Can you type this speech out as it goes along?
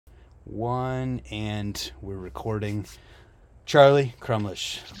One, and we're recording. Charlie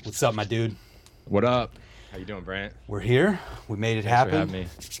Crumlish, what's up, my dude? What up? How you doing, Brant? We're here. We made it Thanks for happen. having me.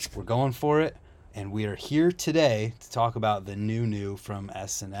 We're going for it, and we are here today to talk about the new from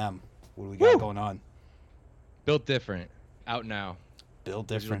S&M. What do we got Woo! going on? Built different. Out now. Built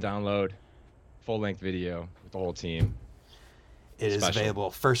Digital different. download. Full-length video with the whole team. It is Special. available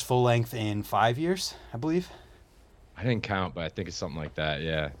first full length in 5 years, I believe. I didn't count, but I think it's something like that.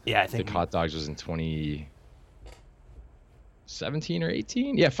 Yeah. Yeah, I I think. think Hot Dogs was in 2017 or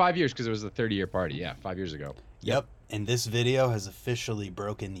 18. Yeah, 5 years because it was the 30-year party. Yeah, 5 years ago. Yep. And this video has officially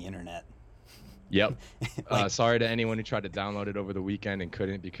broken the internet. Yep. Like- Sorry to anyone who tried to download it over the weekend and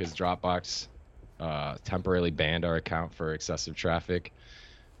couldn't because Dropbox temporarily banned our account for excessive traffic.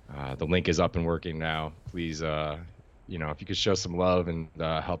 The link is up and working now. Please, if you could show some love and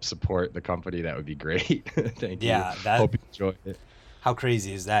help support the company, that would be great. Thank you. Yeah, Hope you enjoy it. How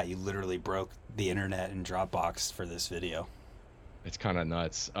crazy is that? You literally broke the internet in Dropbox for this video. It's kind of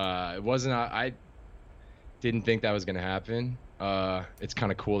nuts. It wasn't. I didn't think that was gonna happen. It's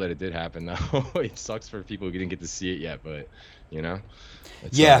kind of cool that it did happen, though. It sucks for people who didn't get to see it yet, but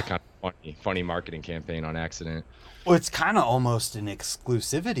it's Yeah. kind of funny marketing campaign on accident. Well, it's kind of almost an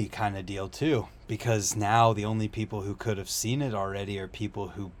exclusivity kind of deal, too, because now the only people who could have seen it already are people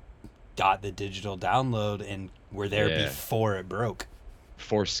who got the digital download and were there Yeah. before it broke.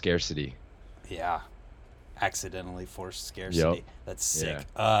 Forced scarcity. Yeah. Accidentally forced scarcity. Yep. That's sick.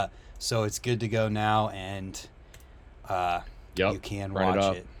 Yeah. So it's good to go now, and Yep. you can Run watch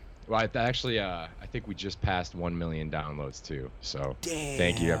up. it. Well, I think we just passed 1 million downloads too. So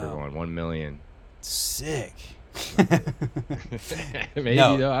thank you, Damn. everyone. 1 million. Sick. Maybe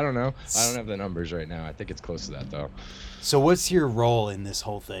No. though. I don't know. I don't have the numbers right now. I think it's close to that though. So what's your role in this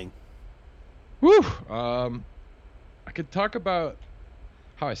whole thing? Woo. I could talk about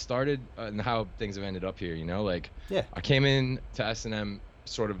how I started and how things have ended up here. Yeah. I came in to S&M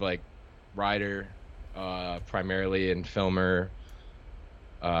sort of like rider, primarily, and filmer,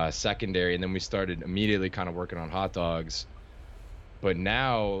 secondary, and then we started immediately kind of working on Hot Dogs. But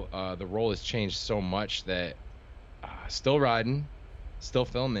now the role has changed so much that still riding, still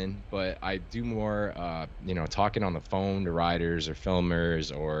filming, but I do more, talking on the phone to riders or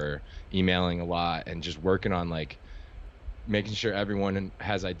filmers or emailing a lot and just working on like making sure everyone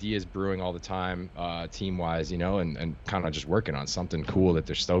has ideas brewing all the time, team-wise, and kind of just working on something cool that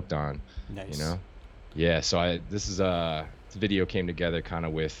they're stoked on, Nice. Yeah, so this video came together kind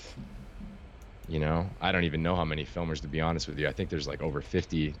of with, I don't even know how many filmers, to be honest with you. I think there's like over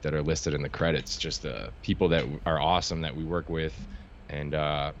 50 that are listed in the credits, just people that are awesome that we work with. And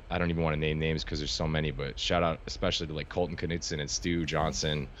I don't even want to name names because there's so many, but shout out especially to like Colton Knudsen and Stu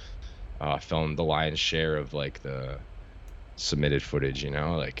Johnson, filmed the lion's share of like the submitted footage,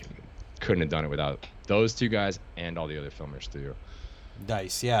 like couldn't have done it without those two guys and all the other filmers too.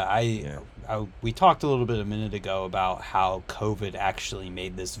 Nice. Yeah, we talked a little bit a minute ago about how COVID actually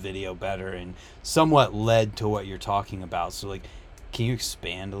made this video better and somewhat led to what you're talking about. So, like, can you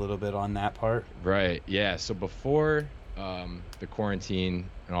expand a little bit on that part? Right. Yeah. So before the quarantine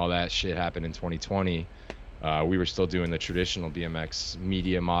and all that shit happened in 2020, we were still doing the traditional BMX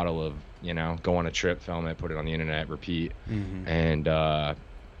media model of, go on a trip, film it, put it on the internet, repeat, Mm-hmm. and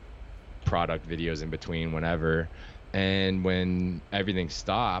product videos in between whenever. And when everything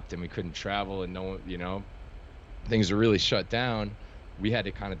stopped and we couldn't travel and things were really shut down, we had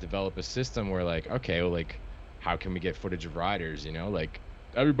to kind of develop a system where like, okay, well, like, how can we get footage of riders? Like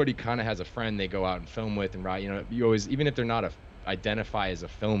everybody kind of has a friend they go out and film with and ride. You always, even if they're not identify as a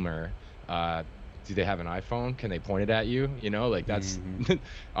filmer, do they have an iPhone? Can they point it at you? Like that's Mhm.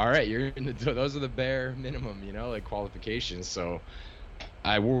 all right. Those are the bare minimum, like qualifications. So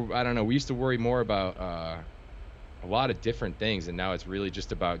I don't know. We used to worry more about a lot of different things, and now it's really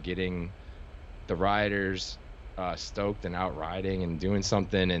just about getting the riders stoked and out riding and doing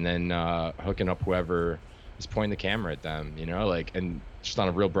something, and then hooking up whoever is pointing the camera at them, and just on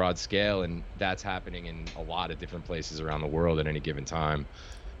a real broad scale. And that's happening in a lot of different places around the world at any given time,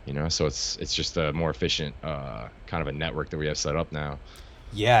 so it's just a more efficient kind of a network that we have set up now.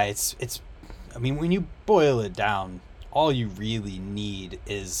 Yeah, it's. I mean, when you boil it down, all you really need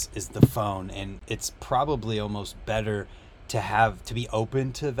is the phone, and it's probably almost better to be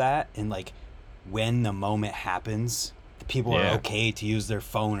open to that, and like when the moment happens, the people are Yeah. okay to use their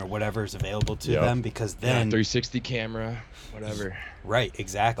phone or whatever is available to Yep. them, because then 360 camera, whatever, right,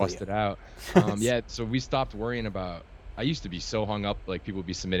 exactly. bust it out. Yeah, so we stopped worrying about. I used to be so hung up, like people would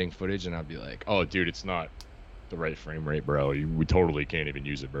be submitting footage and I'd be like, oh dude, it's not the right frame rate, bro. We totally can't even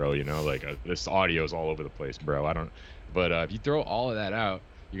use it, bro. Like this audio is all over the place, bro. I don't. But if you throw all of that out,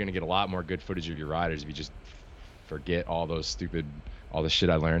 you're gonna get a lot more good footage of your riders if you just forget all the shit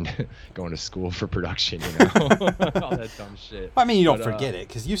I learned going to school for production, you know, all that dumb shit. I mean, you don't But forget it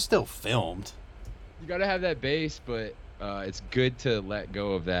because you still filmed. you gotta have that base, but it's good to let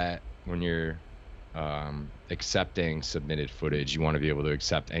go of that when you're accepting submitted footage. You want to be able to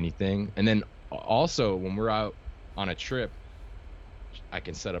accept anything, and then also when we're out on a trip, I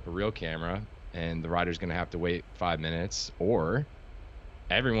can set up a real camera, and the rider's gonna have to wait 5 minutes, or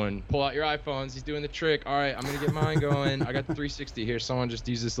everyone pull out your iPhones. He's doing the trick. All right, I'm gonna get mine going. I got the 360 here. Someone just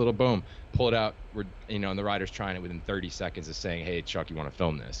use this little boom, pull it out. We're, you know, and the rider's trying it within 30 seconds of saying, "Hey, Chuck, you want to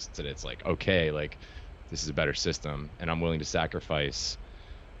film this?" So it's like, okay, like this is a better system, and I'm willing to sacrifice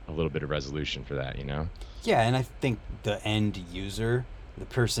a little bit of resolution for that, you know? Yeah, and I think the end user, the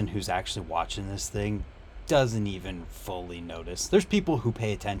person who's actually watching this thing, doesn't even fully notice. There's people who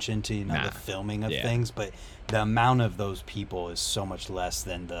pay attention to, you know, the filming of things, but the amount of those people is so much less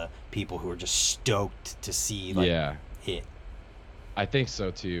than the people who are just stoked to see like it. I think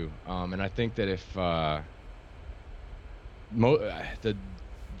so too. And I think that if the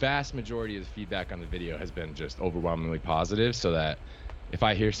vast majority of the feedback on the video has been just overwhelmingly positive, so that if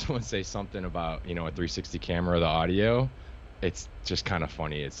I hear someone say something about, you know, a 360 camera or the audio, it's just kind of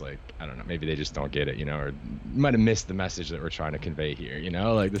funny. It's like, I don't know, maybe they just don't get it, you know, or you might have missed the message that we're trying to convey here, you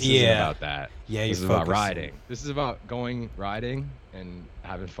know? Like, this isn't about that. Yeah, this is about riding. This is about going riding and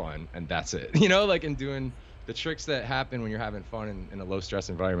having fun, and that's it. You know, like, and doing the tricks that happen when you're having fun in a low-stress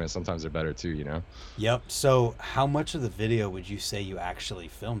environment, sometimes they're better too, you know? Yep. So how much of the video would you say you actually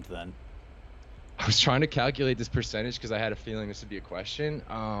filmed then? I was trying to calculate this percentage because I had a feeling this would be a question.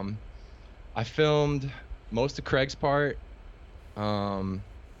 I filmed most of Craig's part, and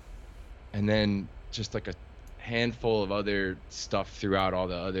then just like a handful of other stuff throughout all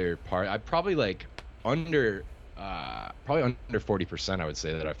the other part. I probably like under 40%, I would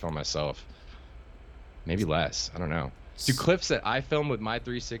say, that I filmed myself. Maybe less. I don't know. Do clips that I film with my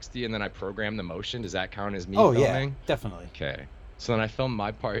 360 and then I program the motion, does that count as me filming? Yeah, definitely. Okay. So then I filmed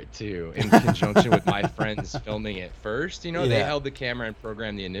my part too in conjunction with my friends filming it first. You know, they held the camera and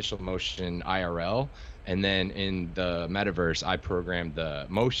programmed the initial motion IRL. And then in the metaverse, I programmed the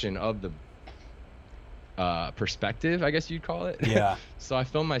motion of the perspective, I guess you'd call it. Yeah. So I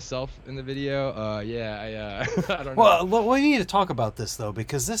filmed myself in the video. I don't know. Well, we need to talk about this though,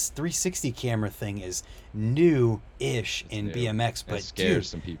 because this 360 camera thing is new-ish in BMX, but it scares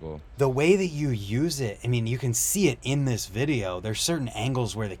some people. The way that you use it, I mean, you can see it in this video. There's certain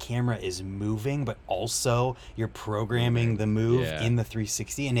angles where the camera is moving, but also you're programming the move in the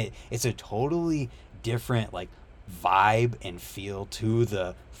 360, and it's a totally different like vibe and feel to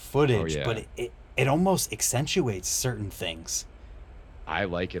the footage, but it almost accentuates certain things. I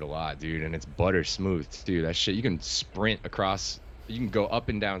like it a lot, dude, and it's butter smooth too. That shit, you can sprint across, you can go up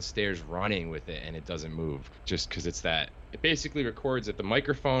and down stairs running with it and it doesn't move, just because it basically records it. The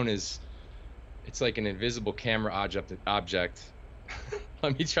microphone it's like an invisible camera object.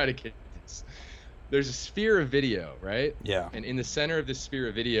 Let me try to get this. There's a sphere of video, right? Yeah. And in the center of the sphere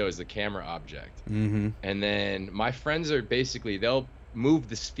of video is the camera object. Mm-hmm. And then my friends are basically, they'll move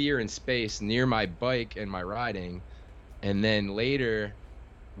the sphere in space near my bike and my riding, and then later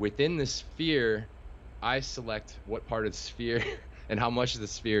within the sphere I select what part of the sphere and how much of the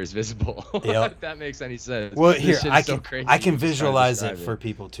sphere is visible. If that makes any sense. Well, here I can visualize it for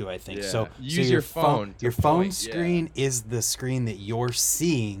people too, I think. So use your phone. Your phone screen is the screen that you're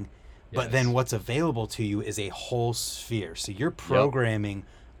seeing, but then what's available to you is a whole sphere. So you're programming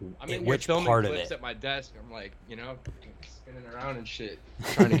which part of it. At my desk, I'm like, you know, spinning around and shit,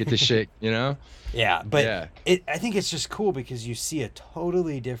 trying to get this shit, you know? Yeah, but I think it's just cool because you see a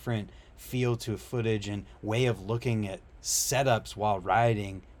totally different feel to footage and way of looking at setups while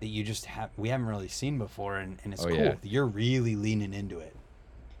riding that we haven't really seen before, and it's cool. Yeah. You're really leaning into it.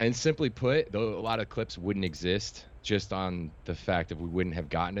 And simply put, though, a lot of clips wouldn't exist just on the fact that we wouldn't have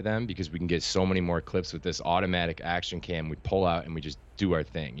gotten to them, because we can get so many more clips with this automatic action cam. We pull out and we just do our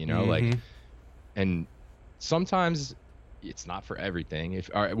thing, you know, like, and sometimes it's not for everything.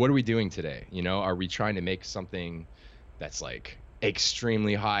 What are we doing today? You know, are we trying to make something that's like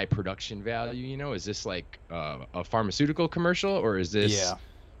extremely high production value? You know, is this like a pharmaceutical commercial, or is this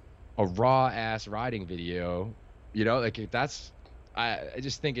a raw ass riding video? You know, like I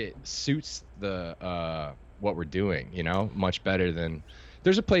just think it suits the what we're doing, you know, much better than.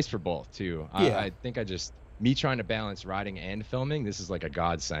 There's a place for both too. I think me trying to balance riding and filming, this is like a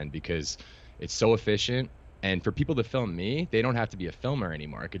godsend, because it's so efficient. And for people to film me, they don't have to be a filmer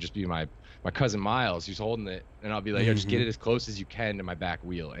anymore. It could just be my cousin Miles who's holding it, and I'll be like, yo, just get it as close as you can to my back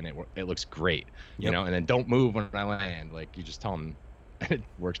wheel, and it looks great, you know. And then don't move when I land. Like, you just tell them It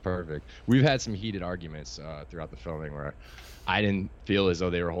works perfect. We've had some heated arguments throughout the filming where I didn't feel as though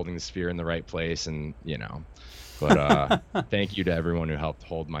they were holding the sphere in the right place, and but thank you to everyone who helped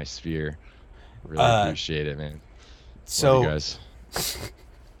hold my sphere. Really appreciate it, man. Love you So, guys.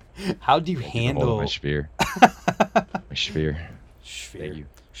 how do you Thank you for holding my handle sphere? My sphere. Thank you.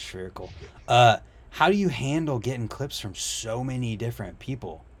 spherical? How do you handle getting clips from so many different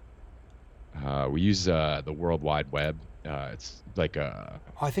people? We use the World Wide Web. It's like Oh,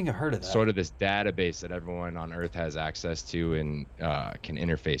 I think I heard of that. sort of this database that everyone on Earth has access to and can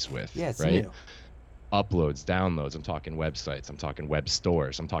interface with. Yeah, it's right? new. Uploads, downloads. I'm talking websites. I'm talking web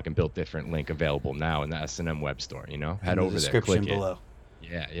stores. I'm talking built different link available now in the S&M web store. Head In the over there, description click it. below.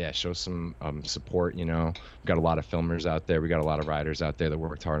 Yeah. Show some support. We've got a lot of filmers out there. We got a lot of writers out there that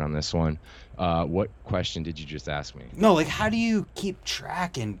worked hard on this one. What question did you just ask me? No, like how do you keep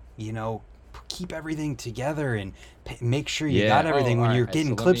track and keep everything together and make sure you got everything when all you're right.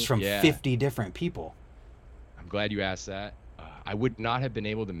 getting So clips from yeah. 50 different people? I'm glad you asked that. I would not have been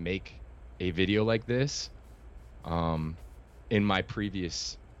able to make a video like this in my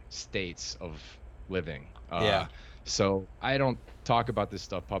previous states of living. Yeah. So I don't talk about this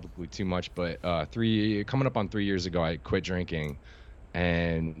stuff publicly too much, but coming up on 3 years ago, I quit drinking.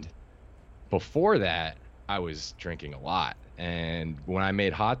 And before that, I was drinking a lot. And when I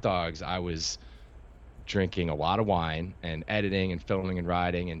made hot dogs, I was drinking a lot of wine and editing and filming and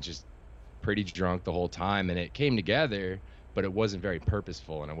writing and just pretty drunk the whole time. And it came together, but it wasn't very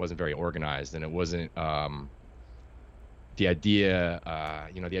purposeful and it wasn't very organized and it wasn't the idea,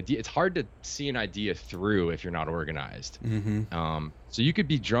 it's hard to see an idea through if you're not organized. Mm-hmm. So you could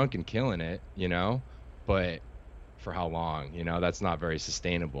be drunk and killing it, but for how long? That's not very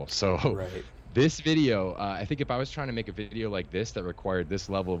sustainable. So Right. this video, I think if I was trying to make a video like this that required this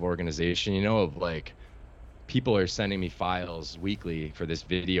level of organization, of like people are sending me files weekly for this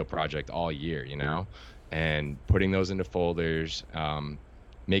video project all year, and putting those into folders,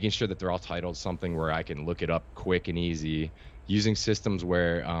 making sure that they're all titled something where I can look it up quick and easy, using systems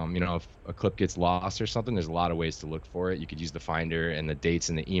where, if a clip gets lost or something, there's a lot of ways to look for it. You could use the Finder and the dates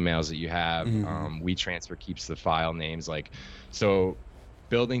and the emails that you have. Mhm. WeTransfer keeps the file names. So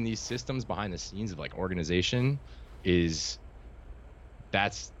building these systems behind the scenes of like organization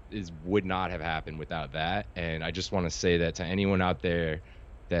would not have happened without that. And I just want to say that to anyone out there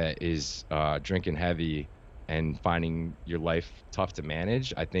that is drinking heavy and finding your life tough to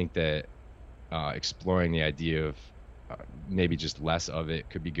manage, I think that exploring the idea of maybe just less of it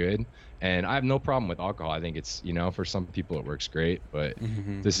could be good. And I have no problem with alcohol. I think it's, for some people it works great, but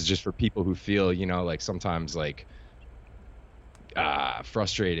Mhm. this is just for people who feel, like sometimes like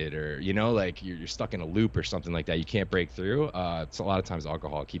frustrated or, like you're stuck in a loop or something like that. You can't break through. It's a lot of times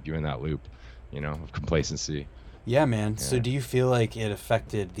alcohol keep you in that loop, of complacency. Yeah, man. So Yeah. do you feel like it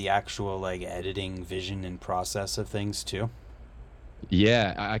affected the actual like editing vision and process of things too?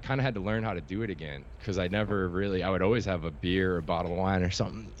 Yeah, I kind of had to learn how to do it again because I would always have a beer or a bottle of wine or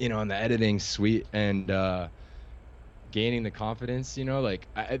something, in the editing suite and gaining the confidence, like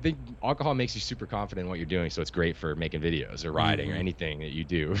I think alcohol makes you super confident in what you're doing. So it's great for making videos or writing or Mhm. anything that you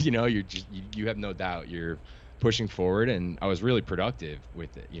do, you have no doubt you're pushing forward. And I was really productive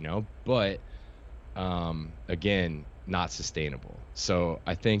with it, but again, not sustainable. So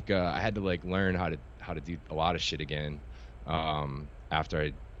I think I had to like learn how to do a lot of shit again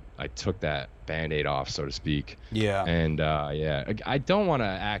after I took that band-aid off, so to speak. Yeah. And yeah, I don't want to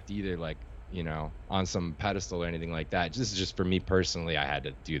act either like on some pedestal or anything like that. This is just for me personally. I had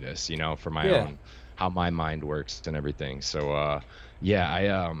to do this, for my Yeah. own, how my mind works and everything. So yeah,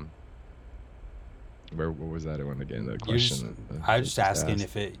 I what was that one again? The question. I was just asking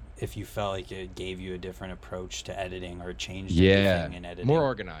asked. if you felt like it gave you a different approach to editing or changed Yeah, anything in editing. more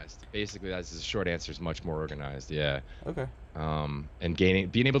organized. Basically, that's the short answer. Is much more organized. Yeah. Okay. And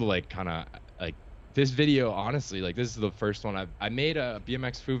being able to like kind of like this video, honestly, like this is the first one I made a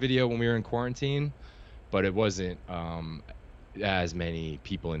BMX food video when we were in quarantine, but it wasn't as many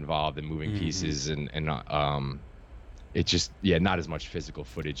people involved in moving Mhm. pieces and it just, yeah, not as much physical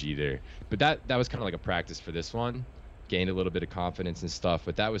footage either. But that was kind of like a practice for this one. Gained a little bit of confidence and stuff,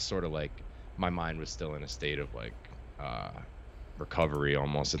 but that was sort of like my mind was still in a state of like recovery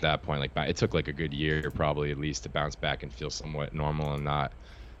almost at that point. Like it took like a good year probably at least to bounce back and feel somewhat normal and not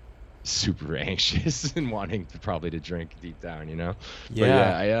super anxious and wanting to probably to drink deep down, Yeah.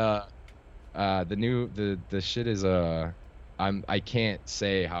 But yeah, the shit is I can't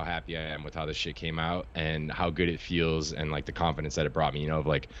say how happy I am with how this shit came out and how good it feels and like the confidence that it brought me, of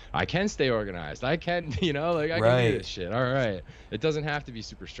like I can stay organized. I can, like I can do Right. this shit. All right. It doesn't have to be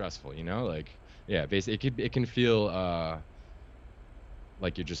super stressful, like yeah, basically it can feel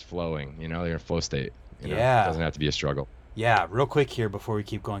like you're just flowing, you know, you're in a flow state, you know, it Yeah. doesn't have to be a struggle. Yeah, real quick here before we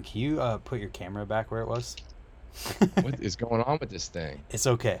keep going, can you put your camera back where it was? What is going on with this thing? It's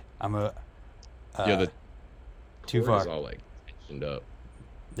okay. I'm Yo, uh the too cord is far. all like tensioned up.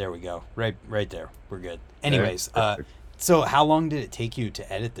 There we go. Right there. We're good. There. Anyways, Perfect. so how long did it take you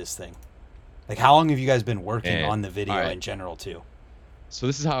to edit this thing? Like how long have you guys been working And on the all video right. in general too? So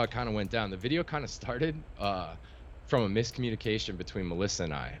this is how it kind of went down. The video kind of started from a miscommunication between Melissa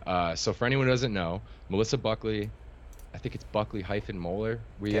and I. So for anyone who doesn't know, Melissa Buckley, I think it's Buckley hyphen Moeller.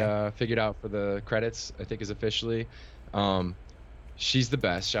 We Okay. figured out for the credits, I think is officially. Um, she's the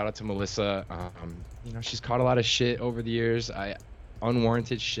best. Shout out to Melissa. You know, she's caught a lot of shit over the years.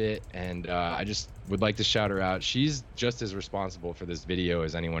 Unwarranted shit, and I just would like to shout her out. She's just as responsible for this video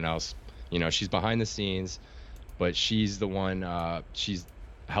as anyone else. You know, she's behind the scenes, but she's the one. She's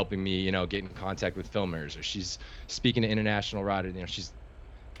helping me, you know, get in contact with filmers, or she's speaking to international riders. You know, she's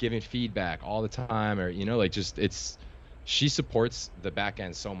giving feedback all the time, or you know, like just it's. She supports the back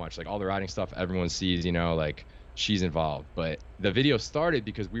end so much, like all the riding stuff everyone sees. You know, like she's involved. But the video started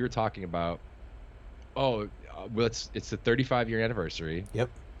because we were talking about, oh, well, it's the 35-year anniversary.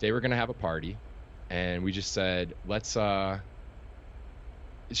 Yep. They were gonna have a party, and we just said, let's.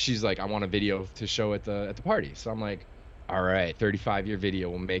 She's like, I want a video to show at the party. So I'm like, all right, 35-year video.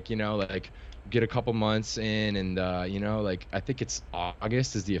 We'll make, you know, like get a couple months in, and you know, like I think it's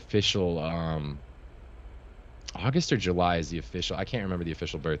August is the official. August or July is the official. I can't remember the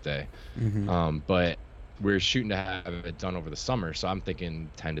official birthday. Mm-hmm. But we're shooting to have it done over the summer. So I'm thinking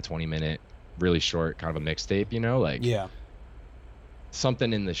 10 to 20 minute, really short, kind of a mixtape, you know, like Yeah.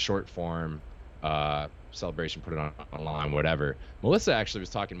 something in the short form, celebration, put it on online, whatever. Melissa actually was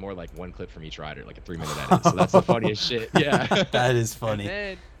talking more like one clip from each rider, like a 3-minute edit. So that's the funniest shit. Yeah. That is And funny.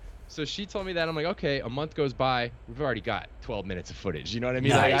 then, so she told me that. I'm like, okay, a month goes by. We've already got 12 minutes of footage. You know what I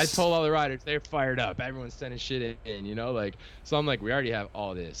mean? Like I Nice. told all the riders, they're fired up. Everyone's sending shit in, you know, like, so I'm like, we already have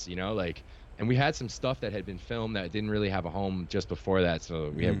all this, you know, like, and we had some stuff that had been filmed that didn't really have a home just before that. So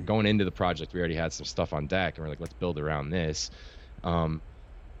we have going into the project, we already had some stuff on deck, and we're like, let's build around this.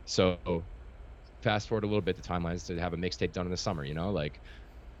 So fast forward a little bit, the timelines to have a mixtape done in the summer, you know, like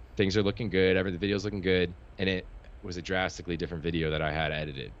things are looking good. The video's looking good. And it was a drastically different video that I had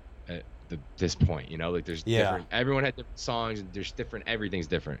edited at this point, you know, like there's Yeah. different, everyone had different songs, and there's different, everything's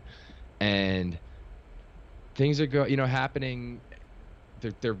different. And things are you know, happening.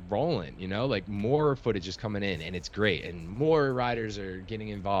 They're rolling, you know, like more footage is coming in, and it's great, and more riders are getting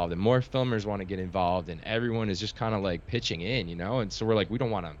involved, and more filmers want to get involved, and everyone is just kind of like pitching in, you know. And so we're like, we don't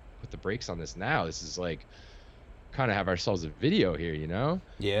want to put the brakes on this now. This is like kind of have ourselves a video here, you know.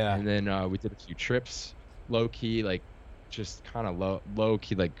 Yeah. And then we did a few trips, low key, like just kind of low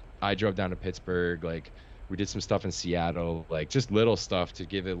key. Like I drove down to Pittsburgh, like we did some stuff in Seattle, like just little stuff to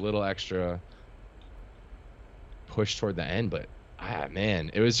give it a little extra push toward the end. But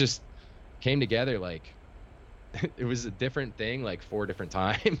man, it was just came together like it was a different thing, like 4 different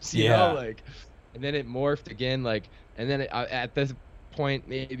times, you Yeah. know, like, and then it morphed again, like, and then at this point,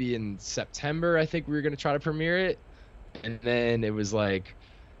 maybe in September, I think we were gonna try to premiere it, and then it was like,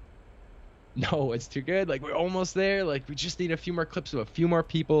 no, it's too good, like we're almost there, like we just need a few more clips of a few more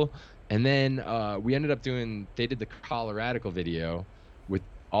people. And then we ended up they did the Colorado video with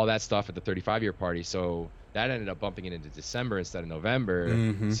all that stuff at the 35-year party, so that ended up bumping it into December instead of November.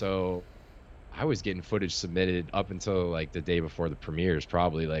 Mhm. So I was getting footage submitted up until like the day before the premieres,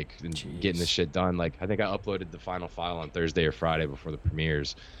 probably, like, and getting the Jeez. shit done. Like I think I uploaded the final file on Thursday or Friday before the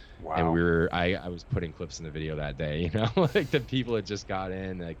premieres. Wow. And I was putting clips in the video that day, you know, like the people had just got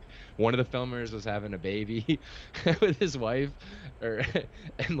in, like one of the filmers was having a baby with his wife,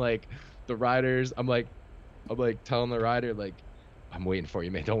 and like the riders, I'm like telling the rider, like, I'm waiting for you,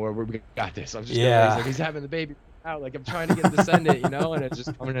 man, don't worry, we got this. I'm just Yeah. He's like, he's having the baby out, like I'm trying to get him to send it, you know. And it's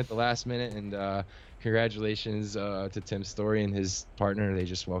just coming at the last minute. And congratulations to Tim Story and his partner. They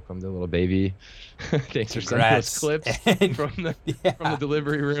just welcomed the little baby. Thanks for sending those Congrats. clips from the Yeah.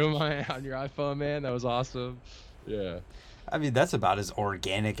 delivery room on your iPhone, man. That was awesome. Yeah. I mean, that's about as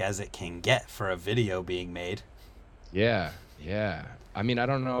organic as it can get for a video being made. Yeah. I mean, I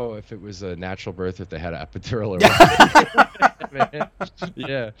don't know if it was a natural birth, if they had an epidural or what. Man.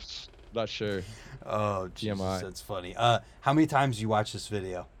 Yeah. Not sure. Oh, Jesus, TMI. that's funny. How many times you watch this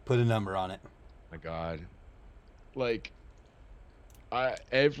video? Put a number on it. My God. Like,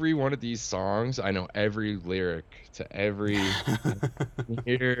 every one of these songs, I know every lyric to every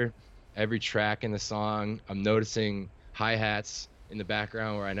hear every track in the song. I'm noticing hi-hats in the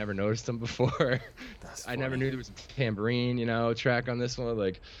background where I never noticed them before. That's I never funny. knew there was a tambourine, you know, track on this one.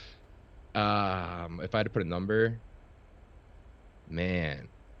 Like, if I had to put a number, man,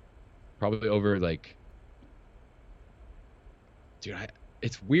 probably over like, dude,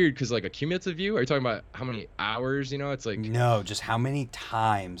 it's weird because like a cumulative view. Are you talking about how many hours? You know, it's like, No, just how many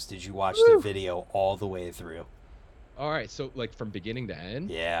times did you watch the whew. video all the way through? All right, so like from beginning to end,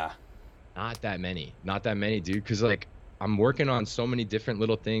 Yeah. not that many, dude. Because like I'm working on so many different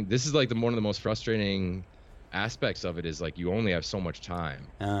little things. This is like one of the most frustrating aspects of it is like you only have so much time.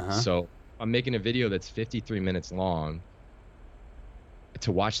 Uh-huh. So I'm making a video that's 53 minutes long.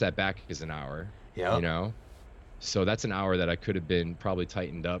 To watch that back is an hour, you Yep. know? So that's an hour that I could have been probably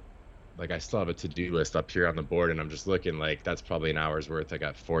tightened up. Like I still have a to-do list up here on the board and I'm just looking like that's probably an hour's worth. I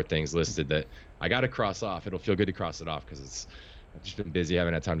got 4 things listed that I got to cross off. It'll feel good to cross it off because I've just been busy,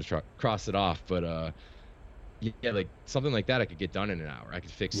 haven't had time to cross it off. But yeah, like something like that I could get done in an hour. I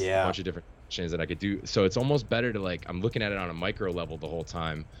could fix a Yeah. bunch of different things that I could do. So it's almost better to like I'm looking at it on a micro level the whole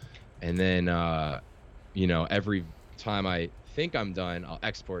time. And then every time I think I'm done, I'll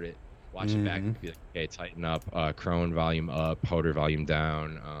export it, watch it back, Mm-hmm. be like, okay, tighten up, Crone volume up, Hoder volume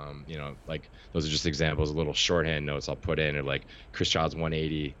down. Like those are just examples of little shorthand notes I'll put in, or like Chris Childs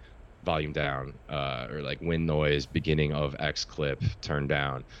 180 volume down, or like wind noise beginning of X clip turn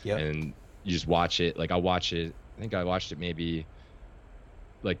down, Yep. and you just watch it. Like I'll watch it. I think I watched it maybe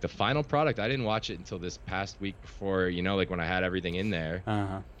like the final product. I didn't watch it until this past week before, like when I had everything in there.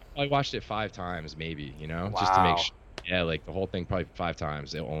 Uh-huh. I watched it 5 times, maybe, just to make Wow. sure. Yeah, like the whole thing probably 5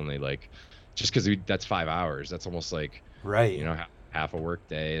 times. It only like, just because that's 5 hours. That's almost like, Right. half a work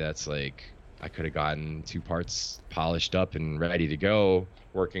day. That's like I could have gotten 2 parts polished up and ready to go,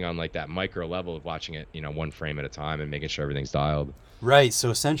 working on like that micro level of watching it, one frame at a time and making sure everything's dialed. Right. So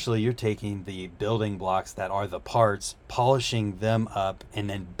essentially you're taking the building blocks that are the parts, polishing them up, and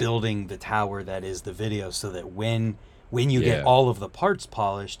then building the tower that is the video so that when you get Yeah. all of the parts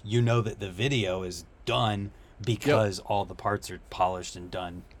polished, you know that the video is done Yep. because all the parts are polished and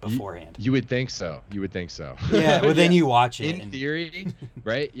done beforehand. You would think so. You would think so. Yeah, well then Yeah. you watch it In and theory,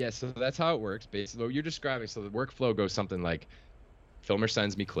 right? Yeah, so that's how it works. Basically, what you're describing. So the workflow goes something like Filmer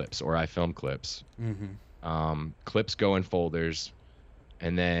sends me clips or I film clips. Clips go in folders,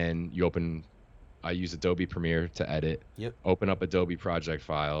 and then I use Adobe Premiere to edit. Yep. Open up Adobe project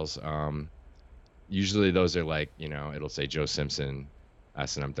files. Usually those are like, it'll say Joe Simpson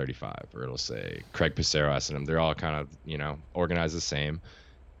S&M 35, or it'll say Craig Passero S&M. They're all kind of, organized the same.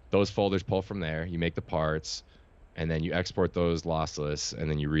 Those folders pull from there. You make the parts, and then you export those lossless, and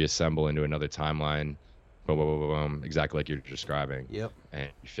then you reassemble into another timeline. Boom, boom, boom, boom, boom, exactly like you're describing. Yep. And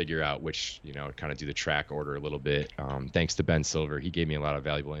you figure out which, kind of do the track order a little bit. Thanks to Ben Silver, he gave me a lot of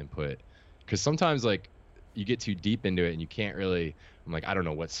valuable input. Because sometimes, like, you get too deep into it and you can't really. I'm like, I don't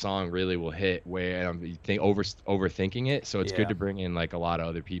know what song really will hit where, and I'm overthinking it. So it's Yeah. good to bring in like a lot of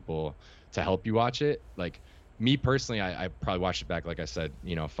other people to help you watch it. Like me personally, I probably watched it back, like I said,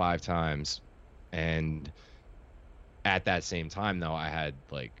 5 times. And at that same time though, I had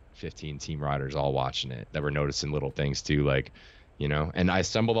like 15 team riders all watching it that were noticing little things too, like, and I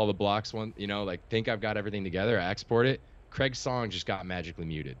assembled all the blocks like think I've got everything together. I export it. Craig's song just got magically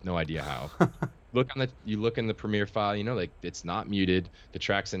muted. No idea how. You look in the Premiere file, like it's not muted, the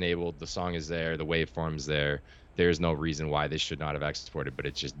track's enabled, the song is there, the waveform's there. There's no reason why they should not have exported, but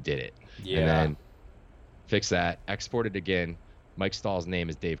it just did it. Yeah. And then fix that, export it again. Mike Stahl's name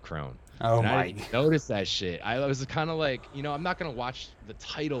is Dave Crone. Oh And I my. didn't notice that shit. I was kind of like, I'm not gonna watch the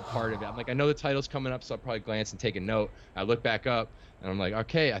title part of it. I'm like, I know the title's coming up, so I'll probably glance and take a note. I look back up and I'm like,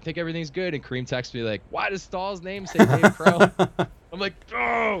 okay, I think everything's good. And Kareem texts me like, why does Stahl's name say Dave Crone? I'm like,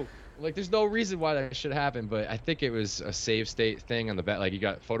 oh, like there's no reason why that should happen, but I think it was a save state thing on the back. Like you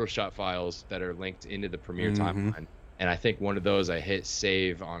got Photoshop files that are linked into the Premiere timeline, and I think one of those I hit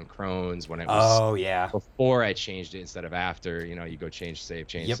save on Crohn's when it was Oh yeah. before I changed it instead of after. You go change save,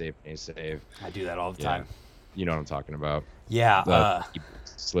 change Yep. save, change save. I do that all the Yeah. time. You know what I'm talking about. Yeah.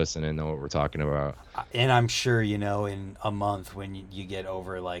 Just listen and know what we're talking about. And I'm sure, in a month when you get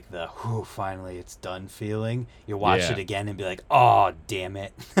over like the whew, finally it's done feeling, you'll watch Yeah. it again and be like, oh, damn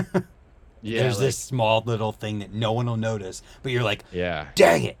it. Yeah, There's like, this small little thing that no one will notice, but you're like, yeah,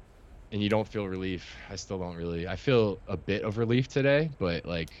 dang it. and you don't feel relief. I still don't really. I feel a bit of relief today, but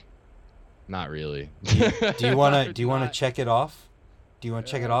like, not really. Do you want to It's do you want to not- check it off? Do you want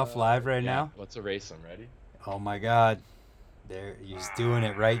to check it off live right yeah, now? Let's erase them. Ready? Oh my god. There he's doing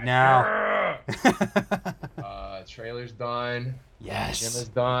it right now. Trailer's done. Gym Yes. is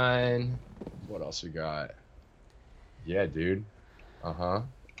done. What else we got? Yeah, dude. Uh-huh.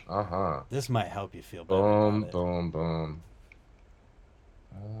 This might help you feel better Boom, about it. boom, boom.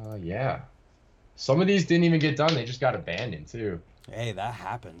 Yeah. Some of these didn't even get done. They just got abandoned too. Hey, that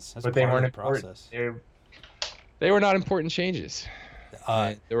happens. That's But they part weren't of the important. process. They were not important changes.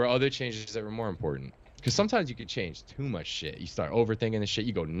 Uh, There were other changes that were more important. Because sometimes you could change too much shit. You start overthinking the shit.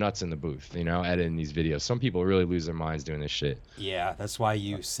 You go nuts in the booth, you know, editing these videos. Some people really lose their minds doing this shit, yeah, that's why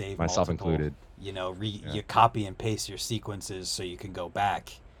you save myself multiple. included. You know, Yeah. you copy and paste your sequences so you can go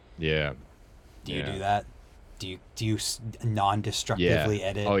back. Yeah. Do you Yeah. do that? Do you Yeah. non-destructively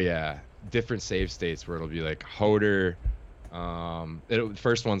edit? Oh yeah. Different save states where it'll be like Hoder.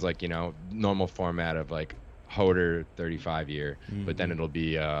 First one's like, you know, normal format of like Hoder 35 year, but then Mhm. it'll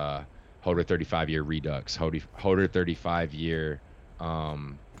be Hoder 35 year Redux, Hoder 35 year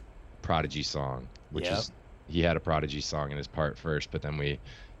Prodigy song, which Yep. is he had a Prodigy song in his part first, but then we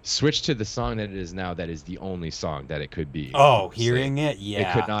switched to the song that it is now. That is the only song that it could be. Oh, Honestly. hearing it, It could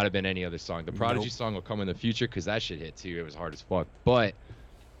yeah. not have been any other song. The Prodigy Nope. song will come in the future because that shit hit too. It was hard as fuck, but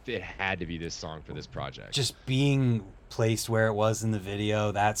it had to be this song for this project. Just being placed where it was in the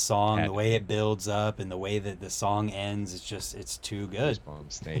video, that song, Had the to way be. it builds up and the way that the song ends, it's too good.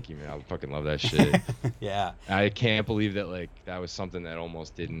 Goosebumps. Thank you, man. I fucking love that shit. Yeah. I can't believe that like that was something that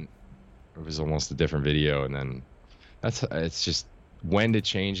almost didn't. It was almost a different video, and then it's just when to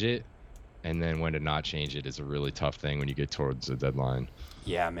change it, and then when to not change it is a really tough thing when you get towards the deadline.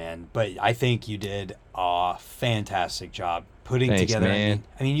 Yeah, man. But I think you did a fantastic job putting Thanks, together. man.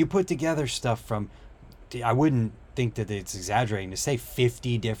 I mean, you put together stuff from. I wouldn't think that it's exaggerating to say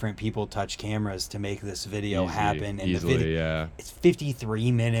 50 different people touch cameras to make this video happen, and Easily, the video yeah. it's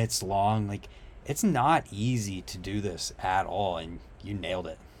 53 minutes long. Like, it's not easy to do this at all, and you nailed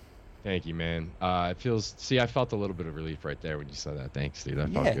it. Thank you, man. It feels. See, I felt a little bit of relief right there when you said that. Thanks, dude. That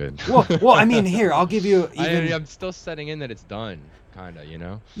Yeah. felt good. Well, I mean, here I'll give you even. I'm still setting in that it's done, kind of, you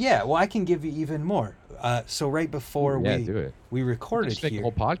know. Yeah, well, I can give you even more. So right before Yeah, do it. we recorded Just make a here,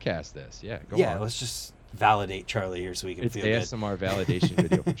 whole podcast. This, yeah. Go yeah, on. let's just validate Charlie here so we can It's feel good. ASMR validation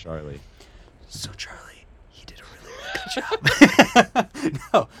video from Charlie. So Charlie, he did a really, really good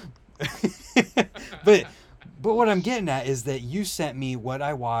job. No, but what I'm getting at is that you sent me what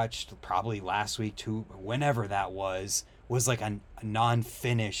I watched probably last week to whenever that was like a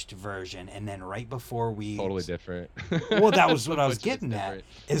non-finished version, and then right before we Totally different. well, that was what I was Bunch of it's getting at, different.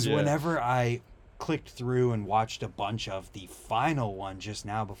 is Yeah. whenever I clicked through and watched a bunch of the final one just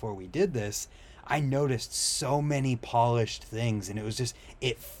now before we did this, I noticed so many polished things, and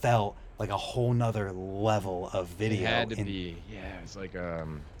it felt like a whole nother level of video. It had to be. Yeah, it's like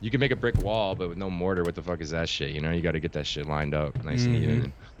you can make a brick wall, but with no mortar, what the fuck is that shit? You know, you got to get that shit lined up nice and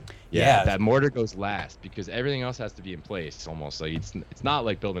even. Yeah. That mortar goes last because everything else has to be in place. It's almost like it's not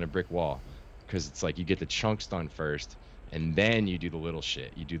like building a brick wall, because it's like you get the chunks done first, and then you do the little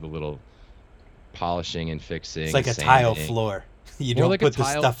shit. You do the little polishing and fixing. It's like a sanding. tile floor. You More don't like put a the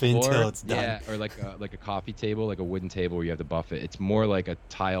tile stuff in floor, till it's done. Yeah, or like a coffee table, like a wooden table where you have to buff it. It's more like a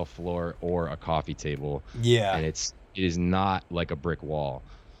tile floor or a coffee table, Yeah. and it is not like a brick wall.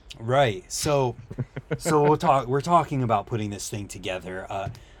 Right. So we're talking about putting this thing together.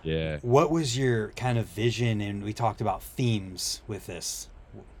 Yeah. What was your kind of vision? And we talked about themes with this.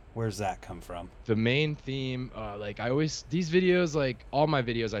 Where's that come from? The main theme, like I always, these videos, like all my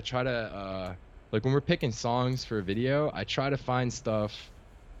videos, I try to, like when we're picking songs for a video, I try to find stuff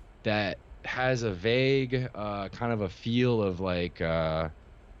that has a vague, kind of a feel of like,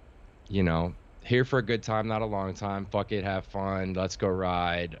 you know, here for a good time, not a long time. Fuck it, have fun, let's go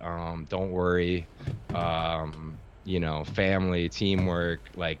ride. Don't worry. You know, family, teamwork,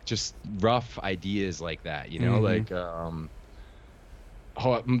 like just rough ideas like that. You know, Mhm. like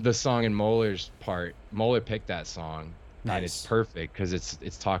the song in Moeller's part. Moeller picked that song, and it's Nice. perfect because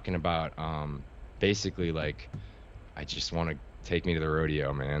it's talking about basically like I just want to take me to the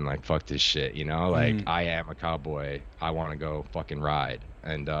rodeo, man. Like fuck this shit, you know. Like Mm. I am a cowboy. I want to go fucking ride.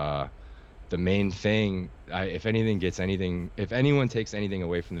 And the main thing, if anyone takes anything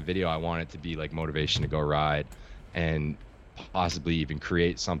away from the video, I want it to be like motivation to go ride, and possibly even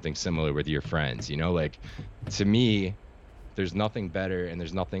create something similar with your friends. You know, like to me, there's nothing better and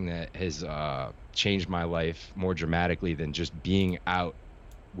there's nothing that has changed my life more dramatically than just being out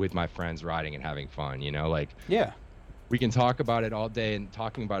with my friends riding and having fun. You know, like Yeah. we can talk about it all day, and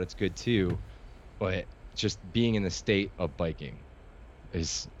talking about it's good too, but just being in the state of biking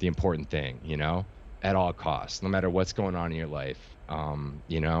is the important thing, you know, at all costs, no matter what's going on in your life.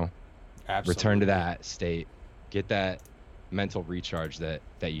 You know, Absolutely. return to that state, get that mental recharge that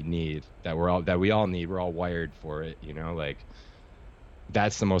you need, that we all need. We're all wired for it, you know, like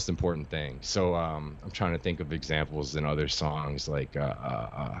that's the most important thing. So I'm trying to think of examples in other songs, like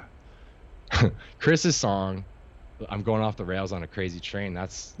Chris's song, I'm going off the rails on a crazy train.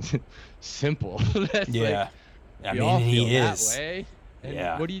 That's simple. That's Yeah. like, I we mean, all feel he that is. way. And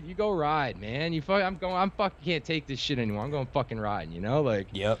Yeah. what do you go ride, man? I'm fucking can't take this shit anymore. I'm going fucking riding, you know? Like,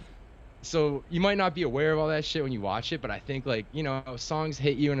 Yep. so you might not be aware of all that shit when you watch it, but I think, like, you know, songs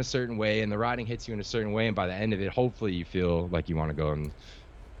hit you in a certain way and the riding hits you in a certain way, and by the end of it, hopefully you feel like you want to go, and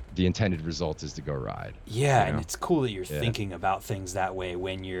the intended result is to go ride. Yeah, You and know? it's cool that you're Yeah. thinking about things that way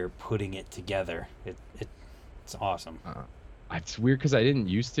when you're putting it together. It's awesome. It's weird because I didn't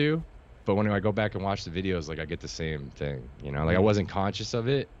used to, but when I go back and watch the videos, like, I get the same thing, you know? Like, I wasn't conscious of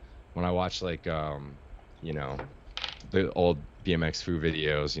it when I watched, like, you know, the old BMX Foo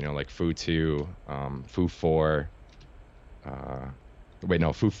videos, you know, like Foo 2, Foo 4,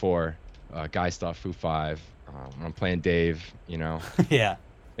 Foo 4, Guy Stuff, Foo 5. When I'm playing Dave, you know, Yeah.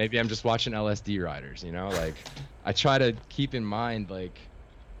 maybe I'm just watching LSD riders, you know, like, I try to keep in mind, like,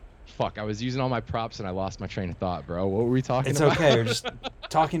 fuck, I was using all my props and I lost my train of thought, bro. What were we talking It's about? okay. We're just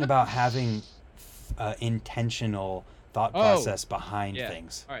talking about having intentional thought Oh, process behind yeah.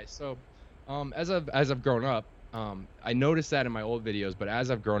 things. All right. So, as I've grown up, I noticed that in my old videos, but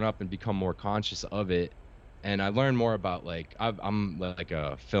as I've grown up and become more conscious of it, and I learned more about, like, I'm like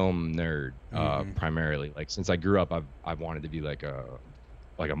a film nerd, primarily. Like, since I grew up, I've wanted to be I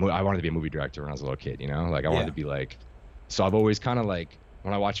wanted to be a movie director when I was a little kid, you know? Like, I wanted to be like, so I've always kind of, like,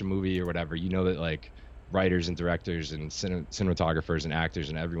 when I watch a movie or whatever, you know, that, like, writers and directors and cinematographers and actors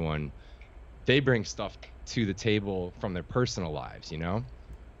and everyone, they bring stuff to the table from their personal lives, you know?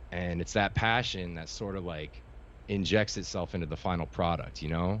 And it's that passion that sort of, like, injects itself into the final product, you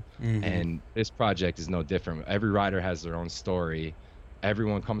know? And this project is no different. Every writer has their own story.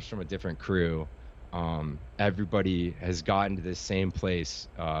 Everyone comes from a different crew. Everybody has gotten to this same place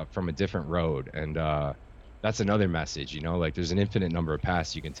from a different road. And that's another message, you know? Like, there's an infinite number of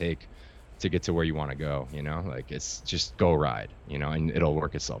paths you can take to get to where you want to go, you know? Like, it's just go ride, you know, and it'll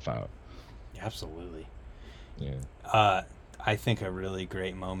work itself out. Absolutely. Yeah. I think a really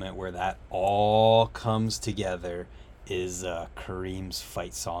great moment where that all comes together is Kareem's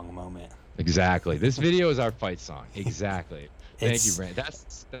fight song moment. Exactly. This video is our fight song. Exactly. Thank you, It's- Brent.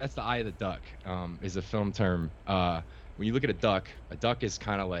 That's the eye of the duck. Is a film term. When you look at a duck is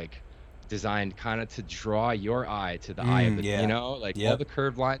kind of like designed kind of to draw your eye to the eye of the, yeah. you know, like all Yep. the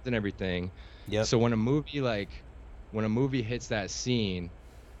curved lines and everything. Yep. So when a movie hits that scene,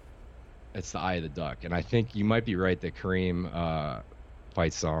 it's the eye of the duck. And I think you might be right that Kareem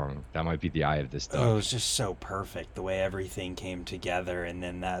fight song, that might be the eye of this duck. Oh, it was just so perfect the way everything came together, and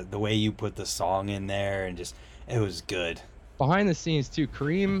then the way you put the song in there, and just it was good. Behind the scenes too,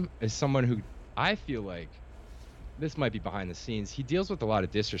 Kareem is someone who I feel like, this might be behind the scenes, he deals with a lot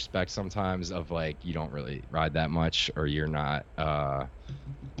of disrespect sometimes, of like, you don't really ride that much, or you're not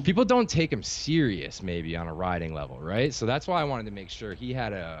people don't take him serious maybe on a riding level, right? So that's why I wanted to make sure he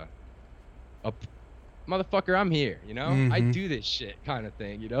had a motherfucker, I'm here, you know? I do this shit kind of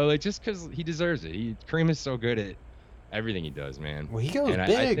thing, you know? Like, just because he deserves it. Kareem is so good at everything he does, man. Well, he goes And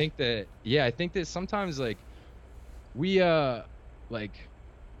big. I think that sometimes, like, we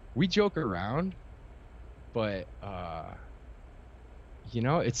joke around, but you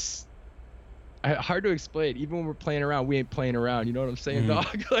know, it's hard to explain. Even when we're playing around, we ain't playing around, you know what I'm saying,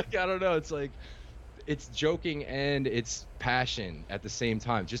 dog? Like, I don't know, it's like, it's joking and it's passion at the same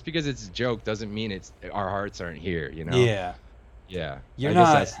time. Just because it's a joke doesn't mean our hearts aren't here, you know? Yeah. I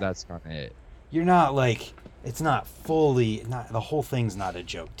guess that's kind of it. You're not like, it's not fully, not the whole thing's not a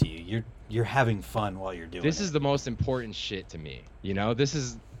joke to you. You're having fun while you're doing it. This is the most important shit to me, you know? This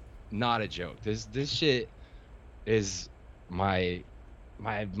is not a joke. This shit is my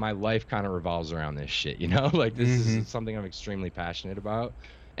life kind of revolves around this shit, you know? Like, this is something I'm extremely passionate about,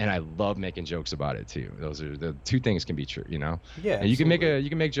 and I love making jokes about it too. Those are the two things can be true, you know? Yeah. And you can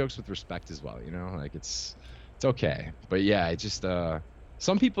make jokes with respect as well, you know? Like, it's okay. But yeah, it just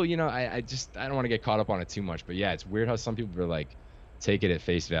some people, you know, I don't want to get caught up on it too much, but yeah, it's weird how some people are like, take it at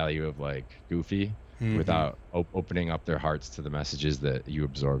face value of like goofy without opening up their hearts to the messages that you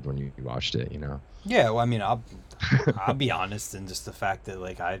absorbed when you watched it, you know? Yeah, well, I mean, I'll be honest in just the fact that,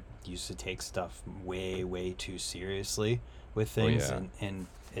 like, I used to take stuff way too seriously with things, and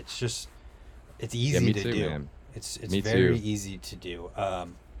it's just, it's easy to do. Man. It's very easy to do.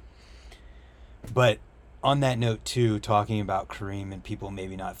 But on that note too, talking about Kareem and people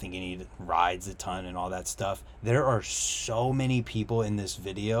maybe not thinking he rides a ton and all that stuff, there are so many people in this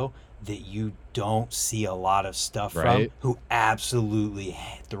video that you don't see a lot of stuff from who absolutely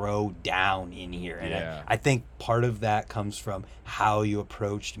throw down in here. And I think part of that comes from how you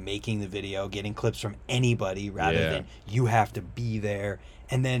approached making the video, getting clips from anybody rather than you have to be there.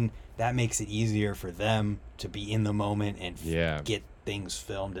 And then that makes it easier for them to be in the moment and get things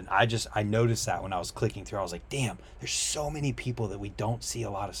filmed, and I noticed that when I was clicking through. I was like, damn, there's so many people that we don't see a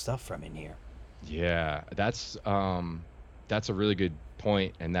lot of stuff from in here. Yeah, that's a really good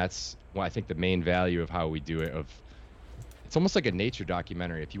point, and that's why I think the main value of how we do it. Of It's almost like a nature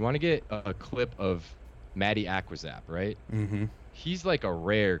documentary. If you want to get a clip of Matty Aquazap, right? Mm-hmm. He's like a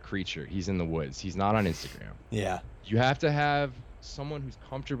rare creature. He's in the woods. He's not on Instagram. Yeah. You have to have someone who's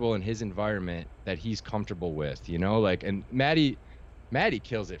comfortable in his environment that he's comfortable with, you know? Like, and Matty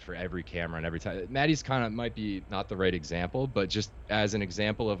kills it for every camera and every time. Matty's kind of might be not the right example, but just as an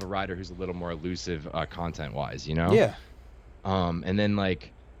example of a rider who's a little more elusive content wise, you know? Yeah. And then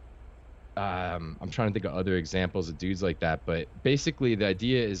like, I'm trying to think of other examples of dudes like that, but basically the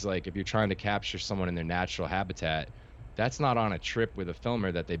idea is like, if you're trying to capture someone in their natural habitat, that's not on a trip with a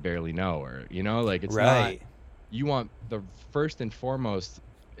filmer that they barely know, or, you know, like it's Right. not, you want the first and foremost,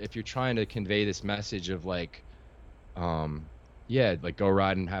 if you're trying to convey this message of like, yeah, like go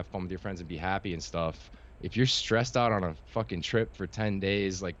ride and have fun with your friends and be happy and stuff. If you're stressed out on a fucking trip for 10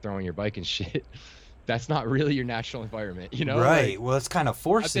 days, like throwing your bike and shit, that's not really your natural environment, you know? Right. Like, Well, it's kind of I've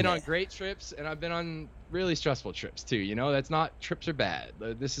forcing been on it. great trips and I've been on really stressful trips too, you know? That's not, trips are bad.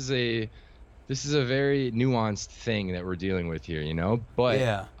 This is a very nuanced thing that we're dealing with here, you know? But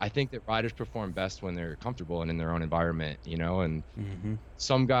Yeah. I think that riders perform best when they're comfortable and in their own environment, you know? And Mm-hmm.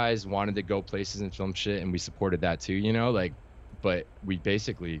 some guys wanted to go places and film shit, and we supported that too, you know? Like, but we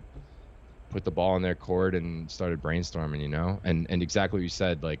basically put the ball in their court and started brainstorming, you know? And exactly what you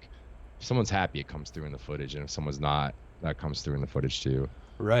said, like, if someone's happy, it comes through in the footage, and if someone's not, that comes through in the footage too.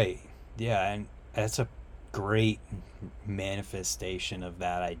 Right. Yeah, and that's a great manifestation of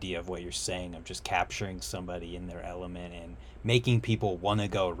that idea of what you're saying, of just capturing somebody in their element and making people want to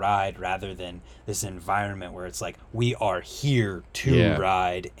go ride, rather than this environment where it's like, we are here to Yeah.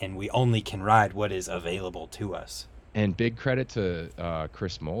 ride and we only can ride what is available to us. And big credit to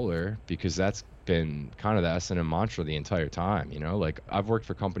Chris Moeller, because that's been kind of the S&M mantra the entire time, you know? Like, I've worked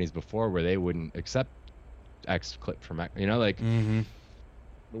for companies before where they wouldn't accept X clip from X, you know, like, Mm-hmm.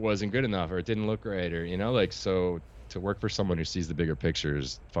 it wasn't good enough or it didn't look right, or, you know, like, so to work for someone who sees the bigger picture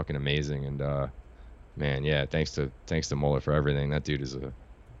is fucking amazing. And man, yeah, thanks to Moeller for everything. That dude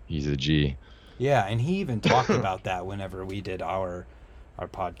he's a G. Yeah, and he even talked about that whenever we did our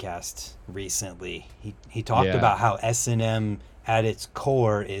podcast recently. He talked Yeah. about how S&M at its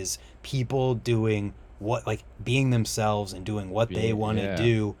core is people doing what, like, being themselves and doing what they want to Yeah.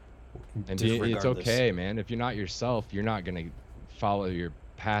 do. And just it's regardless. okay, man. If you're not yourself, you're not gonna follow your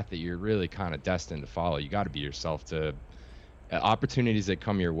path that you're really kind of destined to follow. You got to be yourself. To opportunities that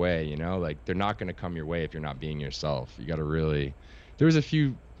come your way, you know, like, they're not gonna come your way if you're not being yourself. You got to really. There was a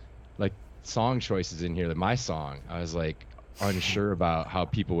few like song choices in here that my song, I was like unsure about how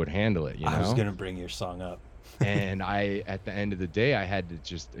people would handle it, you know. I was gonna bring your song up. And at the end of the day, I had to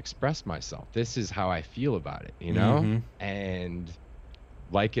just express myself. This is how I feel about it, you know? Mhm. And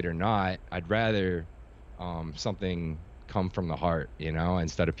like it or not, I'd rather something come from the heart, you know,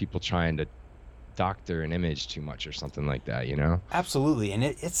 instead of people trying to doctor an image too much or something like that, you know? Absolutely, and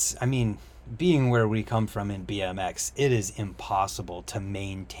it's, I mean, being where we come from in BMX, it is impossible to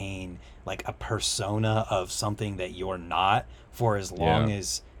maintain like a persona of something that you're not for as long Yeah.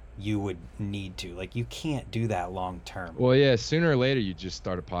 as you would need to. Like, you can't do that long term. Well, yeah, sooner or later you just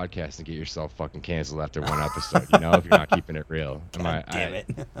start a podcast and get yourself fucking canceled after one episode, you know, if you're not keeping it real. God damn it.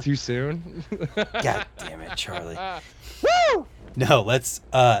 Too soon? God damn it, Charlie. Woo! No, let's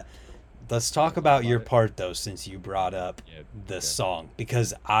talk about your part though, since you brought up Yeah, the okay. song,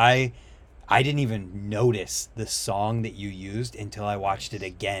 because I didn't even notice the song that you used until I watched it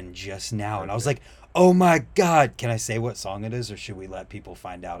again just now, and I was like, oh my God. Can I say what song it is, or should we let people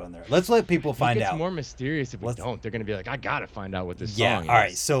find out on there? Let's let people find It's out. more mysterious if we Let's- don't. They're gonna be like, I gotta find out what this Yeah, song is. all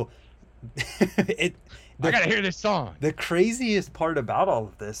right. So I gotta hear this song. the craziest part about all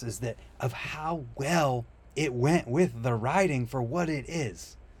of this is that of how well it went with the writing for what it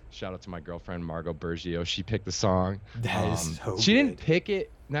is. Shout out to my girlfriend Margot Bergio. She picked the song. That is so She didn't good. pick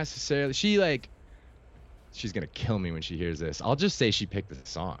it necessarily. She's gonna kill me when she hears this. I'll just say she picked the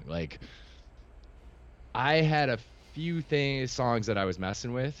song. Like, I had a few songs that I was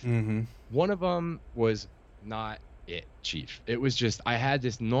messing with. Mm-hmm. One of them was not it, Chief. It was just, I had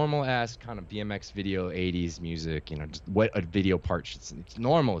this normal ass kind of BMX video 80s music, you know, just what a video part should. It's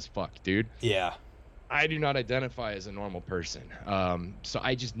normal as fuck, dude. Yeah. I do not identify as a normal person. So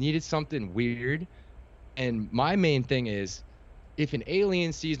I just needed something weird. And my main thing is, if an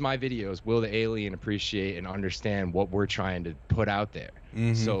alien sees my videos, will the alien appreciate and understand what we're trying to put out there?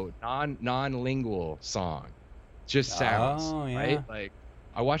 Mhm. So non-lingual song, just sounds, Oh, yeah. right? Like,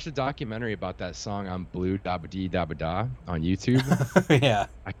 I watched a documentary about that song on Blue Dabba Dee Dabba Da on YouTube. Yeah.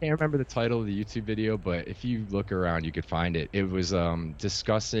 I can't remember the title of the YouTube video, but if you look around, you could find it. It was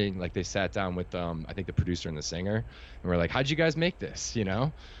discussing, like they sat down with I think the producer and the singer, and we're like, "How'd you guys make this?" You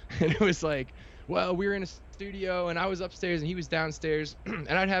know, and it was like, "Well, we were in a studio, and I was upstairs, and he was downstairs, and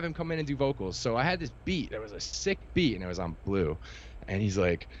I'd have him come in and do vocals. So I had this beat that was a sick beat, and it was on Blue." And he's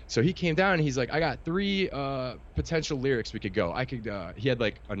like, so he came down and he's like, I got 3 potential lyrics we could go. I could he had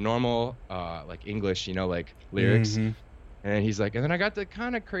like a normal like English, you know, like lyrics. Mm-hmm. And he's like, and then I got the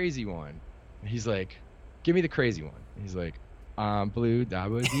kind of crazy one. And he's like, give me the crazy one. And he's like, Blue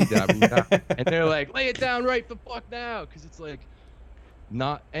dabba dee dabba da. And they're like, lay it down right the fuck now, because it's like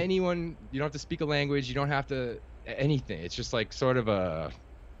not anyone, you don't have to speak a language, you don't have to anything. It's just like sort of a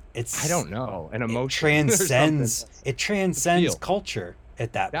I don't know, an emotion. It transcends Feel. culture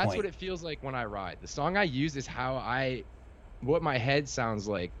at that That's point. what it feels like when I ride. The song I use is what my head sounds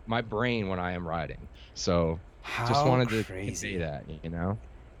like, my brain when I am riding. So just wanted to say that, you know.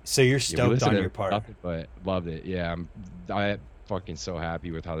 So you're we stoked listened on to your part. nothing but loved it. Yeah, I fucking so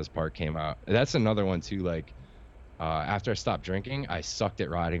happy with how this part came out. That's another one too. Like after I stopped drinking, I sucked at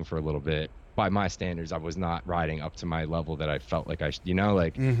riding for a little bit. By my standards, I was not riding up to my level that I felt like you know,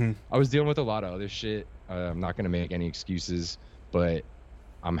 like Mm-hmm. I was dealing with a lot of other shit. I'm not gonna make any excuses, but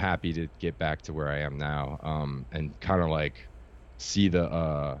I'm happy to get back to where I am now, and kind of like see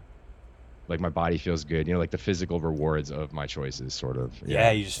the like my body feels good, you know, like the physical rewards of my choices, sort of.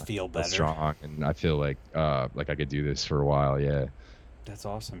 Yeah, you just feel better. Strong, and I feel like I could do this for a while. Yeah, that's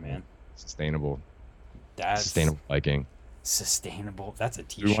awesome, man. Sustainable. That's sustainable biking. Sustainable. That's a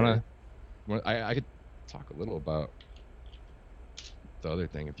Do you t-shirt. I could talk a little about the other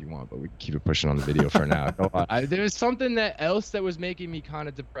thing if you want, but we can keep it pushing on the video for now. There was something else that was making me kind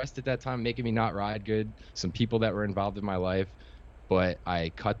of depressed at that time, making me not ride good. Some people that were involved in my life, but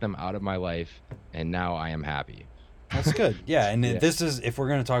I cut them out of my life, and now I am happy. That's good. Yeah, and Yeah. this is, if we're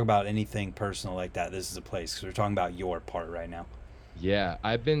going to talk about anything personal like that, this is a place, because we're talking about your part right now. Yeah,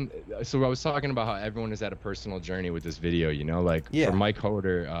 so I was talking about how everyone is at a personal journey with this video, you know, like Yeah. for Mike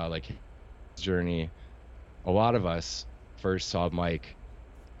Hoder, like his journey, a lot of us first saw Mike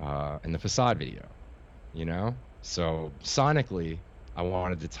in the Facade video, you know? So sonically, I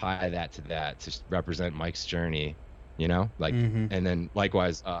wanted to tie that to represent Mike's journey, you know? Like, Mhm. and then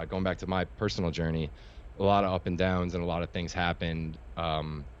likewise, going back to my personal journey, a lot of up and downs and a lot of things happened.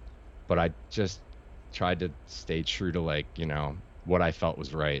 But I just tried to stay true to, like, you know, what I felt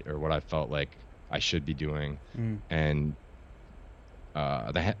was right, or what I felt like I should be doing. Mm. And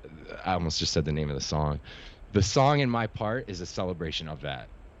I almost just said the name of the song. The song in my part is a celebration of that,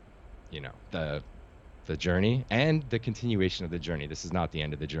 you know, the journey and the continuation of the journey. This is not the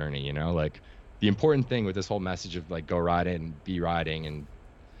end of the journey, you know. Like, the important thing with this whole message of like go riding and be riding and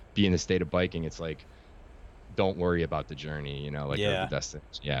be in the state of biking, it's like, don't worry about the journey, you know, like, Yeah. or the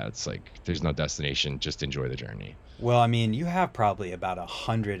destination. Yeah, it's like there's no destination, just enjoy the journey. Well, I mean, you have probably about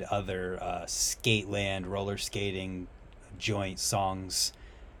 100 other Skateland roller skating joint songs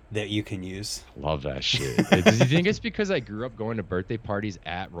that you can use. Love that shit. Do you think it's because I grew up going to birthday parties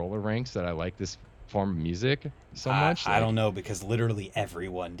at roller rinks that I like this form of music so much? I don't know, because literally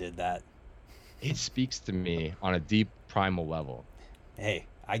everyone did that. It speaks to me on a deep primal level. Hey,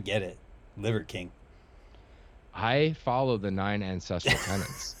 I get it. Liver King. I follow the 9 ancestral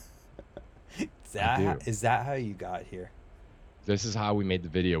tenets. Is that how you got here? This is how we made the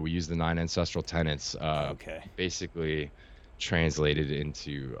video. We used the 9 ancestral tenets, Okay. basically translated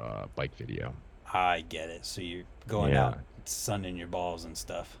into bike video. I get it. So you're going out sunning your balls and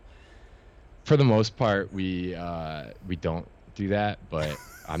stuff. For the most part, we don't do that, but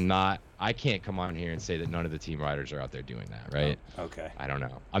I can't come on here and say that none of the team riders are out there doing that, right? Oh, okay. I don't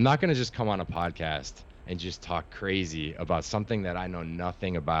know. I'm not going to just come on a podcast and just talk crazy about something that I know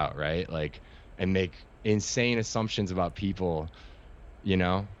nothing about, right? Like, and make insane assumptions about people, you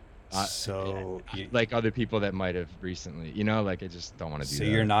know? Like other people that might have recently, you know, like, I just don't want to do that. So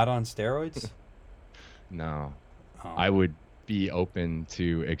you're not on steroids? No. Oh. I would be open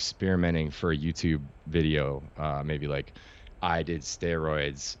to experimenting for a YouTube video, maybe like, I did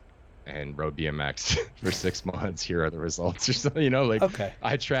steroids and rode BMX for 6 months. Here are the results, or something, you know, like, Okay.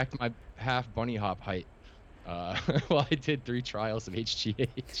 I tracked my half bunny hop height while I did 3 trials of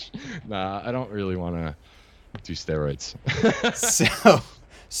HGH. Nah, I don't really want to do steroids.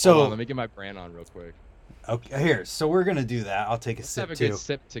 So Hold on, let me get my brand on real quick. Okay, here. So we're gonna do that. I'll take a Let's sip have a too. good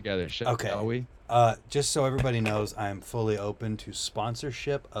sip together, shall we? Just so everybody knows, I'm fully open to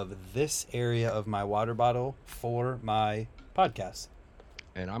sponsorship of this area of my water bottle for my podcast.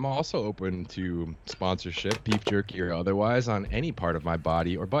 And I'm also open to sponsorship, beef jerky or otherwise, on any part of my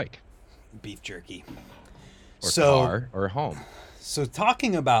body or bike Beef jerky. or So, car or home. so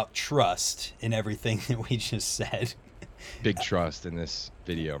talking about trust in everything that we just said. Big trust in this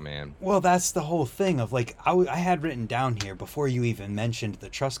video, man. Well, that's the whole thing of like I had written down here before you even mentioned the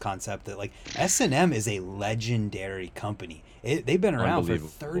trust concept that like S&M is a legendary company. They've been around for Unbelievable.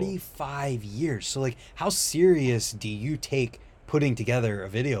 35 years. So like how serious do you take putting together a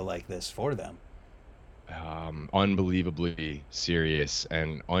video like this for them? Unbelievably serious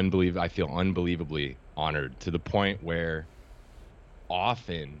and I feel unbelievably honored to the point where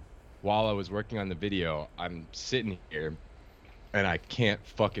often while I was working on the video, I'm sitting here and I can't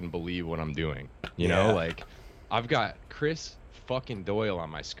fucking believe what I'm doing. You know, Yeah. like I've got Chris fucking Doyle on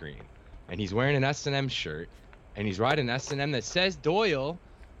my screen and he's wearing an S&M shirt and he's riding an S&M that says Doyle.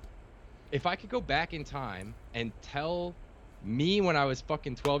 If I could go back in time and tell me when I was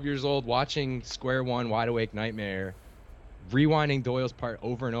fucking 12 years old watching Square One, Wide Awake Nightmare, rewinding Doyle's part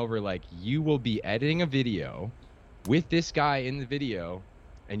over and over, like, you will be editing a video with this guy in the video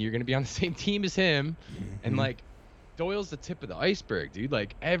and you're going to be on the same team as him. And Mhm. like, Doyle's the tip of the iceberg, dude.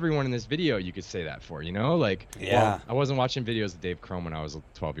 Like, everyone in this video you could say that for, you know? Like, Yeah. well, I wasn't watching videos of Dave Crone when I was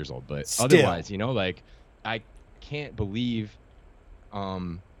 12 years old, but Still. otherwise, you know, like, I can't believe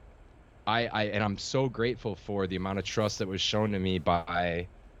and I'm so grateful for the amount of trust that was shown to me by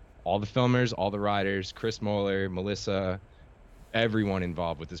all the filmers, all the riders, Chris Moeller, Melissa, everyone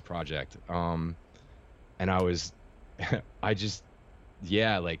involved with this project. And I was, I just,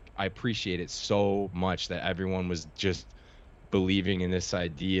 yeah, like I appreciate it so much that everyone was just believing in this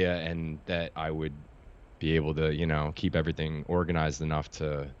idea and that I would be able to, you know, keep everything organized enough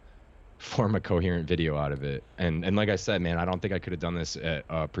to form a coherent video out of it. And like I said, man, I don't think I could have done this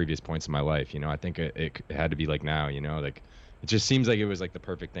at previous points in my life. You know, I think it had to be like now, you know, like it just seems like it was like the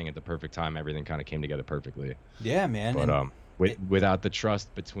perfect thing at the perfect time. Everything kind of came together perfectly. Yeah, man. But And without the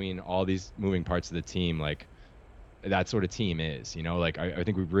trust between all these moving parts of the team, like that's what a team is, you know, like I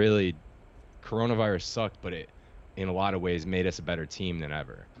think we really, coronavirus sucked, but it in a lot of ways made us a better team than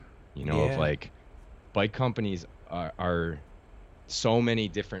ever. You know, of Yeah. like bike companies are so many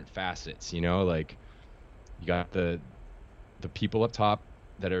different facets, you know, like you got the people up top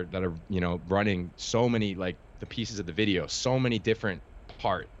that are you know running so many, like the pieces of the video, so many different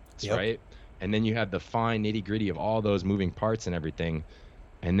parts, Yep. right? And then you have the fine nitty gritty of all those moving parts and everything,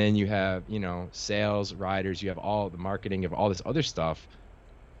 and then you have, you know, sales, riders, you have all the marketing of all this other stuff.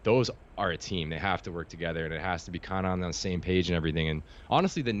 Those are a team. They have to work together and it has to be kind of on the same page and everything. And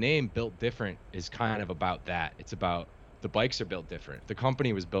honestly, the name Built Different is kind of about that. It's about the bikes are built different. The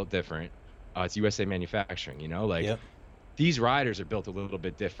company was built different. It's USA Manufacturing, you know, like Yep. these riders are built a little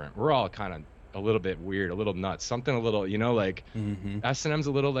bit different. We're all kind of a little bit weird, a little nuts, something a little, you know, like Mm-hmm. S&M's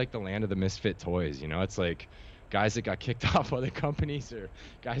a little like the land of the misfit toys, you know. It's like guys that got kicked off other companies or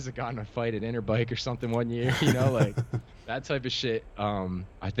guys that got in a fight at Interbike or something one year, you know, like that type of shit.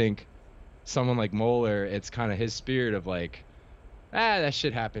 I think someone like Moeller, it's kind of his spirit of like, that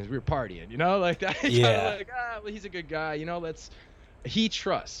shit happens, we were partying, you know, like that. Yeah. Like, well, he's a good guy, you know, he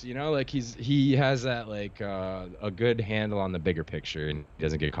trusts, you know, like he has that like a good handle on the bigger picture and he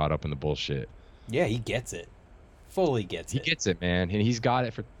doesn't get caught up in the bullshit. Yeah, he gets it. Fully gets He it. gets it, man, and he's got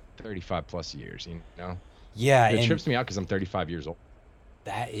it for 35 plus years, you know. Yeah, It and trips me out because I'm 35 years old.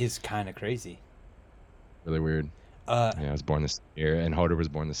 that is kind of crazy. Really weird. Uh, Yeah, I was born this year, and Hoder was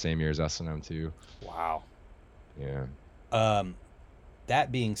born the same year as S&M too. wow. Yeah.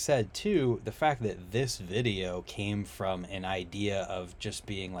 That being said, too, the fact that this video came from an idea of just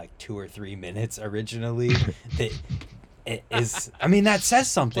being like 2 or 3 minutes originally, that it is. I mean, that says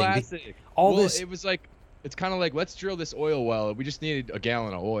something. Classic. All Well, this. it was like, it's kind of like, let's drill this oil well. We just needed a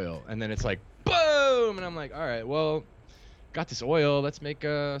gallon of oil, and then it's like, boom, and I'm like, all right, well, got this oil. Let's make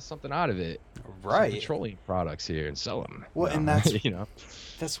something out of it. Some Right. petroleum products here and sell them. Well, and that's- you know.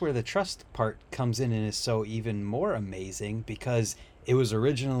 That's where the trust part comes in and is so even more amazing because it was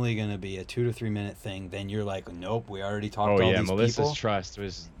originally going to be a 2 to 3 minute thing. Then you're like, nope, we already talked Oh to all yeah, these Melissa's people. trust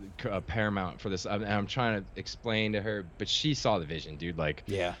was paramount for this. I'm trying to explain to her, but she saw the vision, dude. Like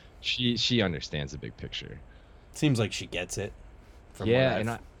Yeah. she understands the big picture. Seems like she gets it. From what Yeah, I've-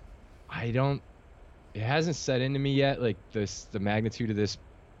 and I don't. It hasn't set into me yet, like the magnitude of this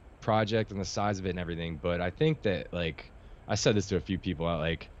project and the size of it and everything. But I think that, like, I said this to a few people out,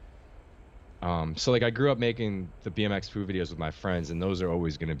 like, so like I grew up making the BMX food videos with my friends, and those are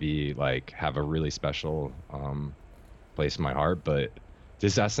always going to be like have a really special place in my heart. But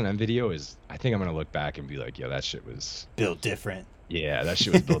this S&M video is, I think I'm gonna look back and be like, yeah, that shit was, built different. Yeah, that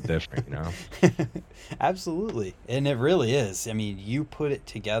shit was built different, you know. Absolutely. And it really is. I mean, you put it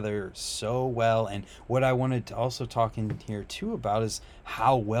together so well. And what I wanted to also talk in here too about is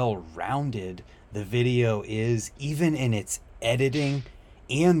how well rounded the video is, even in its editing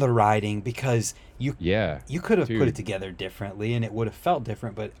and the writing, because Yeah, you could have put it dude. together differently and it would have felt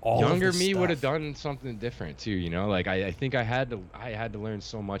different, but all of the Younger me would have stuff. done something different too, you know. Like I think I had to learn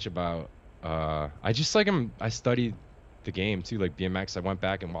so much about. I just like I studied the game too, like BMX. I went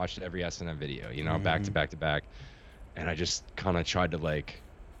back and watched every S&M video, you know, back to Hmm. back to back, and I just kind of tried to like.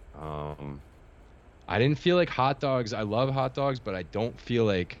 Um, I didn't feel like hot dogs. I love hot dogs, but I don't feel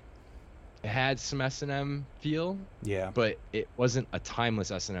like it had some S&M feel, Yeah. but it wasn't a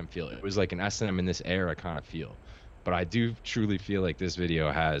timeless S&M feel. It was like an S&M in this era kind of feel. But I do truly feel like this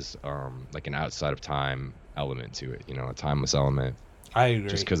video has like an outside of time element to it, you know, a timeless element, I just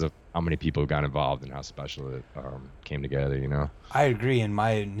agree. because of how many people got involved and how special it came together, you know. I agree. And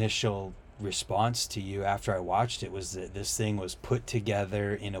my initial response to you after I watched it was that this thing was put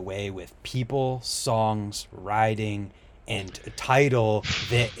together in a way with people, songs, writing, and a title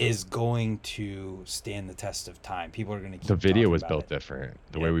that is going to stand the test of time. People are going to The keep video talking was about built it. different.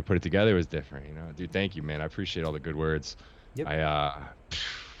 The way Yep. we put it together was different, you know. Dude, thank you, man. I appreciate all the good words. Yep. I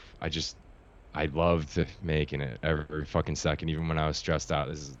I just I loved making it every fucking second, even when I was stressed out.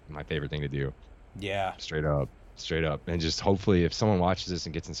 This is my favorite thing to do. Yeah. Straight up. Straight up. And just hopefully if someone watches this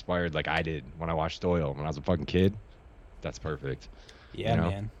and gets inspired like I did when I watched Doyle when I was a fucking kid, that's perfect. You Yeah, know?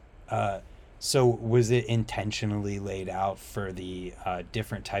 man. Uh, so was it intentionally laid out for the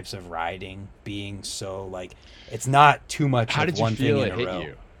different types of riding being so like it's not too much How of did you one thing feel in it a hit row?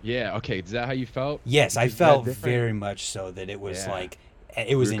 you? Yeah, okay. Is that how you felt? Yes, I Because we had felt different. very much so that it was Yeah, like it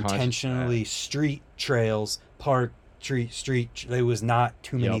we was were conscious of that. intentionally street trails, park, street. There was not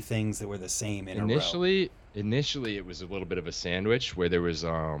too many Yep. things that were the same in a row. Initially it was a little bit of a sandwich where there was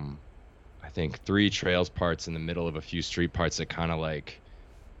I think three trails parts in the middle of a few street parts that kind of like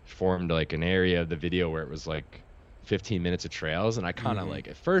formed like an area of the video where it was like 15 minutes of trails, and I kind of Hmm. like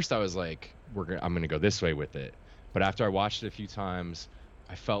at first I was like I'm gonna go this way with it, but after I watched it a few times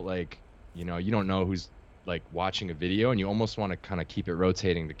I felt like, you know, you don't know who's like watching a video and you almost want to kind of keep it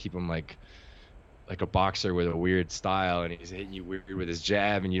rotating to keep them like a boxer with a weird style and he's hitting you weird with his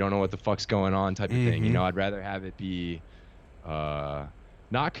jab and you don't know what the fuck's going on type of thing, you Hmm. know. I'd rather have it be uh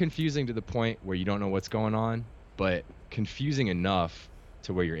not confusing to the point where you don't know what's going on, but confusing enough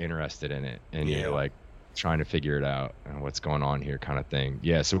to where you're interested in it and you're Yeah. like trying to figure it out and what's going on here kind of thing.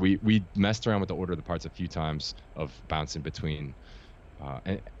 Yeah, so we messed around with the order of the parts a few times of bouncing between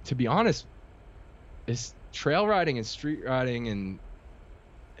and to be honest, it's trail riding and street riding and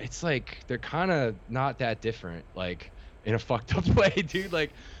it's like they're kind of not that different, like in a fucked up way, dude.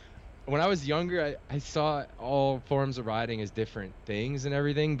 Like when I was younger, I saw all forms of riding as different things and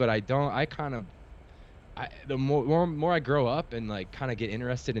everything, but I don't. I kind of, the more I grow up and like kind of get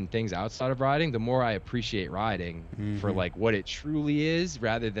interested in things outside of riding, the more I appreciate riding for Hmm. like what it truly is,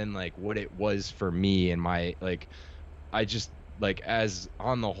 rather than like what it was for me and my like. I just like as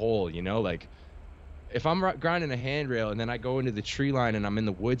on the whole, you know, like if I'm grinding a handrail and then I go into the tree line and I'm in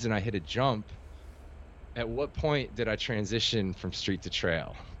the woods and I hit a jump, at what point did I transition from street to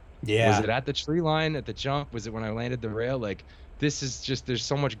trail? Was Yeah. it at the tree line at the jump? Was it when I landed the rail? Like this is just there's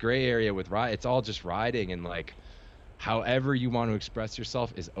so much gray area with ride. It's all just riding and like however you want to express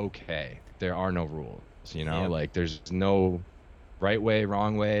yourself is okay. There are no rules, you know? Yep. Like there's no right way,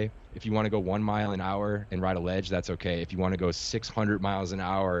 wrong way. If you want to go 1 mile an hour and ride a ledge, that's okay. If you want to go 600 miles an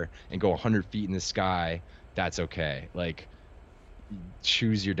hour and go 100 feet in the sky, that's okay. Like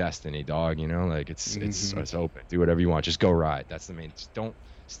choose your destiny, dog. You know, like Hmm. it's open. Do whatever you want. Just go ride. That's the main. Just don't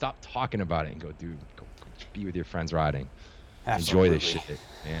stop talking about it and go do go be with your friends riding. Enjoy this Absolutely. shit,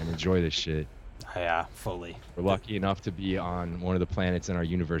 man. Enjoy this shit. Yeah, fully. We're lucky enough to be on one of the planets in our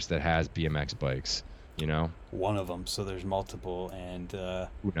universe that has BMX bikes. You know, One of them. So there's multiple,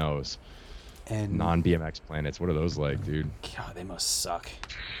 who knows? and Non-BMX planets. What are those like, dude? God, they must suck.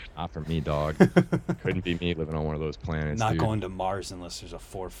 Not for me, dog. Couldn't be me living on one of those planets, Not dude. going to Mars unless there's a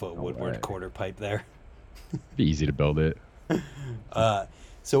 4 foot No Woodward way. quarter pipe there. Be easy to build it. Uh,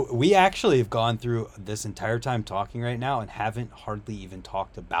 so we actually have gone through this entire time talking right now and haven't hardly even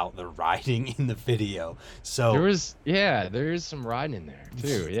talked about the riding in the video. There So was, yeah, there is some riding in there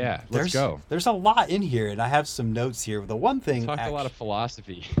too. Yeah, let's there's go. there's a lot in here, and I have some notes here. The one We thing, talked a lot of actually,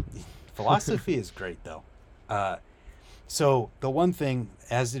 philosophy. philosophy is great though. Uh, so the one thing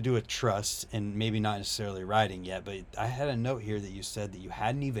has to do with trust, and maybe not necessarily riding yet, but I had a note here that you said that you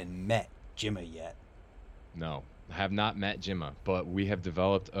hadn't even met Jimma yet. No, I have not met Jimma, but we have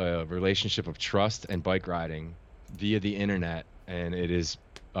developed a relationship of trust and bike riding via the internet and it is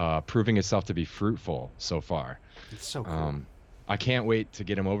proving itself to be fruitful so far. It's so cool. I can't wait to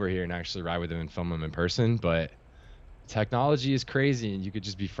get him over here and actually ride with him and film him in person, but technology is crazy, and you could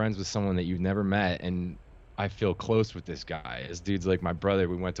just be friends with someone that you've never met. And I feel close with this guy. This dude's like my brother.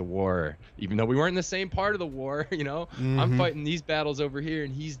 We went to war, even though we weren't in the same part of the war. You know, I'm fighting these battles over here,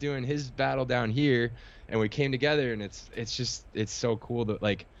 and he's doing his battle down here, and we came together. And it's so cool that,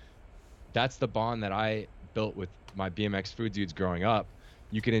 like, that's the bond that I built with my BMX food dudes growing up.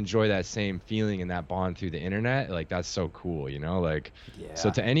 You can enjoy that same feeling and that bond through the internet. Like, that's so cool, you know? Like, so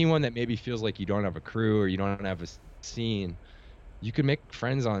to anyone that maybe feels like you don't have a crew or you don't have a scene, you can make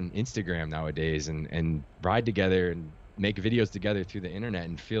friends on Instagram nowadays and ride together and make videos together through the internet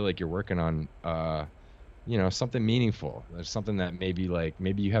and feel like you're working on you know, something meaningful. There's something that maybe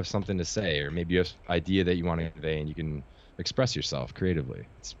you have something to say, or maybe you have an idea that you want to convey, and you can express yourself creatively.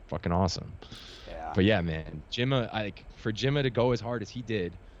 It's fucking awesome. Yeah. But yeah, man, Jimma, for Jimma to go as hard as he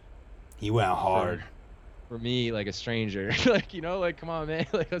did, he went hard. For me, like a stranger, like, you know, like, come on, man,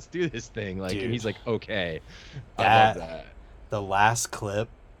 like, let's do this thing. Like, dude, and he's like, okay. I love that. The last clip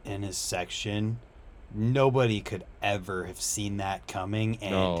in his section, nobody could ever have seen that coming.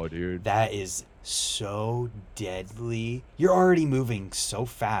 And no, dude, that is so deadly. You're already moving so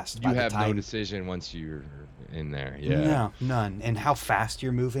fast. You have no decision once you're in there. Yeah. No, none. And how fast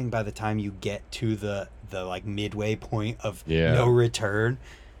you're moving by the time you get to the like midway point of no return.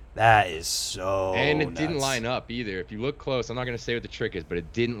 That is so And it nuts. Didn't line up either. If you look close, I'm not going to say what the trick is, but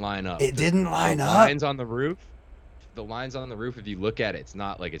it didn't line up. It didn't line up. The lines on the roof, if you look at it, it's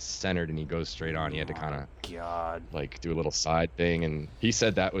not like it's centered and he goes straight on. He had to kind of like do a little side thing, and he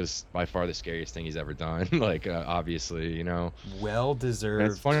said that was by far the scariest thing he's ever done. Like, obviously, you know, well deserved.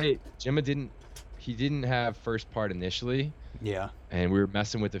 And it's funny, Jimma didn't have first part initially. Yeah. And we were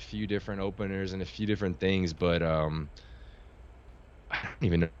messing with a few different openers and a few different things, but I don't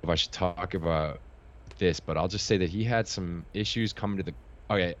even know if I should talk about this, but I'll just say that he had some issues coming to the.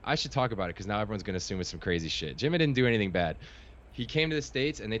 Okay, I should talk about it because now everyone's going to assume it's some crazy shit. Jimma didn't do anything bad. He came to the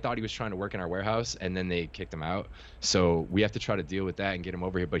States and they thought he was trying to work in our warehouse, and then they kicked him out. So we have to try to deal with that and get him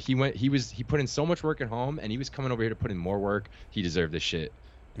over here. But he put in so much work at home, and he was coming over here to put in more work. He deserved this shit.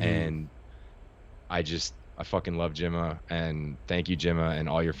 And I fucking love Jimma, and thank you, Jimma, and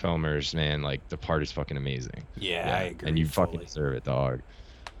all your filmers, man. Like, the part is fucking amazing. Yeah, I agree. And you fucking deserve it, dog.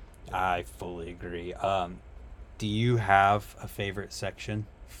 I fully agree. Do you have a favorite section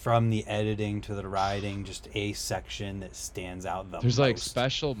from the editing to the writing? Just a section that stands out the most? There's like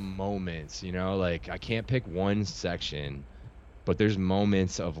special moments, you know. Like, I can't pick one section, but there's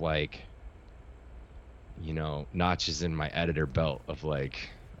moments of, like, you know, notches in my editor belt of,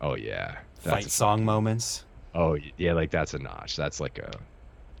 like, oh yeah, fight song moments. Oh yeah, like, that's a notch. That's like a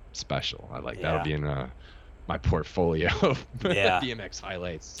special. That'll be in my portfolio of BMX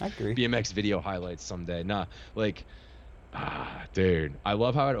highlights. I agree. BMX video highlights someday. Nah, like, dude, I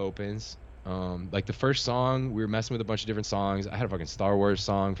love how it opens. Like, the first song, we were messing with a bunch of different songs. I had a fucking Star Wars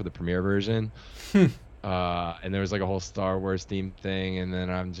song for the premiere version. And there was like a whole Star Wars theme thing, and then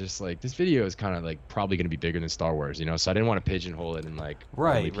I'm just like, this video is kind of like probably going to be bigger than Star Wars, you know, so I didn't want to pigeonhole it in like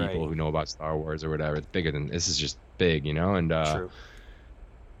only people who know about Star Wars or whatever. It's bigger than this, is just big, you know. And True.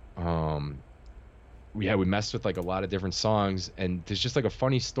 we messed with like a lot of different songs, and there's just like a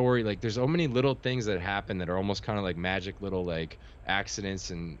funny story. Like, there's so many little things that happen that are almost kind of like magic little like accidents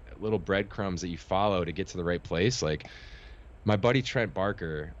and little breadcrumbs that you follow to get to the right place. Like, my buddy Trent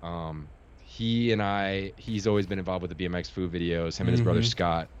Barker, he's always been involved with the BMX food videos. Him and his brother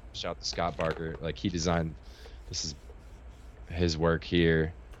Scott, shout out to Scott Barker. Like, he designed, this is his work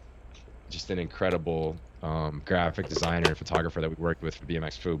here. Just an incredible graphic designer and photographer that we worked with for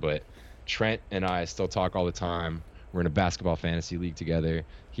BMX food. But Trent and I still talk all the time. We're in a basketball fantasy league together.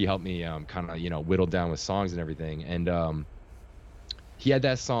 He helped me kind of, you know, whittle down with songs and everything. And he had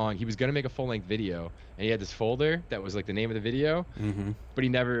that song. He was going to make a full-length video, and he had this folder that was like the name of the video. But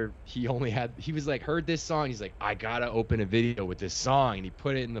he was like, heard this song. He's like, I got to open a video with this song. And he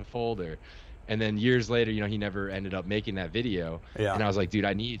put it in the folder. And then years later, you know, he never ended up making that video. Yeah. And I was like, dude,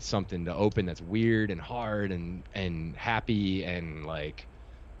 I need something to open that's weird and hard and happy and like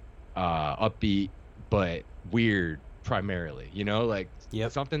upbeat, but weird primarily, you know, like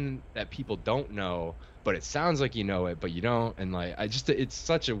something that people don't know, but it sounds like you know it, but you don't. And like, it's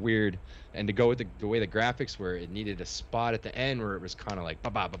such a weird, and to go with the way the graphics were, it needed a spot at the end where it was kind of like,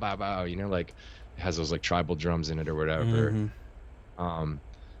 ba ba ba ba ba, you know, like it has those like tribal drums in it or whatever.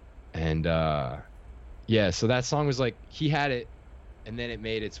 So that song was like, he had it, and then it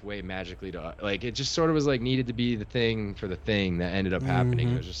made its way magically to, like, it just sort of was like needed to be the thing for the thing that ended up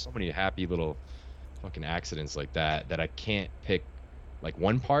happening. There's just so many happy little fucking accidents like that I can't pick like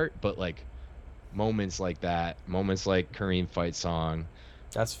one part, but like moments like that, moments like Kareem fight song,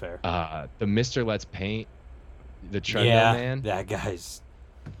 That's fair. the Mr. Let's Paint, the treadmill Yeah, man. that guy's.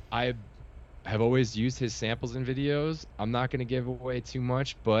 I have always used his samples in videos. I'm not gonna give away too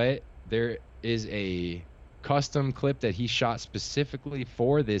much, but there is a custom clip that he shot specifically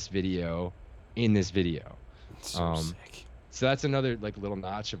for this video in this video. So sick. So that's another like little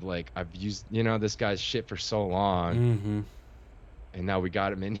notch of like I've used, you know, this guy's shit for so long, Mm-hmm. and now we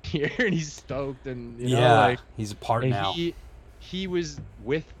got him in here, and he's stoked, and you know, Yeah, like he's a part and now. he was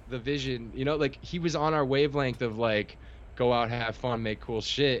with the vision, you know, like he was on our wavelength of like go out, have fun, make cool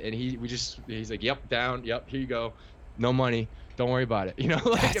shit, and he's like, yep, down, yep, here you go, no money, don't worry about it, you know,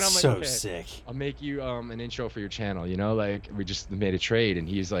 like, That's and I'm like, so okay, sick. I'll make you an intro for your channel, you know, like we just made a trade, and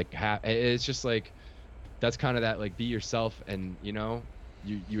he's like, it's just like that's kind of that like be yourself, and you know,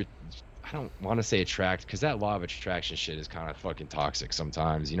 you I don't want to say attract, because that law of attraction shit is kind of fucking toxic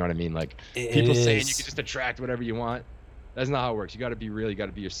sometimes, you know what I mean, like people saying you can just attract whatever you want. That's not how it works. You got to be real, you got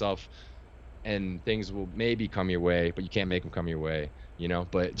to be yourself, and things will maybe come your way, but you can't make them come your way, you know.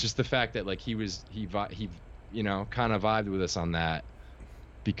 But just the fact that like he you know, kind of vibed with us on that,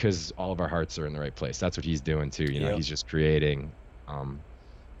 because all of our hearts are in the right place. That's what he's doing too, you know. Yep. He's just creating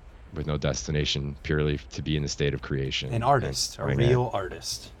with no destination, purely to be in the state of creation. An artist, a real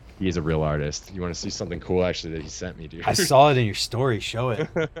artist. He is a real artist. You want to see something cool actually that he sent me, dude? I saw it in your story. Show it.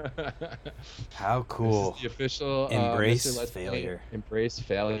 How cool. This is the official Embrace Mr. Let's Failure. Play. Embrace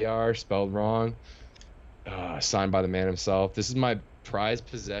Failure, spelled wrong. Signed by the man himself. This is my prized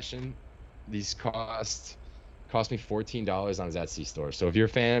possession. These cost me $14 on his Etsy store. So if you're a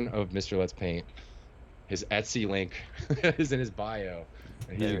fan of Mr. Let's Paint, his Etsy link is in his bio.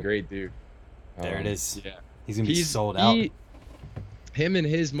 And he's a great dude. There it is. Yeah. He's gonna be sold out. Him and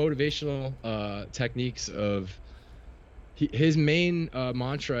his motivational techniques of his main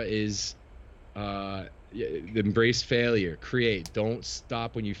mantra is embrace failure, create, don't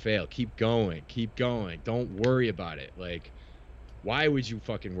stop when you fail, keep going, don't worry about it. Like, why would you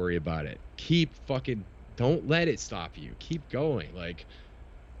fucking worry about it? Don't let it stop you, keep going. Like,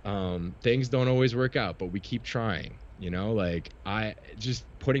 things don't always work out, but we keep trying, you know. Like, I just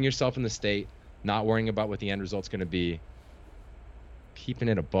putting yourself in the state, not worrying about what the end result's going to be, keeping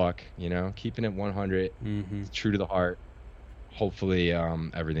it a buck, you know, keeping it 100, true to the heart. Hopefully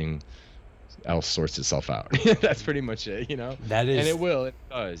everything else sorts itself out. That's pretty much it, you know. That is, and it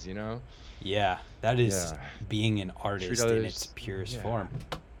does, you know. Yeah, that is being an artist in its purest form.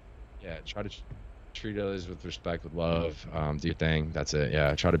 Yeah, try to treat others with respect, with love. Do your thing. That's it.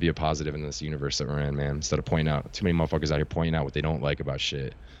 Yeah, try to be a positive in this universe that we're in, man. Instead of pointing out, too many motherfuckers out here pointing out what they don't like about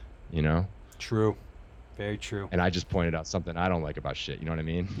shit, you know. True. Very true. And I just pointed out something I don't like about shit. You know what I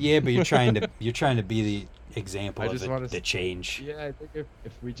mean? Yeah, but you're trying to be the example of the change. Yeah, I think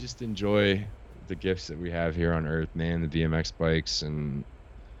if we just enjoy the gifts that we have here on Earth, man, the BMX bikes and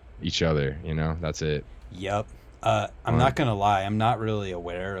each other, you know, that's it. Yep. I'm not gonna lie, I'm not really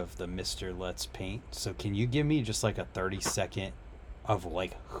aware of the Mr. Let's Paint. So can you give me just like a 30-second of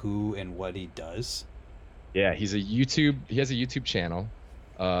like who and what he does? Yeah, he has a YouTube channel.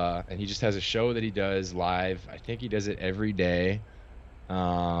 And he just has a show that he does live. I think he does it every day,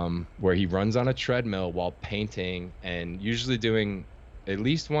 where he runs on a treadmill while painting, and usually doing at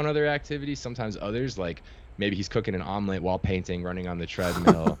least one other activity, sometimes others, like maybe he's cooking an omelet while painting, running on the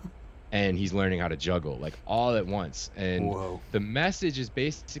treadmill, and he's learning how to juggle, like all at once. And the message is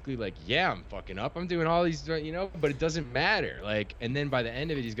basically like, yeah, I'm fucking up, I'm doing all these, you know, but it doesn't matter. Like, and then by the end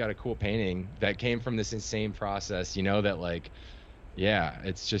of it, he's got a cool painting that came from this insane process, you know, that like, yeah,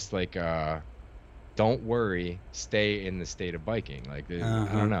 it's just like, don't worry, stay in the state of biking. Like, I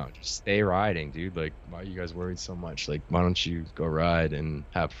don't know, just stay riding, dude. Like, why are you guys worried so much? Like, why don't you go ride and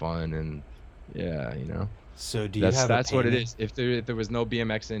have fun? And yeah, you know. So do you have that's what it is. If there was no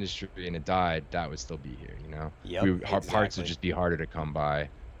BMX industry and it died, that would still be here, you know. Yep, parts would just be harder to come by,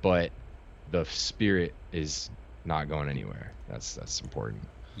 but the spirit is not going anywhere. That's important.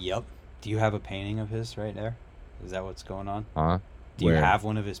 Yep. Do you have a painting of his right there? Is that what's going on? Huh? Do you have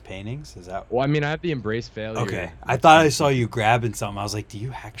one of his paintings? Is that? Well, I mean, I have the Embrace Failure. Okay. I thought I saw you grabbing something. I was like, do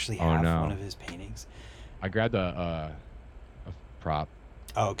you actually have one of his paintings? I grabbed a prop.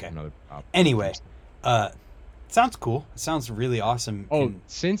 Oh, okay. Another prop. Anyway, sounds cool. It sounds really awesome. Oh,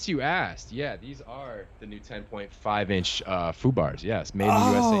 since you asked, yeah, these are the new 10.5-inch Foo bars. Yes, made in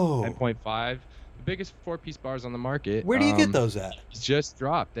the USA. 10.5. The biggest 4-piece bars on the market. Where do you get those at? Just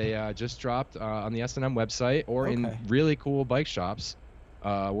dropped. They just dropped on the S&M website or in really cool bike shops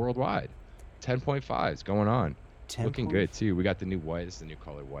worldwide. 10.5s going on. looking good too. We got the new white. This is the new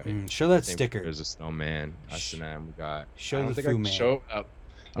color white. Show that Same sticker. There's a snowman. S&M. We got. Show I don't the think I Fu can Man. show. I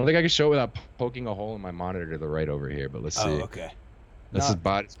don't think I can show it without poking a hole in my monitor to the right over here. But let's see. Oh, okay. This is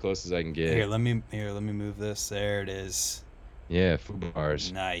about as close as I can get. Here, let me move this. There it is. Yeah, Fu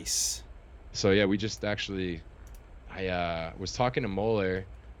bars. Nice. So yeah, we just actually, I was talking to Moeller,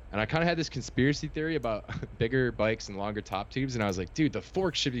 and I kind of had this conspiracy theory about bigger bikes and longer top tubes, and I was like, dude, the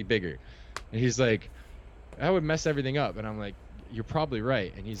fork should be bigger. And he's like, that would mess everything up. And I'm like, you're probably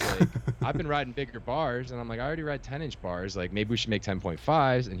right. And he's like, I've been riding bigger bars, and I'm like, I already ride 10-inch bars. Like, maybe we should make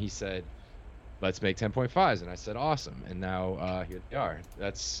 10.5s. And he said, let's make 10.5s. And I said, awesome. And now here they are.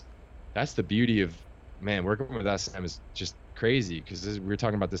 That's the beauty of, man, working with S&M is just crazy, because we were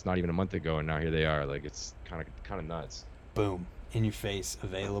talking about this not even a month ago, and now here they are. Like, it's kind of nuts. Boom, in your face,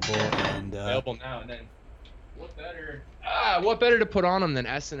 available, and available now. And then what better to put on them than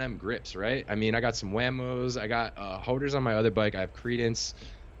S&M grips, right? I mean, I got some Whamos, I got Hoders on my other bike, I have Credence,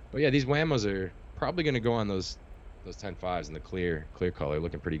 but yeah, these Whamos are probably gonna go on those 10.5s in the clear color,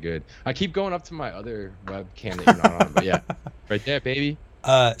 looking pretty good. I keep going up to my other webcam that you're not on, but yeah, right there, baby.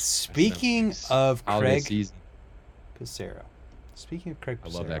 Speaking of Craig Passero. Speaking of Craig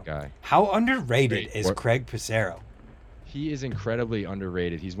Passero. I love that guy. How underrated is Craig Passero? He is incredibly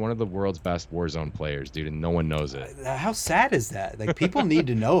underrated. He's one of the world's best Warzone players, dude, and no one knows it. How sad is that? Like, people need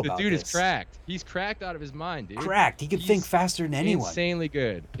to know about this. The dude is cracked. He's cracked out of his mind, dude. Cracked. He can think faster than anyone. Insanely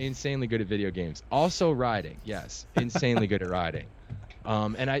good at video games. Also riding. Yes, insanely good at riding.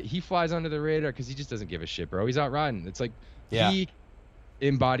 And he flies under the radar because he just doesn't give a shit, bro. He's out riding. It's like he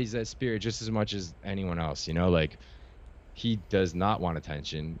embodies that spirit just as much as anyone else, you know, like. He does not want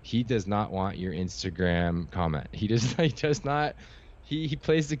attention. He does not want your Instagram comment. He does not. He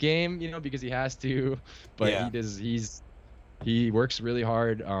plays the game, you know, because he has to. But he works really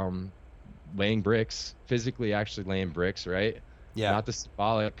hard, laying bricks, physically actually laying bricks, right? Yeah. Not the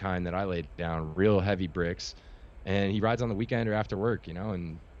symbolic kind that I laid down, real heavy bricks. And he rides on the weekend or after work, you know,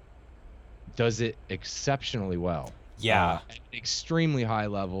 and does it exceptionally well. Yeah. At an extremely high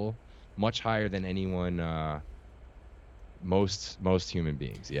level, much higher than anyone. Most human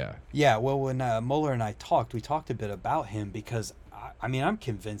beings, yeah. Well, when Moeller and I talked, we talked a bit about him because I mean, I'm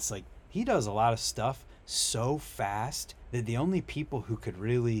convinced like he does a lot of stuff so fast that the only people who could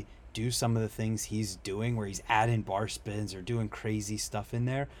really do some of the things he's doing, where he's adding bar spins or doing crazy stuff in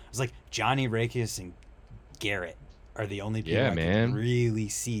there, it's like Johnny Rakes and Garrett are the only people I can really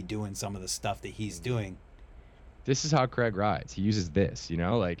see doing some of the stuff that he's doing. This is how Craig rides. He uses this, you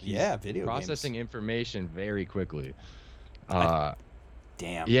know, like he's video processing games. Information very quickly.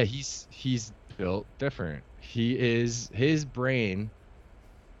 Damn. Yeah, he's built different. His brain.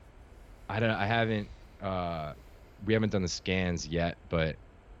 We haven't done the scans yet, but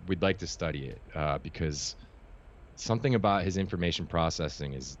we'd like to study it because something about his information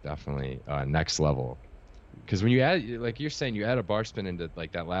processing is definitely next level. Because when you add, like you're saying, you add a bar spin into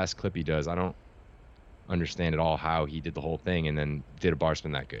like that last clip he does, I don't understand at all how he did the whole thing and then did a bar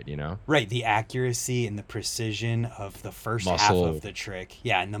spin that good, you know? Right, the accuracy and the precision of the first half of the trick.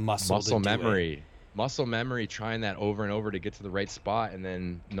 Yeah, and the muscle memory. Muscle memory, trying that over and over to get to the right spot, and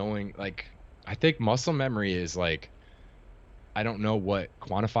then knowing, like, I think muscle memory is like, I don't know what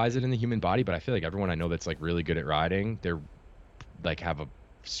quantifies it in the human body, but I feel like everyone I know that's like really good at riding, they're like have a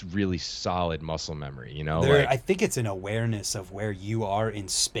really solid muscle memory, you know? I think it's an awareness of where you are in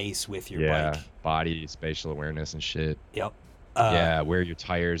space with your bike. Body, spatial awareness and shit. Yep. Where your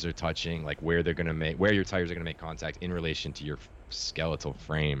tires are touching, like where your tires are gonna make contact in relation to your skeletal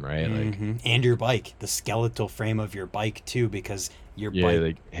frame, right? Mm-hmm. And your bike, the skeletal frame of your bike too, because your bike,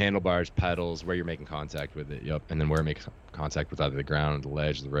 like handlebars, pedals, where you're making contact with it. Yep. And then where it makes contact with either the ground, the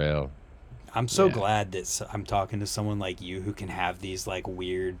ledge, the rail. I'm so glad that I'm talking to someone like you who can have these like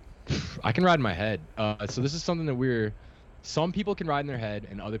weird. I can ride in my head. So this is something that some people can ride in their head,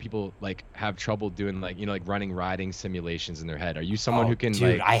 and other people like have trouble doing like, you know, like running riding simulations in their head. Are you someone who can?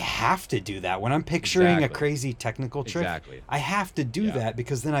 Dude, I have to do that when I'm picturing a crazy technical trick. Exactly. I have to do that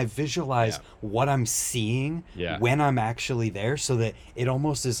because then I visualize what I'm seeing when I'm actually there, so that it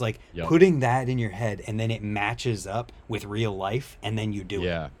almost is like putting that in your head, and then it matches up with real life, and then you do it.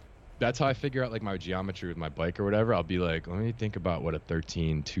 Yeah. That's how I figure out like my geometry with my bike or whatever. I'll be like, let me think about what a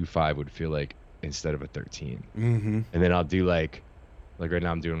 13.25 would feel like instead of a 13. Mm-hmm. And then I'll do like right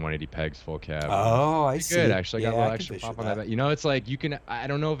now I'm doing 180 pegs full cab. Oh, I see. Good, actually. I got a little extra pop on that. You know, it's like I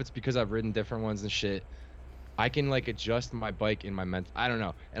don't know if it's because I've ridden different ones and shit. I can like adjust my bike in my mental. I don't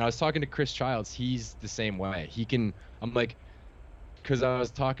know. And I was talking to Chris Childs. He's the same way. I'm like, because I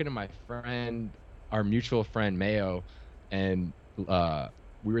was talking to my friend, our mutual friend Mayo, and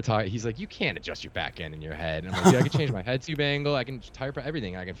we were talking. He's like, you can't adjust your back end in your head. And I'm like, dude, I can change my head tube angle. I can tire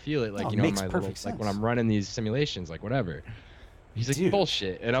everything. I can feel it, like, Oh, you it know, in makes my perfect little, sense. like when I'm running these simulations, like whatever. He's like, Dude.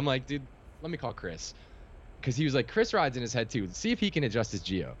 bullshit. And I'm like, dude, let me call Chris, because he was like, Chris rides in his head too. See if he can adjust his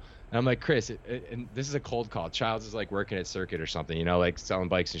geo. And I'm like, Chris, and this is a cold call. Childs is like working at Circuit or something, you know, like selling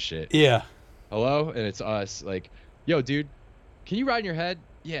bikes and shit. Yeah. Hello, and it's us. Like, yo, dude, can you ride in your head?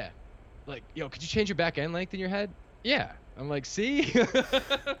 Yeah. Like, yo, could you change your back end length in your head? Yeah. I'm like, see?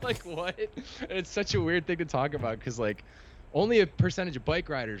 Like, what? And it's such a weird thing to talk about, because like only a percentage of bike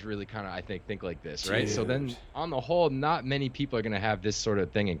riders really kind of, I think like this, right? So then Dude. on the whole, not many people are going to have this sort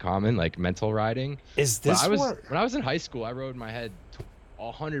of thing in common, like mental riding. Is But this what? when I was in high school, I rode in my head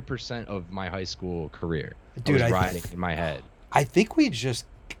 100% of my high school career. Dude, I I was riding in my head. I think we just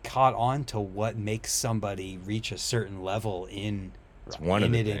caught on to what makes somebody reach a certain level in It's one of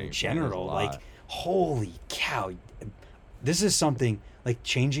in the it things, in man. There's a general. Like, lot. holy cow. This is something like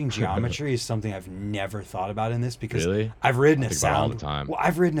changing geometry is something I've never thought about in this, because Really? I've ridden I a think about it all sound the time. well,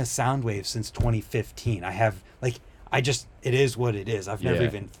 I've ridden a Soundwave since 2015. I have like it is what it is. I've never Yeah.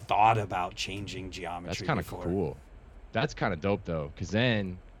 even thought about changing That's geometry kind of before. cool. That's kind of dope though, because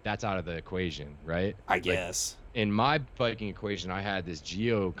then that's out of the equation, right? I Like, guess. in my biking equation, I had this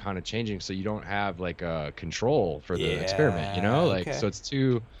geo kind of changing, so you don't have like a control for the experiment, you know? Yeah, Like, okay. so it's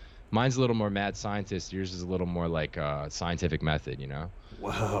too. Mine's a little more mad scientist. Yours is a little more like scientific method, you know?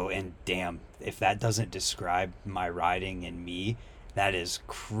 Whoa, and damn, if that doesn't describe my riding and me, that is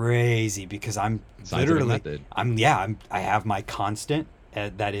crazy, because I'm Scientific literally method. I have my constant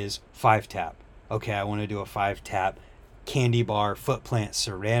that is 5-tap. Okay, I want to do a 5-tap candy bar foot plant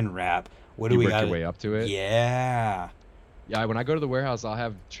saran wrap. What do You we work got? your way up to it. Yeah. Yeah, when I go to the warehouse, I'll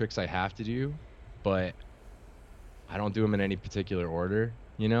have tricks I have to do, but I don't do them in any particular order.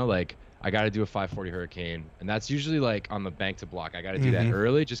 You know, like I got to do a 540 Hurricane, and that's usually like on the bank to block. I got to do that Mhm.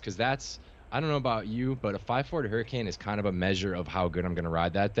 early, just because that's. I don't know about you, but a 540 Hurricane is kind of a measure of how good I'm gonna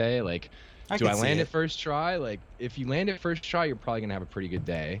ride that day. Like, I do could I see land it. it first try? Like, if you land it first try, you're probably gonna have a pretty good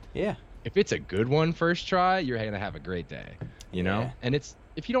day. Yeah. If it's a good one first try, you're gonna have a great day. You know, Yeah. and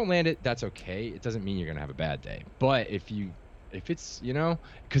if you don't land it, that's okay. It doesn't mean you're gonna have a bad day. But if it's, you know,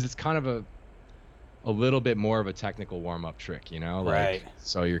 because it's kind of a little bit more of a technical warm-up trick, you know, like, Right.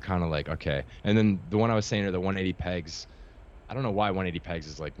 so you're kind of like, okay. And then the one I was saying are the 180 pegs. I don't know why 180 pegs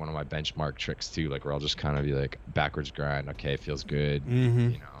is like one of my benchmark tricks too, like where I'll just kind of be like backwards grind, okay, feels good.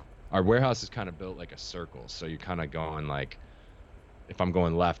 Mhm. You know, our warehouse is kind of built like a circle, so you're kind of going like, if I'm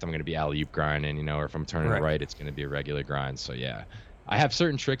going left, I'm going to be alley-oop grinding, you know, or if I'm turning Right. right, it's going to be a regular grind. So yeah, I have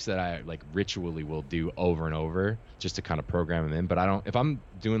certain tricks that I like ritually will do over and over just to kind of program them in. But I don't, if I'm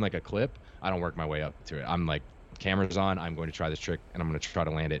doing like a clip, I don't work my way up to it. I'm like, camera's on, I'm going to try this trick and I'm going to try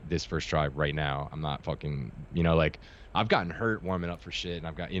to land it this first try right now. I'm not fucking, you know, like I've gotten hurt warming up for shit, and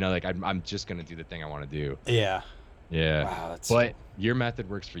I've got, you know, like I'm just going to do the thing I want to do. Yeah. Yeah. Wow, that's But your method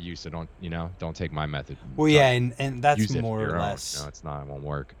works for you, so don't, you know, don't take my method. well, Try yeah, to and that's use it for more or your own. less. No, it's not. It won't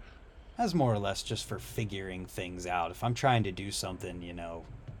work. That's more or less just for figuring things out. If I'm trying to do something, you know,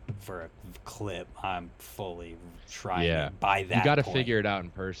 for a clip, I'm fully trying Yeah. it by that You got to point. figure it out in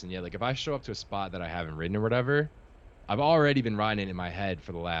person. Yeah, like if I show up to a spot that I haven't ridden or whatever, I've already been riding it in my head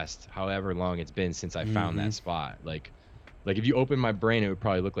for the last however long it's been since I found Mhm. that spot. Like if you open my brain, it would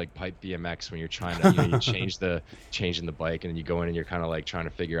probably look like Pipe BMX when you're trying to, you know, you changing the bike, and then you go in and you're kind of like trying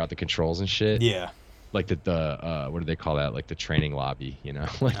to figure out the controls and shit. Yeah. Like the what do they call that? Like the training lobby, you know,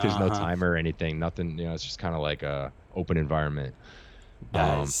 like there's no Uh-huh. timer or anything, nothing, you know, it's just kind of like a open environment.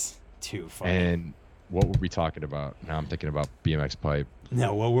 That's too funny. And what were we talking about? Now I'm thinking about BMX pipe.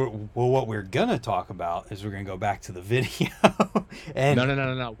 No, what we're gonna talk about is we're gonna go back to the video. And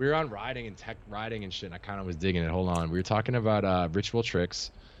No. We were on riding and tech riding and shit, and I kind of was digging it. Hold on. We were talking about ritual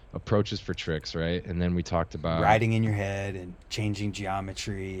tricks, approaches for tricks, right? And then we talked about riding in your head and changing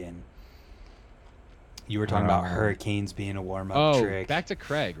geometry, and you were talking about hurricanes being a warm up trick. back to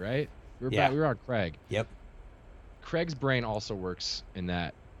Craig, right? Yeah. We were on Craig. Yep. Craig's brain also works in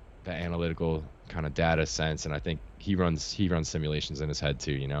that analytical kind of data sense, and I think he runs simulations in his head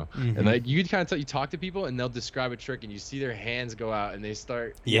too, you know. Mhm. And like you kind of you talk to people and they'll describe a trick and you see their hands go out and they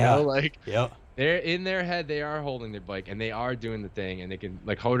start, you Yeah. know, like Yep. they're in their head, they are holding their bike and they are doing the thing, and they can,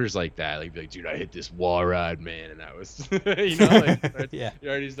 like, Hoder's like that, like, be like, dude, I hit this wall ride, man, and that was you know, like Yeah. he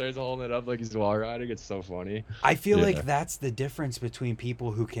already starts holding it up like he's wall riding. It's so funny. I feel Yeah. like that's the difference between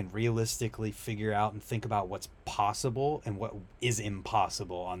people who can realistically figure out and think about what's possible and what is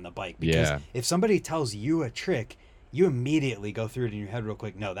impossible on the bike. Because Yeah. if somebody tells you a trick, you immediately go through it in your head real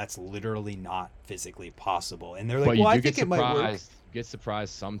quick. No, that's literally not physically possible. And they're like, But you well, do I think get it might work. surprised. You get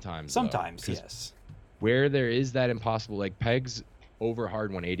surprised sometimes. though, Sometimes, 'cause yes. where there is that impossible, like pegs, over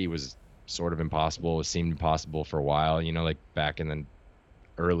hard 180 was sort of impossible. It seemed impossible for a while, you know, like back in the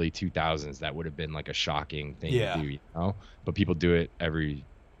early 2000s, that would have been like a shocking thing to do, you know, but people do it every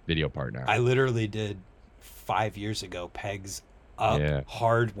video part now. I literally did 5 years ago pegs up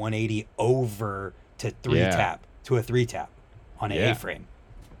hard 180 over to a three tap on an A-frame.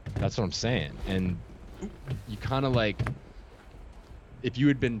 That's what I'm saying. And you kind of like, if you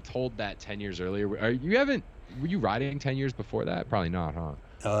had been told that 10 years earlier, were you riding 10 years before that? Probably not,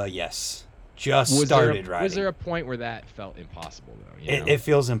 huh? Yes. Just started riding. Was there a point where that felt impossible though? It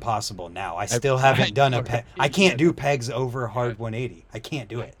feels impossible now. I still haven't done a peg. I can't do pegs over hard 180. I can't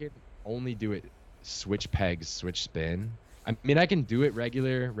do it. I can only do it switch pegs, switch spin. I mean, I can do it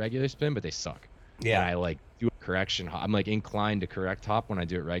regular spin, but they suck. Yeah. And I like do a correction. I'm like inclined to correct hop when I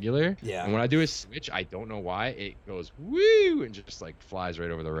do it regular. Yeah. And when I do a switch, I don't know why it goes woo and just like flies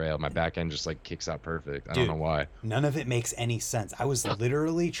right over the rail. My back end just like kicks out perfect. I don't know why. None of it makes any sense. I was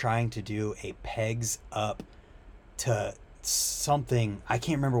literally trying to do a pegs up to something. I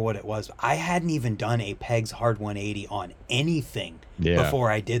can't remember what it was. I hadn't even done a pegs hard 180 on anything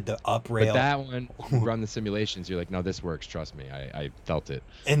before I did the up rail. But that one, you run the simulations, you're like, no, this works. Trust me. I felt it.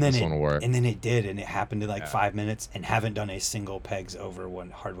 And then this one will work. And then it did, and it happened in like 5 minutes, and haven't done a single pegs over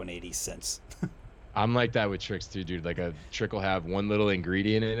hard 180 since. I'm like that with tricks too, dude. Like a trick will have one little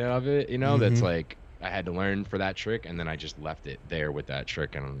ingredient in it of it, you know, that's like I had to learn for that trick, and then I just left it there with that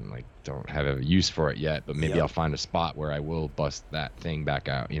trick, and I'm like, don't have a use for it yet, but maybe I'll find a spot where I will bust that thing back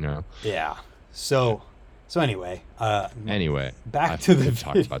out, you know? Yeah. So anyway, back to the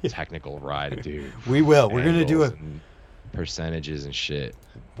talk about technical ride, dude. We will. We're gonna do percentages and shit.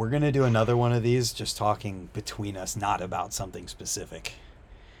 We're gonna do another one of these, just talking between us, not about something specific.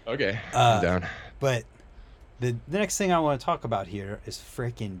 Okay, I'm down. But the next thing I want to talk about here is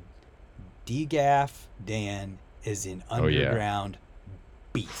freaking DGAF Dan is an underground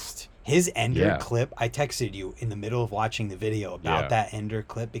beast. His Ender clip, I texted you in the middle of watching the video about that Ender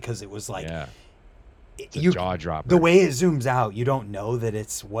clip, because it was like it's a jaw dropper. The way it zooms out, you don't know that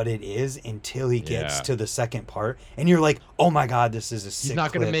it's what it is until he gets to the second part, and you're like, oh my god, this is a sick He's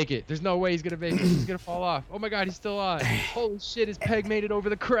not clip. gonna make it. There's no way he's gonna make it. He's gonna fall off. Oh my god, he's still on. Holy shit, his peg made it over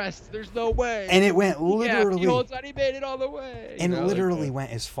the crest. There's no way. And it went literally. He holds on, he made it all the way. And literally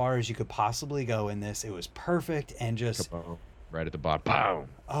went as far as you could possibly go in this. It was perfect, and just right at the bottom. Boom.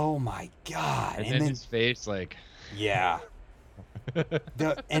 Oh my god. And then his face, like. Yeah.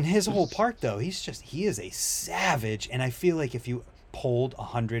 And his whole part though, he is a savage, and I feel like if you polled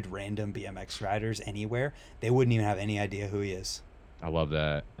 100 random BMX riders anywhere, they wouldn't even have any idea who he is. I love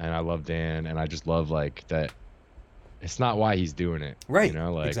that, and I love Dan, and I just love like that. It's not why he's doing it, right? You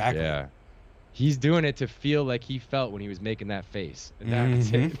know, like exactly. He's doing it to feel like he felt when he was making that face. And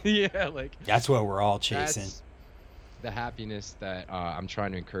that's it. Like that's what we're all chasing. That's the happiness that I'm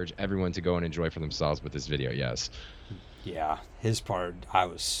trying to encourage everyone to go and enjoy for themselves with this video. Yes. Yeah, his part, I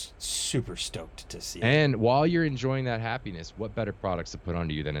was super stoked to see. And while you're enjoying that happiness, what better products to put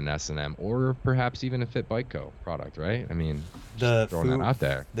onto you than an S&M or perhaps even a Fit Bike Co. product, right? I mean, throwing that out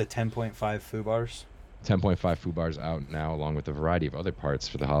there. The 10.5 Fubars. 10.5 Fubars out now, along with a variety of other parts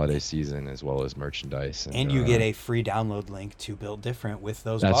for the holiday season, as well as merchandise. And you get a free download link to Built Different with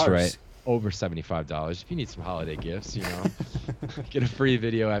those bars. That's right. Over $75. If you need some holiday gifts, you know, get a free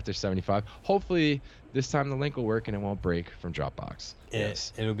video after $75. Hopefully this time the link will work and it won't break from Dropbox.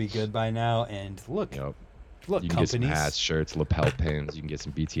 It'll be good by now. And look, you can get some hats, shirts, lapel pins. You can get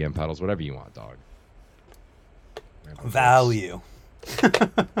some BTM pedals, whatever you want, dog. Value.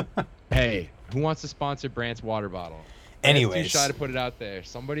 Hey, who wants to sponsor Brandt's water bottle? Anyways, too shy to put it out there.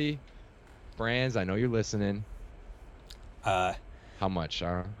 Somebody, Brands, I know you're listening. How much?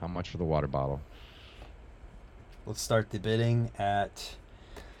 How much for the water bottle? Let's start the bidding at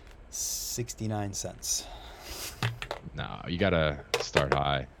 69 cents. No, you gotta start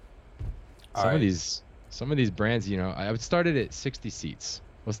high. Some of these brands, you know, I would start it at 60 seats.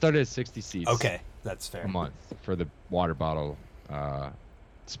 We'll start it at 60 seats. Okay, that's fair. A month for the water bottle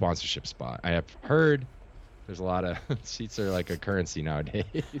sponsorship spot. I have heard there's a lot of seats are like a currency nowadays.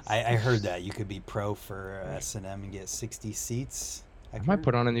 I heard that you could be pro for S&M and get 60 seats. I might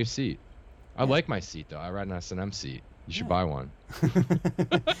put on a new seat. I like my seat though. I ride an S&M seat. You should buy one.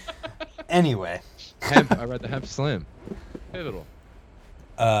 Anyway, hemp. I ride the Hemp Slim. Pivotal.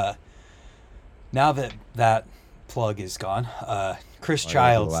 Now that plug is gone, Chris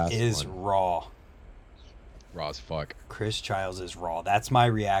Childs is raw. Raw as fuck. Chris Childs is raw. That's my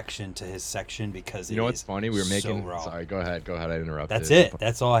reaction to his section, because you know what's funny? We were making. So raw. Sorry, go ahead. I interrupted. That's it.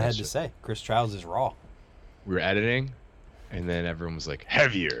 That's all I had to say. Chris Childs is raw. We were editing, and then everyone was like,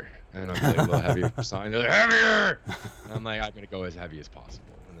 heavier. and I'm like a little heavier for song. And they're like, heavier. And I'm like, I'm gonna go as heavy as possible.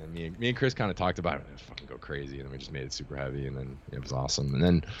 And then me and Chris kind of talked about it. Let's fucking go crazy, and then we just made it super heavy, and then it was awesome.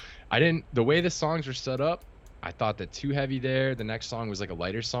 And then the way the songs were set up, I thought that too heavy there. The next song was like a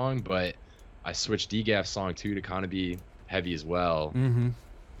lighter song, but I switched DGAF's song too to kind of be heavy as well. Mm-hmm.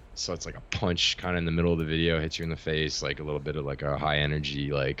 So it's like a punch kind of in the middle of the video, hits you in the face, like a little bit of like a high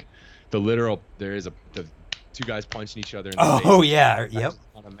energy, like the two guys punching each other in the face. Oh yeah, yep.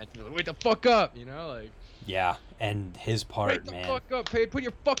 Kind of meant to be like, wait the fuck up, you know, like. Yeah, and his part, wait the man. fuck up, hey, put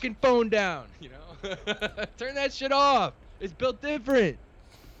your fucking phone down, you know. Turn that shit off. It's built different.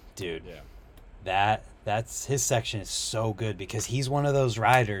 Dude. Yeah. That's his section is so good because he's one of those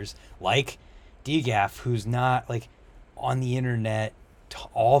riders like DGAF who's not like on the internet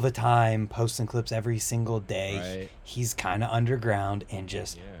all the time posting clips every single day. Right. He's kind of underground and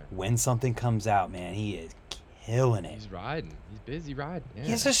just when something comes out, man, he is killing it. He's riding. He's busy riding. Yeah.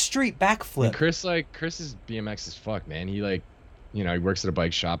 He has a street backflip. And Chris is BMX as fuck, man. He like, you know, he works at a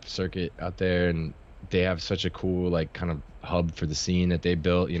bike shop circuit out there, and they have such a cool like kind of hub for the scene that they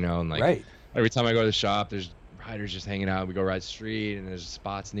built, you know, and like right. Every time I go to the shop, there's riders just hanging out. We go ride street, and there's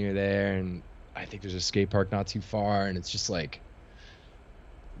spots near there, and I think there's a skate park not too far, and it's just like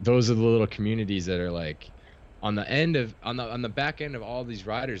those are the little communities that are like on the back end of all these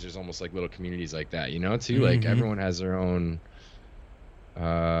riders. There's almost like little communities like that, you know, too. Mm-hmm. Like everyone has their own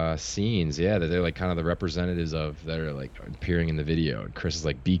scenes, that they're like kind of the representatives of that are like appearing in the video. And Chris is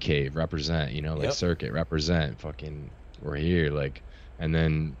like B Cave represent, you know, like circuit represent, fucking we're here, like, and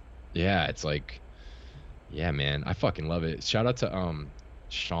then. Yeah, it's like, yeah, man, I fucking love it. Shout out to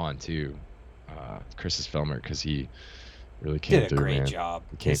Sean too, Chris's filmer, because he really came through. Did a great man. job.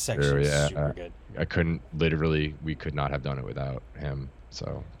 Came His section is super good. We could not have done it without him.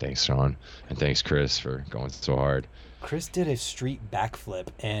 So thanks, Sean, and thanks, Chris, for going so hard. Chris did a street backflip,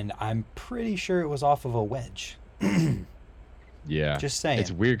 and I'm pretty sure it was off of a wedge. Yeah, just saying.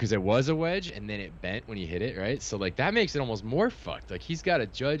 It's weird because it was a wedge and then it bent when you hit it, right? So like that makes it almost more fucked. Like he's got to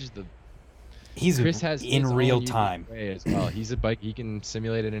judge the. Chris has in real time way as well. He's a bike. He can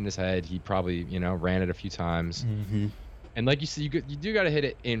simulate it in his head. He probably ran it a few times. Mm-hmm. And like you said, you do got to hit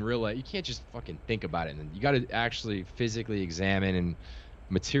it in real life. You can't just fucking think about it, and then you got to actually physically examine and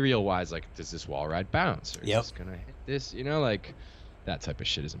material wise, like does this wall ride bounce? Or is this gonna hit this? You know, like that type of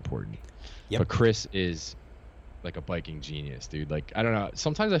shit is important. Yep. But Chris is. Like a biking genius, dude. Like I don't know.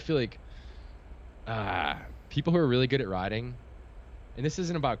 Sometimes I feel like people who are really good at riding, and this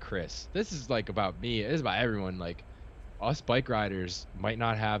isn't about Chris. This is like about me. It is about everyone. Like us bike riders might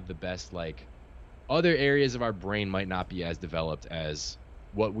not have the best like other areas of our brain might not be as developed as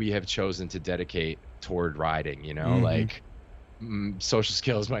what we have chosen to dedicate toward riding. You know, mm-hmm. like social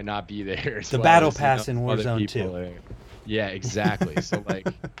skills might not be there. The battle pass in Warzone 2. Yeah, exactly. So like.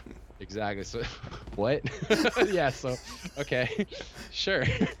 Exactly. So, what? Yeah. So, okay, sure.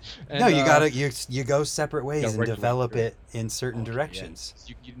 And, no, you go separate ways and develop it in certain directions.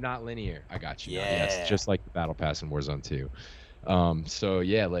 Yeah. You're not linear. I got you. Yeah. Yes, just like the battle pass in Warzone 2. So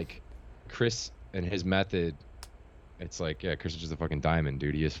yeah, like Chris and his method, it's like Chris is just a fucking diamond,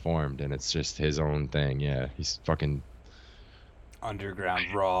 dude. He is formed, and it's just his own thing. Yeah, he's fucking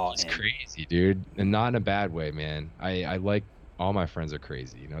underground raw. He's crazy, dude, and not in a bad way, man. I like. All my friends are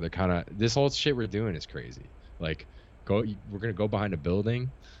crazy, you know. They're kind of this whole shit we're doing is crazy. Like, we're gonna go behind a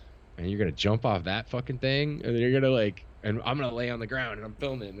building, and you're gonna jump off that fucking thing, and then you're gonna like, and I'm gonna lay on the ground and I'm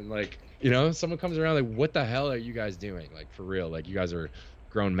filming, and like, you know, someone comes around like, what the hell are you guys doing? Like for real, like you guys are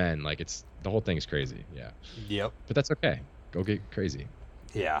grown men. Like it's the whole thing is crazy. Yeah. Yep. But that's okay. Go get crazy.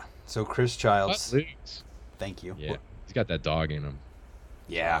 Yeah. So Chris Childs. Thank you. Yeah. He's got that dog in him.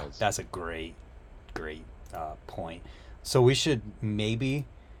 Yeah, that's a great point. So we should maybe,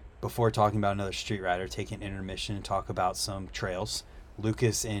 before talking about another street rider, take an intermission and talk about some trails.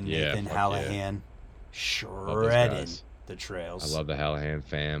 Lucas and Nathan Hallahan shredding the trails. I love the Hallahan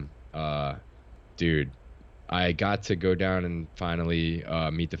fam. Dude, I got to go down and finally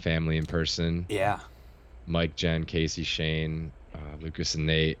meet the family in person. Yeah. Mike, Jen, Casey, Shane, Lucas and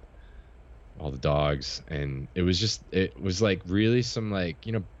Nate, all the dogs. And it was like really some like,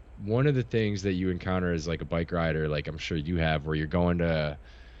 you know, one of the things that you encounter as like a bike rider, like I'm sure you have, where you're going to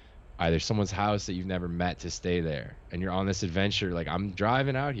either someone's house that you've never met to stay there, and you're on this adventure. Like I'm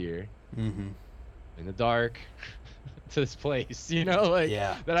driving out here in the dark to this place, you know, like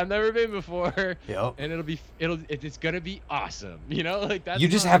that I've never been before. Yep. And it's gonna be awesome, you know, like that's you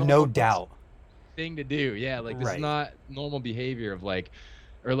just have no doubt thing to do. Yeah, like this is not normal behavior of like,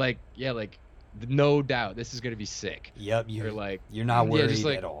 or like like no doubt this is gonna be sick. Yep, Or like, you're not yeah, worried just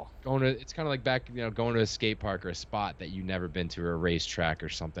like at all. going to, it's kind of like back, going to a skate park or a spot that you've never been to, or a racetrack or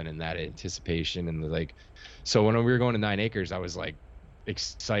something, and that anticipation and the, like. So when we were going to 9 Acres, I was like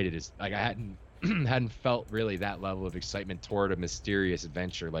excited as like I hadn't felt really that level of excitement toward a mysterious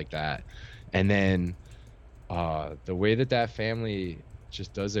adventure like that. And then the way that family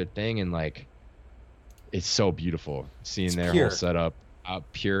just does their thing, and like it's so beautiful seeing It's their pure. whole setup, how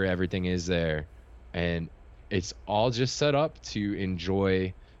pure everything is there, and it's all just set up to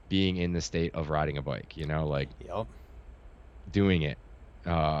enjoy being in the state of riding a bike, like Yep. doing it.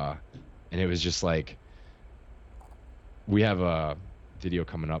 And it was just like, we have a video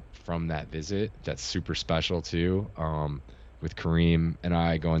coming up from that visit that's super special too, with Kareem and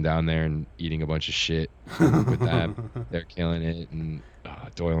I going down there and eating a bunch of shit with them. They're killing it, and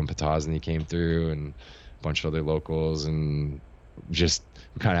Doyle and Potosny came through, and a bunch of other locals, and just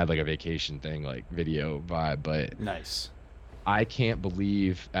we kind of had like a vacation thing, like video vibe. But Nice. I can't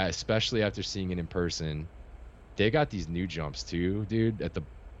believe, especially after seeing it in person, they got these new jumps too, dude, at the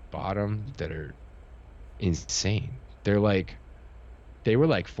bottom that are insane. They're like, they were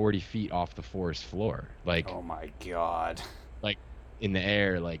like 40 feet off the forest floor, like Oh my god. like in the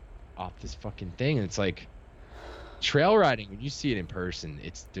air, like off this fucking thing. And it's like, trail riding, when you see it in person,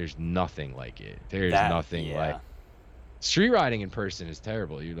 there's nothing like it. There's nothing like. Street riding in person is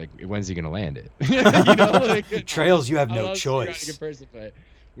terrible. You're like, when's he gonna land it? Like, trails, you have I no love street riding choice. in person, but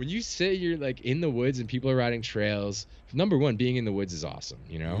when you say you're like in the woods and people are riding trails, number one, being in the woods is awesome,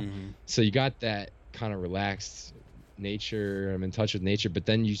 Mhm. So you got that kind of relaxed nature. I'm in touch with nature, but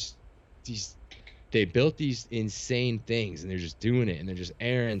then they built these insane things, and they're just doing it, and they're just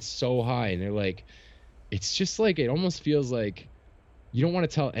airing so high, and they're like, it's just like, it almost feels like you don't want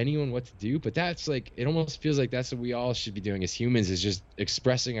to tell anyone what to do, but that's like, it almost feels like that's what we all should be doing as humans, is just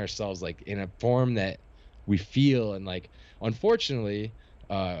expressing ourselves like in a form that we feel. And like, unfortunately,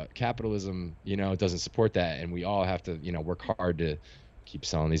 capitalism, doesn't support that, and we all have to, work hard to keep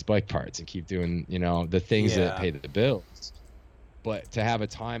selling these bike parts and keep doing, the things that pay the bills. But to have a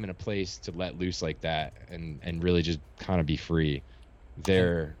time and a place to let loose like that, and really just kind of be free,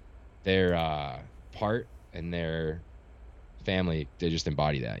 their part and their family, they just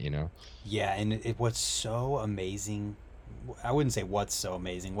embody that. Yeah, and what's so amazing, I wouldn't say what's so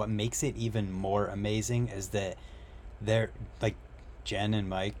amazing, what makes it even more amazing is that they're like Jen and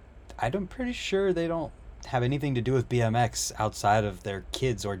Mike, I'm pretty sure they don't have anything to do with BMX outside of their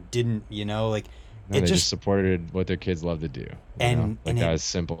kids, or didn't, like No, they just supported what their kids love to do, and that was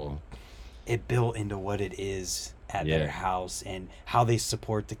simple. It built into what it is at their house, and how they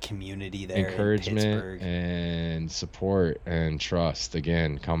support the community there. Encouragement in Pittsburgh. And support and trust,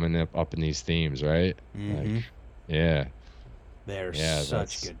 again, coming up in these themes, right? Mm-hmm. Like, yeah, they're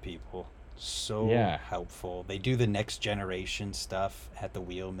such good people, so helpful. They do the next generation stuff at the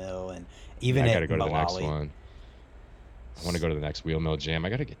Wheel Mill, and even I at gotta go to the next Malali. one. I want to go to the next Wheel Mill Jam. I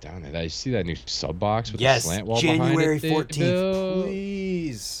gotta get down there. You see that new sub box with the Yes, slant wall January behind it? 14th.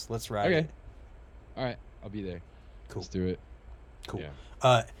 Please, let's ride it. All right, I'll be there. Cool. Let's do it. Cool.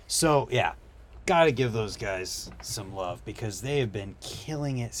 Yeah. So yeah, gotta give those guys some love, because they have been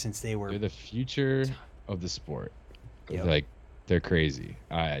killing it since they were. They're the future of the sport. Yep. Like, they're crazy.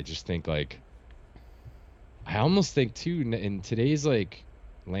 I just think, like, I almost think too, in today's like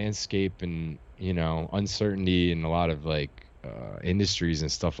landscape and uncertainty and a lot of like industries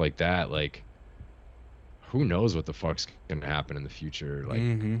and stuff like that, like, who knows what the fuck's gonna happen in the future, like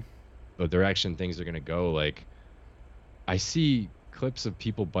the direction things are gonna go. Like, I see clips of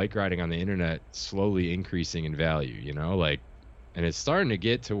people bike riding on the internet slowly increasing in value, like, and it's starting to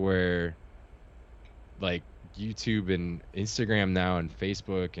get to where like YouTube and Instagram now and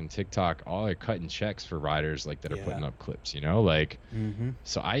Facebook and TikTok all are cutting checks for riders like that are putting up clips, like.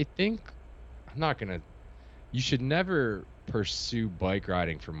 So I think you should never pursue bike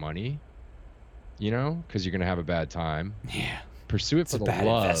riding for money, because you're gonna have a bad time. Yeah, pursue it it's for the bad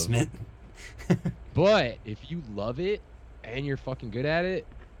love. investment. But if you love it and you're fucking good at it,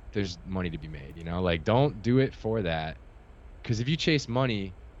 there's money to be made, like, don't do it for that, because if you chase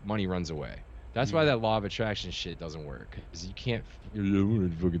money runs away. That's why that law of attraction shit doesn't work, because you can't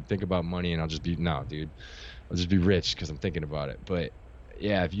fucking think about money and I'll just be rich because I'm thinking about it. But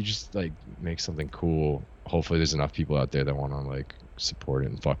yeah, if you just like make something cool, hopefully there's enough people out there that want to like support it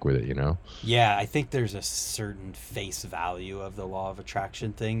and fuck with it, Yeah, I think there's a certain face value of the law of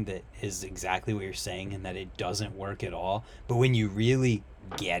attraction thing that is exactly what you're saying, and that it doesn't work at all. But when you really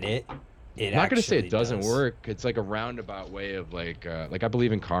get it, it I'm not gonna say actually it doesn't does. work. It's like a roundabout way of like I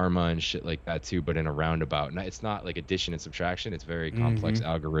believe in karma and shit like that too, but in a roundabout. It's not like addition and subtraction. It's very complex Hmm.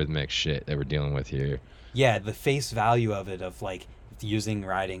 algorithmic shit that we're dealing with here. Yeah, the face value of it, of like using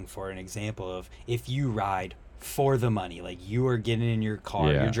riding for an example of, if you ride for the money, like you are getting in your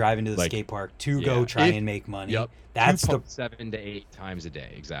car, you're Yeah. driving to the Like skate park to go yeah. try If and make money. yep, That's the 2.7 to 8 times a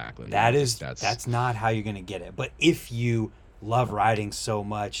day exactly. You that know, like is that's that's not how you're gonna get it. But if you love riding so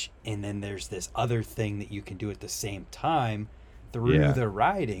much, and then there's this other thing that you can do at the same time through yeah. the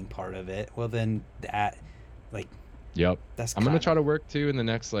riding part of it, well then that, like, Yep. that's I'm gonna kind of, try to work too in the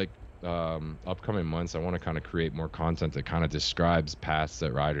next like upcoming months. I want to kind of create more content that kind of describes paths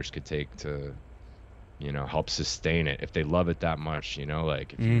that riders could take to, you know, help sustain it if they love it that much, you know,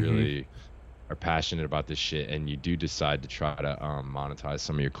 like if you mm-hmm. really are passionate about this shit and you do decide to try to monetize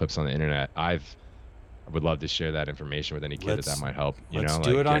some of your clips on the internet. I would love to share that information with any kid that let's might help, you let's know,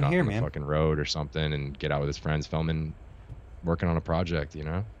 do like it on get here, on the man. fucking road or something and get out with his friends filming, working on a project, you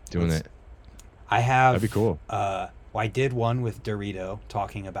know, doing Let's it. I That'd have be cool. well, I did one with Dorito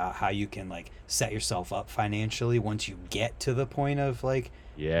talking about how you can like set yourself up financially once you get to the point of like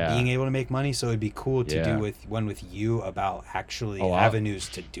being Yeah. able to make money. So it'd be cool to do Yeah. with one with you about actually Oh, avenues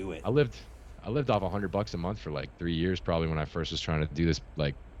to do it. I lived I lived off $100 a month for like 3 years probably when I first was trying to do this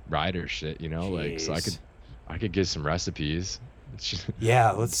like rider shit, you know, like so Jeez. I could get some recipes. It's just-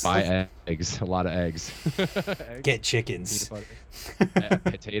 Yeah, let's buy eggs, a lot of eggs. Eggs, get peanut chickens. butter,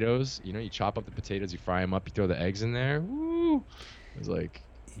 potatoes. You know, you chop up the potatoes, you fry them up, you throw the eggs in there. Woo! It's You like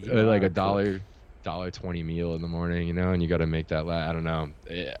are a a cook. dollar 20 meal in the morning, you know, and you got to make that I don't know.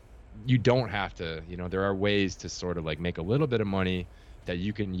 You don't have to, you know, there are ways to sort of like make a little bit of money that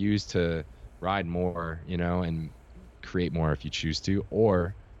you can use to ride more, you know, and create more if you choose to,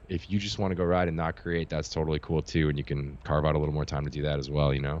 or if you just want to go ride and not create, that's totally cool too, and you can carve out a little more time to do that as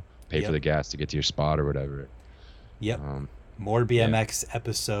well, you know, pay for Yep. the gas to get to your spot or whatever. Yep. um More yeah. BMX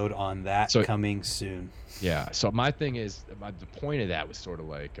episode on that So coming soon. yeah, so my thing is the point of that was sort of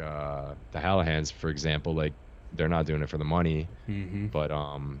like the Hallahans, for example, like they're not doing it for the money, Mm-hmm. but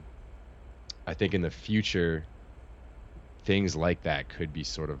I think in the future things like that could be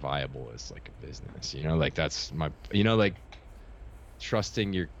sort of viable as like a business, you know, like that's my, you know, like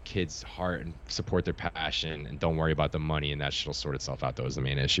trusting your kid's heart and support their passion and don't worry about the money, and that shit'll sort itself out though, is the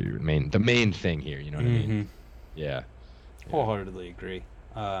main issue, the main thing here, you know what I mean? Mm-hmm. Yeah. Yeah. Wholeheartedly agree.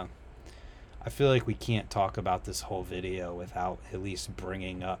 I feel like we can't talk about this whole video without at least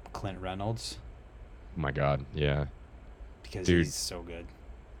bringing up Clint Reynolds, Oh my God. Yeah. because Dude, he's so good.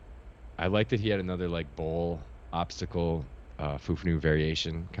 I like that he had another like bowl obstacle Fufnu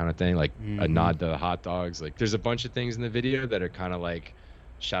variation kind of thing, like a Mm-hmm. nod to the hot dogs. Like there's a bunch of things in the video that are kind of like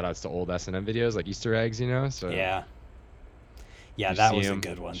shout outs to old S&M videos, like Easter eggs, you know? So Yeah. Yeah, you that see was a them,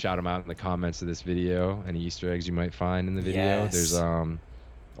 good one. shout them out in the comments of this video. Any Easter eggs you might find in the video. There's Yes.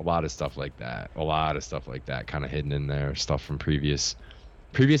 a lot of stuff like that. A lot of stuff like that kind of hidden in there. Stuff from previous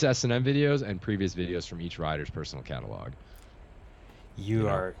S&M videos and previous videos from each rider's personal catalog. You You know,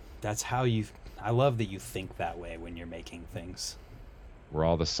 are. That's how you. I love that you think that way when you're making things. we're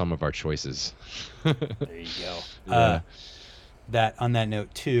all the sum of our choices. There you go. Yeah. That on that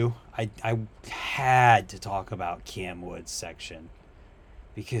note too, I had to talk about Cam Wood's section,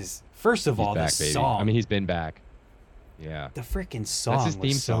 because first of He's all, the back, baby. I song, mean, he's been back. Yeah. the freaking That's his song theme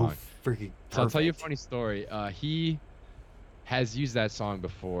was so song. freaking So I'll tell you a perfect. funny story. He has used that song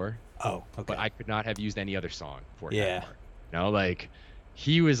before, Oh, but okay. I could not have used any other song for Cat Yeah. Park. You know, like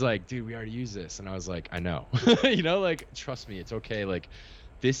he was like, dude, we already used this. And I was like, I know. You know, like, trust me, it's okay. Like,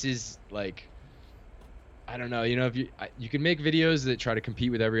 this is like, I don't know, you know, if you can make videos that try to compete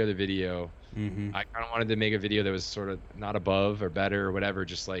with every other video. Mm-hmm. I kind of wanted to make a video that was sort of not above or better or whatever,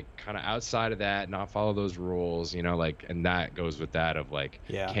 just like kind of outside of that, not follow those rules, you know, like, and that goes with that of like,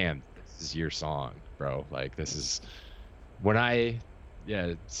 Yeah. Cam, this is your song, bro. Like, this is when I,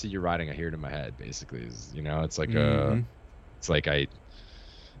 yeah, see you riding, I hear it in my head, basically, is, you know, Mm-hmm. it's like I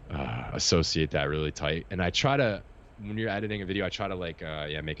associate that really tight. And I try to, when you're editing a video, I try to like,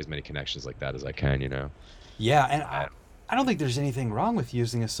 yeah, make as many connections like that as I can, you know? Yeah, and I, I don't think there's anything wrong with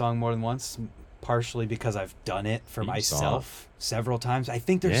using a song more than once, partially because I've done it for theme song. myself several times. I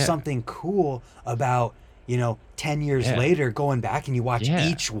think there's Yeah. something cool about, 10 years Yeah. later going back and you watch Yeah.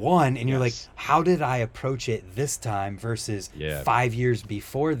 each one and you're like, Yes. how did I approach it this time versus Yeah. 5 years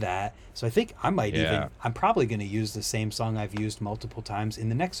before that? So I think I might Yeah. I'm probably going to use the same song I've used multiple times in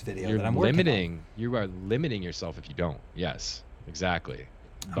the next video You're that I'm working limiting, you are limiting yourself if you don't. Yes, exactly.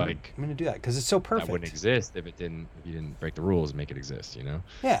 on. Like, I'm going to do that because it's so that wouldn't perfect. exist if you didn't break the rules and make it exist, you know?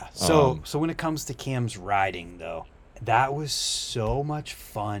 Yeah. So Um, so when it comes to Cam's riding though, That was so much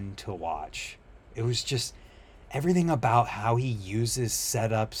fun to watch. It was just everything about how he uses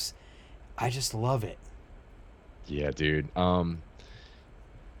setups. I just love it. Yeah, dude.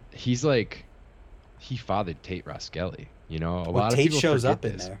 He's like he fathered Tate Raskelli. You know, a Well, lot of Tate people shows forget up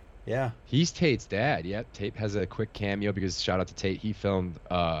in this. there. Yeah. He's Tate's dad. Yep. Tate has a quick cameo because shout out to Tate. He filmed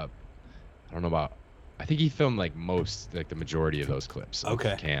I don't know about I think he filmed like most like the majority of those clips of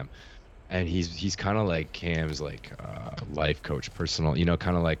Okay. Cam. And he's kind of like Cam's like life coach, personal, you know,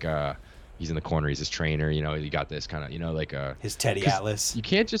 kind of like he's in the corner, he's his trainer, you know, you got this kind of, you know, like His Teddy 'cause Atlas. you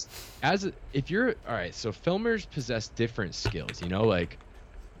can't just if you're all right, so filmers possess different skills, you know, like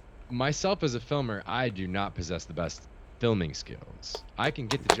myself as a filmer, I do not possess the best filming skills. I can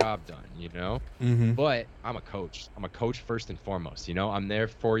get the job done, you know, Mm-hmm. but I'm a coach. I'm a coach first and foremost, you know. I'm there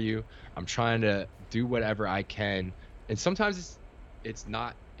for you. I'm trying to do whatever I can. And sometimes it's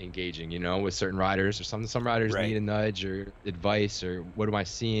not engaging, you know, with certain riders or some riders Right. need a nudge or advice or what am I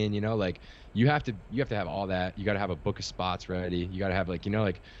seeing, you know, like you have to have all that. You got to have a book of spots ready. You got to have like, you know,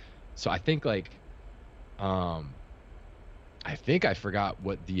 like so I think like I think I forgot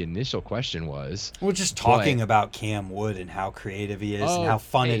what the initial question was. We're just But talking about Cam Wood and how creative he is and how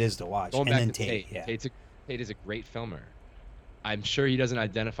fun it Tate. is to watch. Going And back then to Tate, Tate. yeah. Tate is a great filmer. I'm sure he doesn't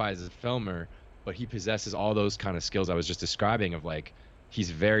identify as a filmer, but he possesses all those kind of skills I was just describing of like he's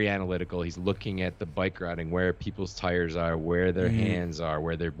very analytical. He's looking at the bike routing, where people's tires are, where their hands are,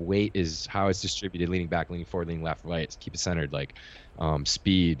 where their weight is, how it's distributed, leaning back, leaning forward, leaning left, right, keep it centered, like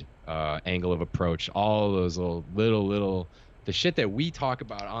speed, angle of approach, all those little the shit that we talk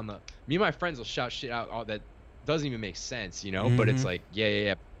about on the me and my friends will shout shit out all that doesn't even make sense, you know, but it's like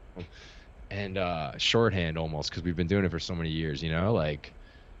yeah and shorthand almost because we've been doing it for so many years, you know, like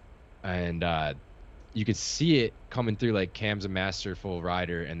and you could see it coming through. Like Cam's a masterful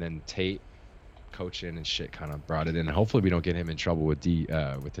rider, and then Tate coaching and shit kind of brought it in. And hopefully we don't get him in trouble with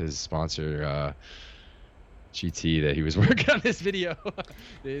with his sponsor GT that he was working on this video.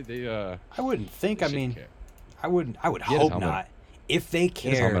 I wouldn't think. they I shouldn't mean, care. I would He had his hope helmet. not. If they He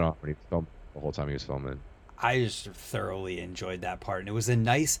had his helmet care, off when he filmed the whole time he was filming. I just thoroughly enjoyed that part. And it was a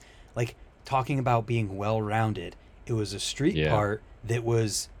nice, like, talking about being well rounded. It was a street Yeah. part that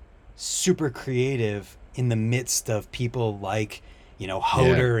was super creative in the midst of people like, you know,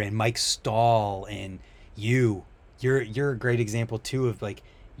 Hoder and Mike Stahl and you. You're a great example too of like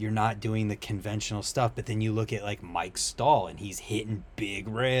you're not doing the conventional stuff, but then you look at like Mike Stahl and he's hitting big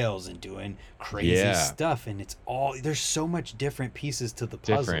rails and doing crazy Yeah. stuff, and it's all there's so much different pieces to the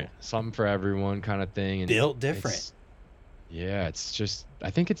puzzle. Different, something for everyone kind of thing. And Built different. it's just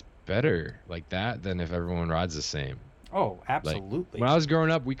I think it's better like that than if everyone rides the same. Oh, absolutely. When I was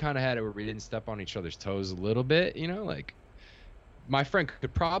growing up, we kind of had it where we didn't step on each other's toes a little bit, you know, like my friend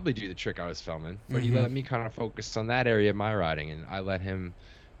could probably do the trick I was filming, but he Mhm. let me kind of focus on that area of my riding, and I let him,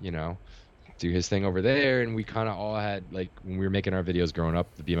 you know, do his thing over there. And we kind of all had, like, when we were making our videos growing up,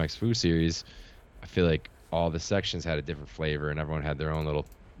 the BMX Foo series, I feel like all the sections had a different flavor and everyone had their own little,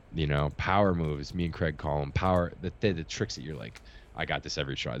 you know, power moves. Me and Craig call them power, the tricks that you're like, I got this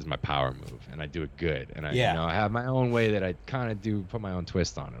every try. This is my power move, and I do it good. And I, Yeah. you know, I have my own way that I kind of do put my own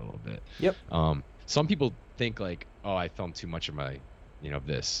twist on it a little bit. Yep. Some people think like, oh, I filmed too much of my, you know,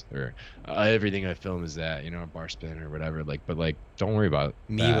 this or everything I film is that, you know, a bar spin or whatever. Like, but like, don't worry about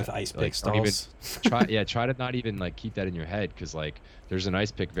Me that. with ice pick Like, don't even stalls. try to not even like keep that in your head, because like there's an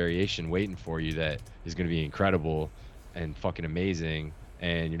ice pick variation waiting for you that is going to be incredible and fucking amazing.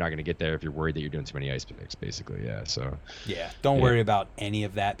 And you're not going to get there if you're worried that you're doing too many ice picks, basically. Yeah. So Yeah, don't Yeah. worry about any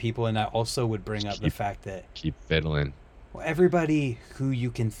of that, people. And I also would bring up the Keep- fact that keep fiddling. well, everybody who you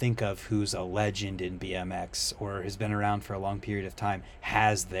can think of who's a legend in BMX or has been around for a long period of time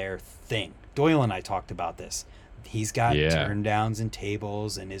has their thing. Doyle and I talked about this. He's got Yeah. turn downs and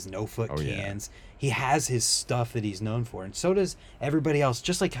tables and his no foot Oh, yeah. cans. He has his stuff that he's known for, and so does everybody else.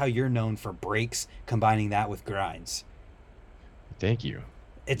 Just like how you're known for breaks, combining that with grinds. Thank you.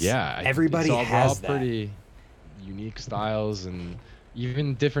 It's Yeah. everybody it's all, has all that. pretty unique styles, and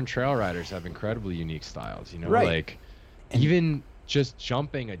even different trail riders have incredibly unique styles, you know, Right. like And- even just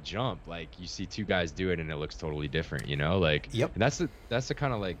jumping a jump, like you see two guys do it and it looks totally different, you know, like Yep. and that's the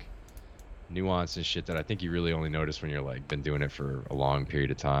kind of like nuance and shit that I think you really only notice when you're like been doing it for a long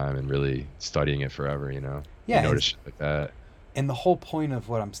period of time and really studying it forever, you know. Yeah, You and- notice shit like that. And the whole point of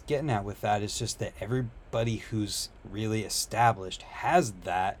what I'm getting at with that is just that everybody who's really established has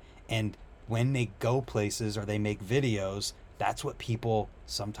that. And when they go places or they make videos, that's what people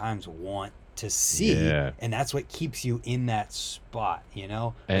sometimes want to see. Yeah. And that's what keeps you in that spot, you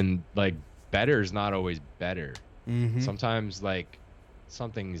know? And like better is not always better. Mm-hmm. Sometimes like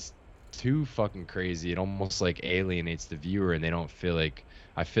something's too fucking crazy, it almost like alienates the viewer, and they don't feel like,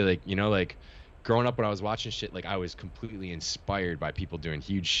 I feel like, you know, like growing up when I was watching shit, like I was completely inspired by people doing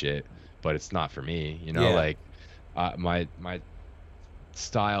huge shit, but it's not for me, you know, Yeah. like my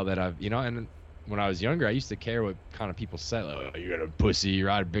style that I've, you know, and when I was younger, I used to care what kind of people said, like, oh, you got a pussy, you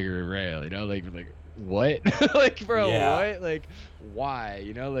ride a bigger rail, you know, like what? Like, bro, Yeah. what? Like, why?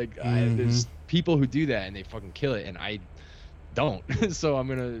 You know, like Mm-hmm. there's people who do that and they fucking kill it, and I don't. So I'm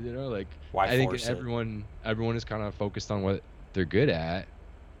gonna, you know, like, Why I think force it? everyone is kind of focused on what they're good at,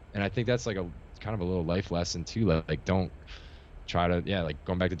 and I think that's like a kind of a little life lesson too. Like don't try to, yeah, like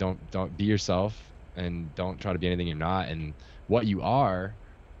going back to don't be yourself, and don't try to be anything you're not, and what you are,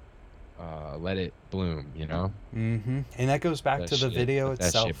 let it bloom, you know. Mm-hmm. And that goes back to the video Let that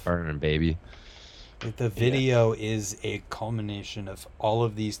shit itself. burn, baby. The Yeah, video is a culmination of all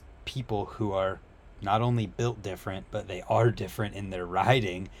of these people who are not only built different, but they are different in their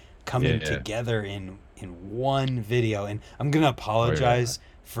riding, coming yeah. together in one video. And I'm gonna Oh yeah. apologize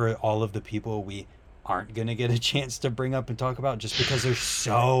for all of the people we aren't gonna get a chance to bring up and talk about, just because there's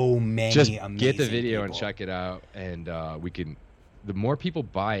so Just many get the amazing video and people. check it out, and we can. The more people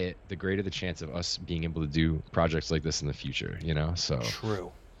buy it, the greater the chance of us being able to do projects like this in the future. You know, so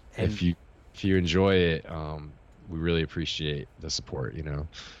True. And if you enjoy it, we really appreciate the support. You know,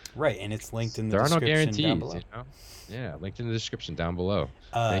 right, and it's linked in the there are no description down guarantees. below. You know, yeah, linked in the description down below.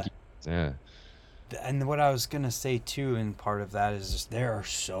 Uh, Thank you. Yeah, and what I was gonna say too, and part of that is just there are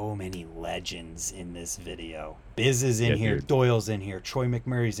so many legends in this video. Biz is in yeah, here, dude. Doyle's in here, Troy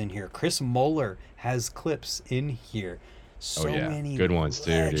McMurray's in here, Chris Moeller has clips in here. Oh So yeah, many good ones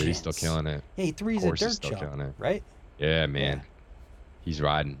too, dude. He's still legends. killing it. Hey, Of three's a course, he's dirt still jump, killing it. right? Yeah, Yeah, man. He's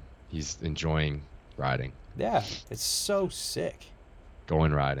riding. He's enjoying riding. yeah. It's so sick.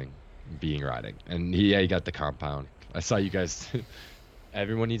 Going riding, being riding, and he got the compound. I saw you guys.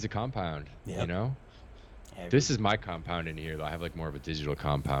 Everyone needs a compound, you Yep. know. Every This is my compound in here, though. I have like more of a digital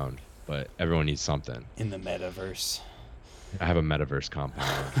compound, but everyone needs something. in the metaverse. I have a metaverse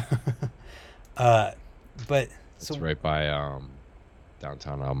compound. uh, but It's so right by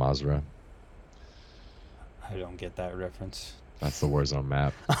downtown Al Mazra. I don't get that reference. That's the Warzone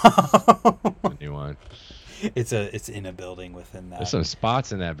map, the new one. It's in a building within There's that. some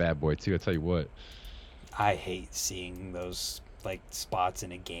spots in that bad boy too. I tell you what. I hate seeing those like spots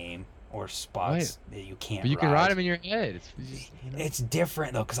in a game or What? spots that you can't But you can ride ride. them in your head. It's just, you know. It's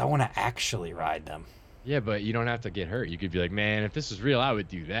different though, because I want to actually ride them. Yeah, but you don't have to get hurt. You could be like, man, if this was real, I would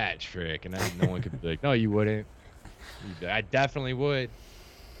do that trick, and then no one could be like, no, you wouldn't. I definitely would.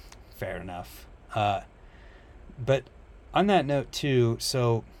 Fair enough. But on that note too,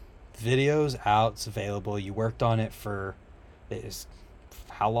 so videos out, it's available. You worked on it for is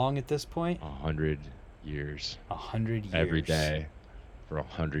how long at this point? 100 years, 100 every years. day for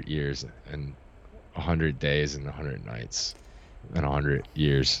 100 years, and 100 days and 100 nights, and 100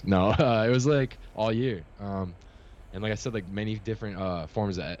 years. No, it was like all year. And like I said, like many different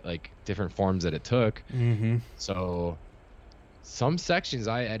forms that like different forms that it took. Mm-hmm. So some sections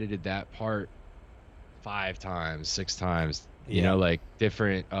I edited that part 5 times, 6 times. You Yeah. know, like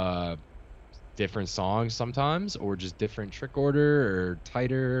different songs sometimes, or just different trick order, or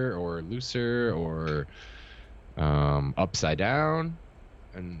tighter or looser, or upside down.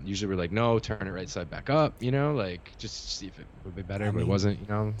 And usually we're like, no, turn it right side back up, you know, like just see if it would be better, I but it mean, wasn't, you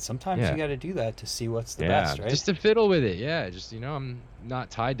know. sometimes you Yeah. got to do that to see what's the Yeah. best, right? Just to fiddle with it. Yeah. Just, you know, I'm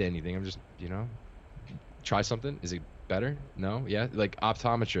not tied to anything. I'm just, you know, try something. Is it better? No. Yeah. Like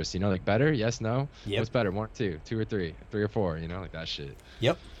optometrist, you know, like better? Yes, no. Yep. What's better? One, two or three, three or four, you know, like that shit.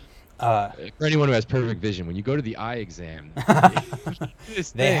 Yep. Uh, For anyone who has perfect vision, when you go to the eye exam, they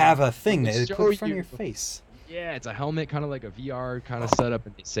this they thing have a thing where that they they put in show front of you. your face, Yeah, it's a helmet, kind of like a VR kind of setup,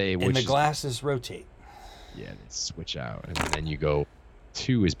 and they say and which the is, glasses rotate. yeah, they switch out, and then you go,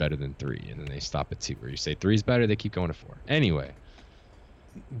 2 is better than 3, and then they stop at 2. Or you say 3 is better, they keep going to 4. Anyway,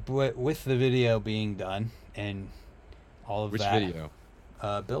 But with the video being done and all of which that, video?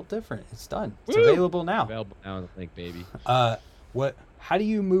 built different. It's done. It's Woo! available now. Available now in the link, baby. What? How do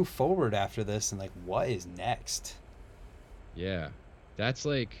you move forward after this, and like what is next? Yeah, that's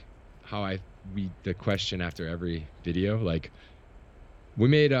like how I read the question after every video. Like we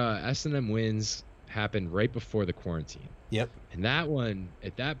made S&M wins happen right before the quarantine. Yep. And that one,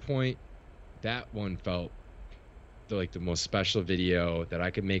 at that point, that one felt like the most special video that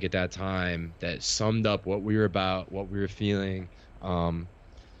I could make at that time, that summed up what we were about, what we were feeling.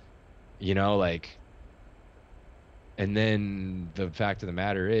 You know, like, and then the fact of the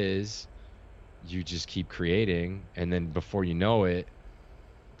matter is, you just keep creating, and then before you know it,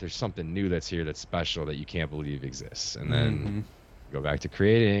 there's something new that's here that's special that you can't believe exists. And then Mm-hmm. go back to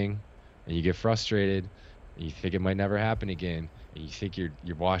creating, and you get frustrated, and you think it might never happen again, and you think you're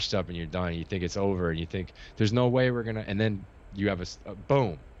washed up and you're done, and you think it's over, and you think there's no way we're gonna, and then you have a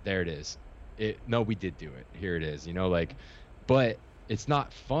boom, there it is. No, we did do it. Here it is. You know, like, but it's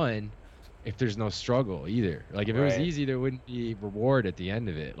not fun if there's no struggle either. Like if it was Right. easy, there wouldn't be reward at the end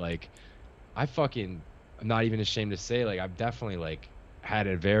of it. Like I'm not even ashamed to say, like, I've definitely like had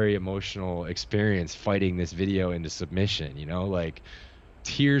a very emotional experience fighting this video into submission, you know, like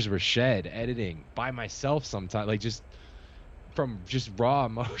tears were shed editing by myself sometimes, like just from just raw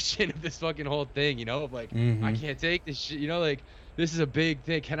emotion of this fucking whole thing, you know, of like, I Mm-hmm. can't take this shit, you know, like this is a big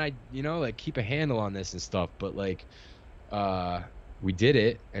thing. Can I, you know, like keep a handle on this and stuff? But like, uh, we did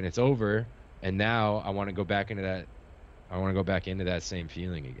it and it's over. And now I want to go back into that. I want to go back into that same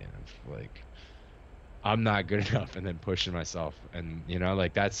feeling again of like, I'm not good enough, and then pushing myself. And, you know,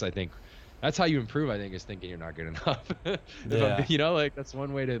 like I think that's how you improve, I think, is thinking you're not good enough. Yeah. You know, like that's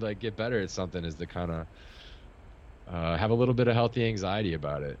one way to like get better at something, is to kind of have a little bit of healthy anxiety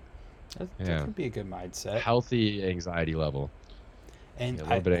about it. That Yeah. could be a good mindset. Healthy anxiety level. And Yeah, a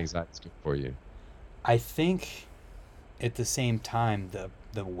little bit of anxiety is good for you. I think at the same time,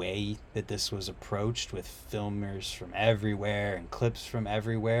 the way that this was approached with filmers from everywhere and clips from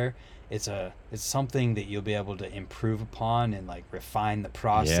everywhere, it's something that you'll be able to improve upon and like refine the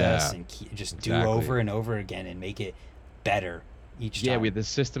process Yeah, and just do exactly. over and over again and make it better each Yeah, we time. had the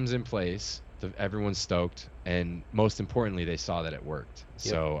systems in place. Everyone's stoked, and most importantly, they saw that it worked.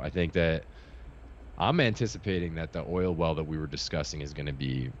 Yep. So I think that I'm anticipating that the oil well that we were discussing is going to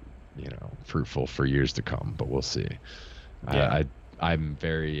be, you know, fruitful for years to come, but we'll see. Yeah. I'm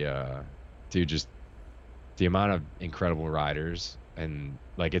very, dude, just the amount of incredible riders, and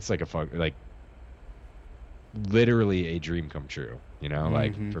like it's like like literally a dream come true, you know,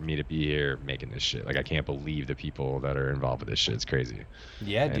 like Mm-hmm. for me to be here making this shit. Like I can't believe the people that are involved with this shit. It's crazy.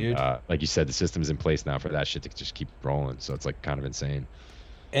 Yeah, And dude. like you said, the system's in place now for that shit to just keep rolling. So it's like kind of insane.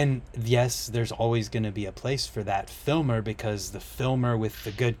 And yes, there's always going to be a place for that filmer because the filmer with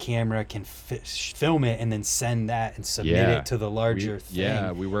the good camera can film it and then send that and submit it Yeah. to the larger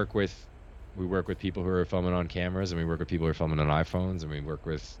thing. We work with people who are filming on cameras, and we work with people who are filming on iPhones, and we work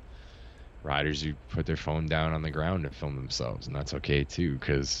with riders who put their phone down on the ground and film themselves, and that's okay too,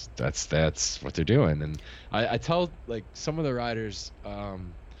 because that's what they're doing. And I tell like some of the riders,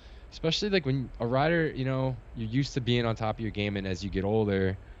 especially like when a rider, you know, you're used to being on top of your game, and as you get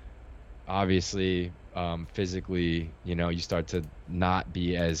older, obviously, physically, you know, you start to not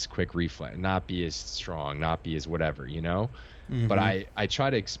be as quick reflex, not be as strong, not be as whatever, you know. But Mm-hmm. I try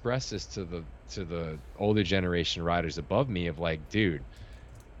to express this to the older generation riders above me of like, dude,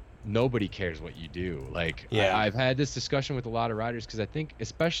 nobody cares what you do. Like Yeah. I've had this discussion with a lot of riders, because I think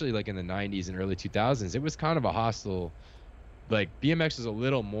especially like in the 90s and early 2000s, it was kind of a hostile, like BMX was a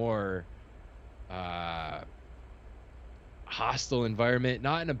little more uh hostile environment,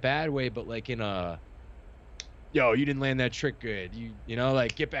 not in a bad way, but like in a, yo, you didn't land that trick good, you know,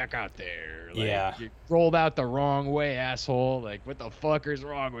 like get back out there, like Yeah. you rolled out the wrong way, asshole, like what the fuck is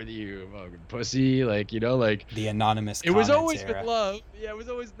wrong with you, fucking pussy, like, you know, like The anonymous it was comments always with era. love. Yeah, it was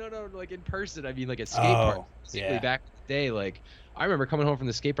always no, like in person. I mean, like at skate parks, Oh, particularly yeah. back in the day. Like I remember coming home from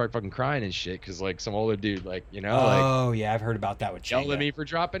the skate park fucking crying and shit, because like some older dude, like, you know, like Oh, yeah. I've heard about that with yelled at Changa. me for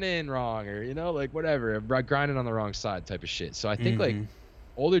dropping in wrong, or you know, like whatever, grinding on the wrong side type of shit. So I think like Mm-hmm.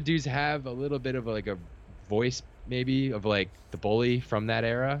 older dudes have a little bit of like a voice maybe of like the bully from that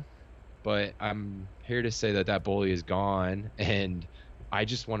era, but I'm here to say that that bully is gone, and I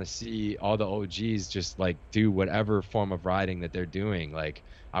just want to see all the OGs just like do whatever form of riding that they're doing. Like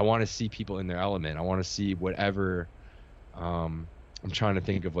I want to see people in their element. I want to see whatever. I'm trying to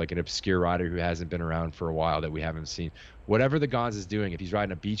think of like an obscure rider who hasn't been around for a while that we haven't seen. Whatever the Gonz is doing, if he's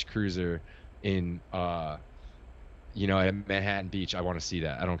riding a beach cruiser in you know, at Manhattan Beach, I want to see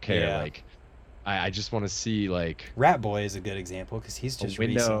that. I don't care. Yeah. Like I just want to see like Rat Boy is a good example because he's a just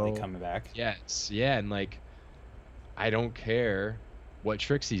recently window. coming back. Yes, yeah, and like I don't care what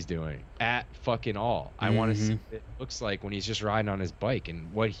tricks he's doing at fucking all. I want to see Mm-hmm. what it looks like when he's just riding on his bike,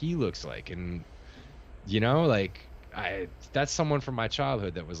 and what he looks like, and you know, like that's someone from my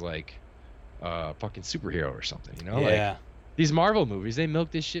childhood that was like a fucking superhero or something, you know? Like Yeah. these Marvel movies, they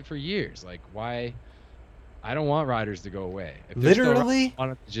milk this shit for years. Like why I don't want riders to go away. If they're still riding, Literally? I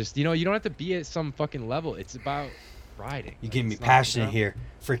want them to just, you know, you don't have to be at some fucking level. It's about riding. You Like get me it's not, you passionate know? here.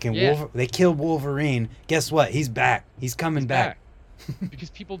 Freaking Yeah. They killed Wolverine. Guess what? He's back. He's coming He's back. back. Because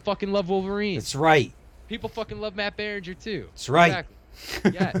people fucking love Wolverine. That's right. People fucking love Matt Berenger too. That's right. Exactly.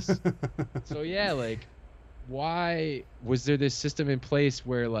 Yes. So yeah, like why was there this system in place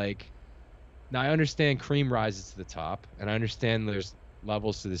where like, now I understand cream rises to the top, and I understand there's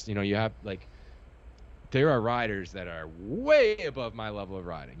levels to this. You know, you have like there are riders that are way above my level of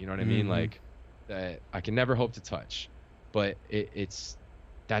riding. You know what I mean? Like that I can never hope to touch, but it's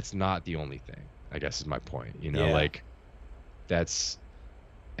that's not the only thing. I guess is my point. You know, Yeah. like that's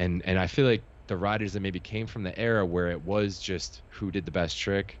and I feel like the riders that maybe came from the era where it was just who did the best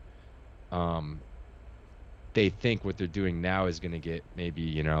trick, they think what they're doing now is going to get maybe,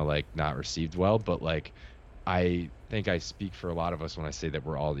 you know, like not received well, but like I think I speak for a lot of us when I say that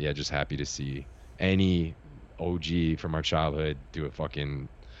we're all just happy to see any OG from our childhood do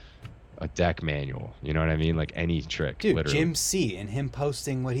a deck manual. You know what I mean? Like any trick, Dude, literally. Jim C and him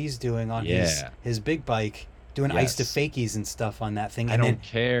posting what he's doing on his big bike, doing ice to Yes. fakies and stuff on that thing. I And don't then,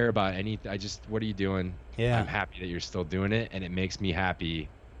 care about any. I just, what are you doing? yeah, I'm happy that you're still doing it, and it makes me happy.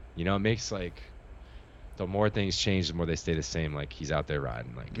 You know, it makes like the more things change, the more they stay the same. Like he's out there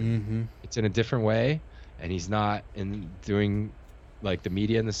riding, like it's in a different way, and he's not in doing like the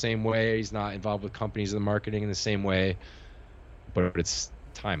media in the same way. He's not involved with companies and the marketing in the same way, but it's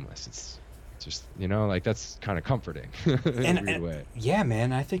timeless. It's just, you know, like that's kind of comforting in a weird way. yeah,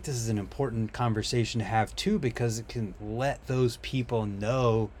 man, I think this is an important conversation to have too, because it can let those people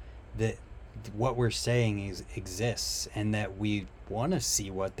know that what we're saying exists, and that we want to see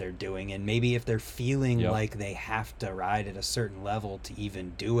what they're doing, and maybe if they're feeling Yep. like they have to ride at a certain level to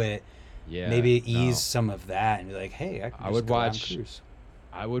even do it, Yeah, maybe ease no. some of that and be like, hey, I can just would go out and watch- cruise.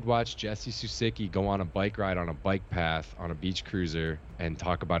 I would watch Jesse Susicki go on a bike ride on a bike path on a beach cruiser and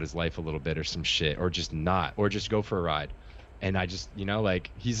talk about his life a little bit or some shit, or just not, or just go for a ride. And I just, you know, like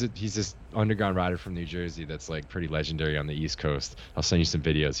he's this underground rider from New Jersey that's like pretty legendary on the East Coast. I'll send you some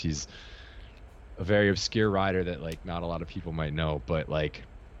videos. He's a very obscure rider that like not a lot of people might know, but like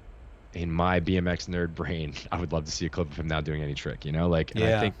in my BMX nerd brain, I would love to see a clip of him now doing any trick, you know, like, and I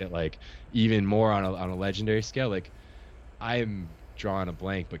Yeah. think that like even more on a legendary scale, like I'm drawing a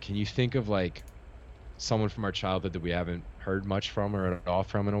blank, but can you think of like someone from our childhood that we haven't heard much from or at all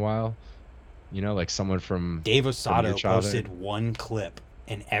from in a while? You know, like someone from Dave your Osato childhood? posted one clip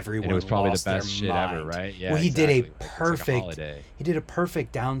and everyone and it was probably the lost their best shit ever, mind. right? Yeah. Well, he did a exactly. Like, it's like perfect holiday. he did a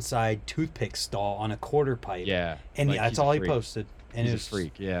perfect downside toothpick stall on a quarter pipe. Yeah. And like, that's he's a all he freak. posted. And He's it a was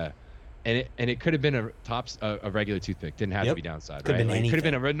freak, yeah. And it could have been a regular toothpick. Didn't have Yep. to be downside, Could've right? been Like, it could have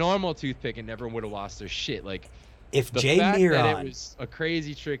been anything. a normal toothpick and everyone would have lost their shit. Like if the Jay fact that it Miron, was a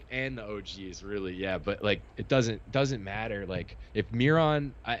crazy trick and the OG is really, yeah, but like it doesn't matter. Like if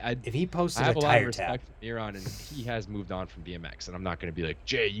Miron, if he I posted have a a lot of tire respect tap, for Miron, and he has moved on from BMX, and I'm not gonna be like,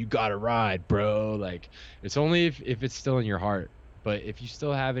 Jay, you gotta ride, bro. Like it's only if it's still in your heart. But if you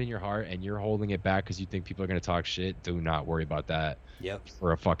still have it in your heart and you're holding it back because you think people are gonna talk shit, do not worry about that yep.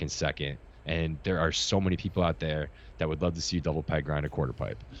 for a fucking second. And there are so many people out there that would love to see you double peg grind a quarter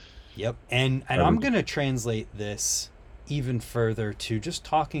pipe. Yep. And I'm going to translate this even further to just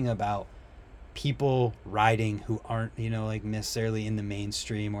talking about people riding who aren't, you know, like necessarily in the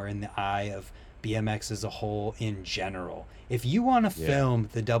mainstream or in the eye of BMX as a whole in general. If you want to Yeah. film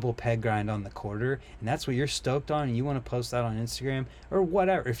the double peg grind on the quarter and that's what you're stoked on and you want to post that on Instagram or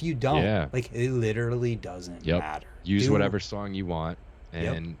whatever, if you don't, Yeah. like it literally doesn't Yep. matter. Use Do- whatever song you want,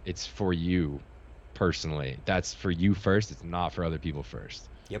 Yep. and it's for you personally. That's for you first. It's not for other people first.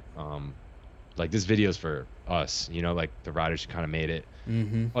 Yep. Like this video's for us, you know, like the riders who kind of made it.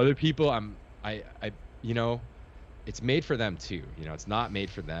 Mm-hmm. Other people, I, you know, it's made for them too. You know, it's not made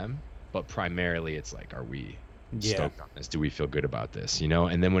for them, but primarily it's like, are we Yeah. stoked on this? Do we feel good about this? You know,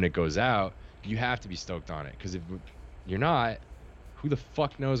 and then when it goes out, you have to be stoked on it, because if you're not, who the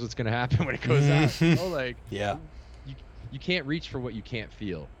fuck knows what's gonna happen when it goes out? You know, like Yeah. you can't reach for what you can't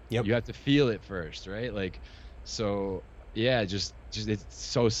feel. Yep. You have to feel it first, right? Like, so yeah, just it's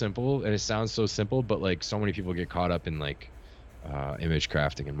so simple, and it sounds so simple, but like so many people get caught up in like image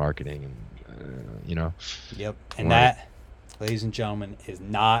crafting and marketing, and you know. Yep. And Right. that, ladies and gentlemen, is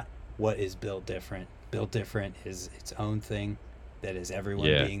not what is Built Different. Built Different is its own thing that is everyone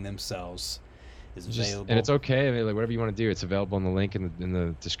Yeah. being themselves. Is Just, available. and it's okay. I mean, like whatever you want to do, it's available in the link in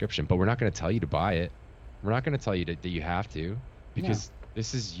the description. But we're not going to tell you to buy it. We're not going to tell you that you have to, because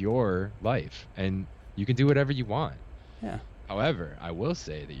this is your life, and you can do whatever you want. Yeah. However, I will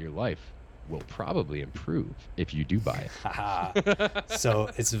say that your life will probably improve if you do buy Haha. it. So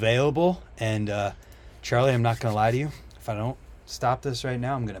it's available. And Charlie, I'm not going to lie to you. If I don't stop this right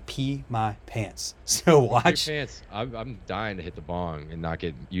now, I'm going to pee my pants. So watch. Pants. I'm dying to hit the bong and not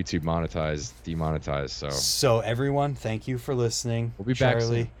get YouTube demonetized. So So everyone, thank you for listening. We'll be back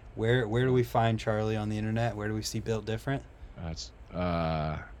Charlie, soon. where do we find Charlie on the internet? Where do we see Built Different? it's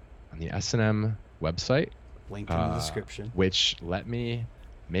on the S&M website, Link in the description. which let me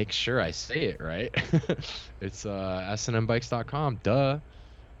make sure I say it right. It's snmbikes.com. Duh.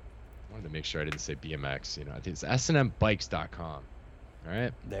 I wanted to make sure I didn't say BMX. You know, I think it's snmbikes.com. All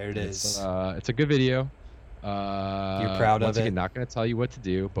right. There it is. It's a good video. You're proud of once again, it? not going to tell you what to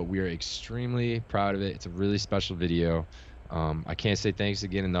do, but we are extremely proud of it. It's a really special video. I can't say thanks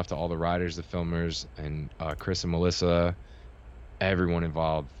again enough to all the riders, the filmers, and Chris and Melissa, everyone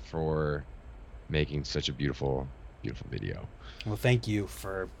involved for making such a beautiful, beautiful video. Well, thank you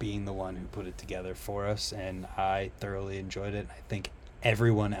for being the one who put it together for us, and I thoroughly enjoyed it. I think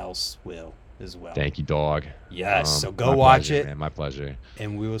everyone else will as well. Thank you, dog. Yes, so go watch pleasure, it. man. My pleasure.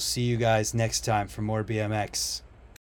 And we will see you guys next time for more BMX.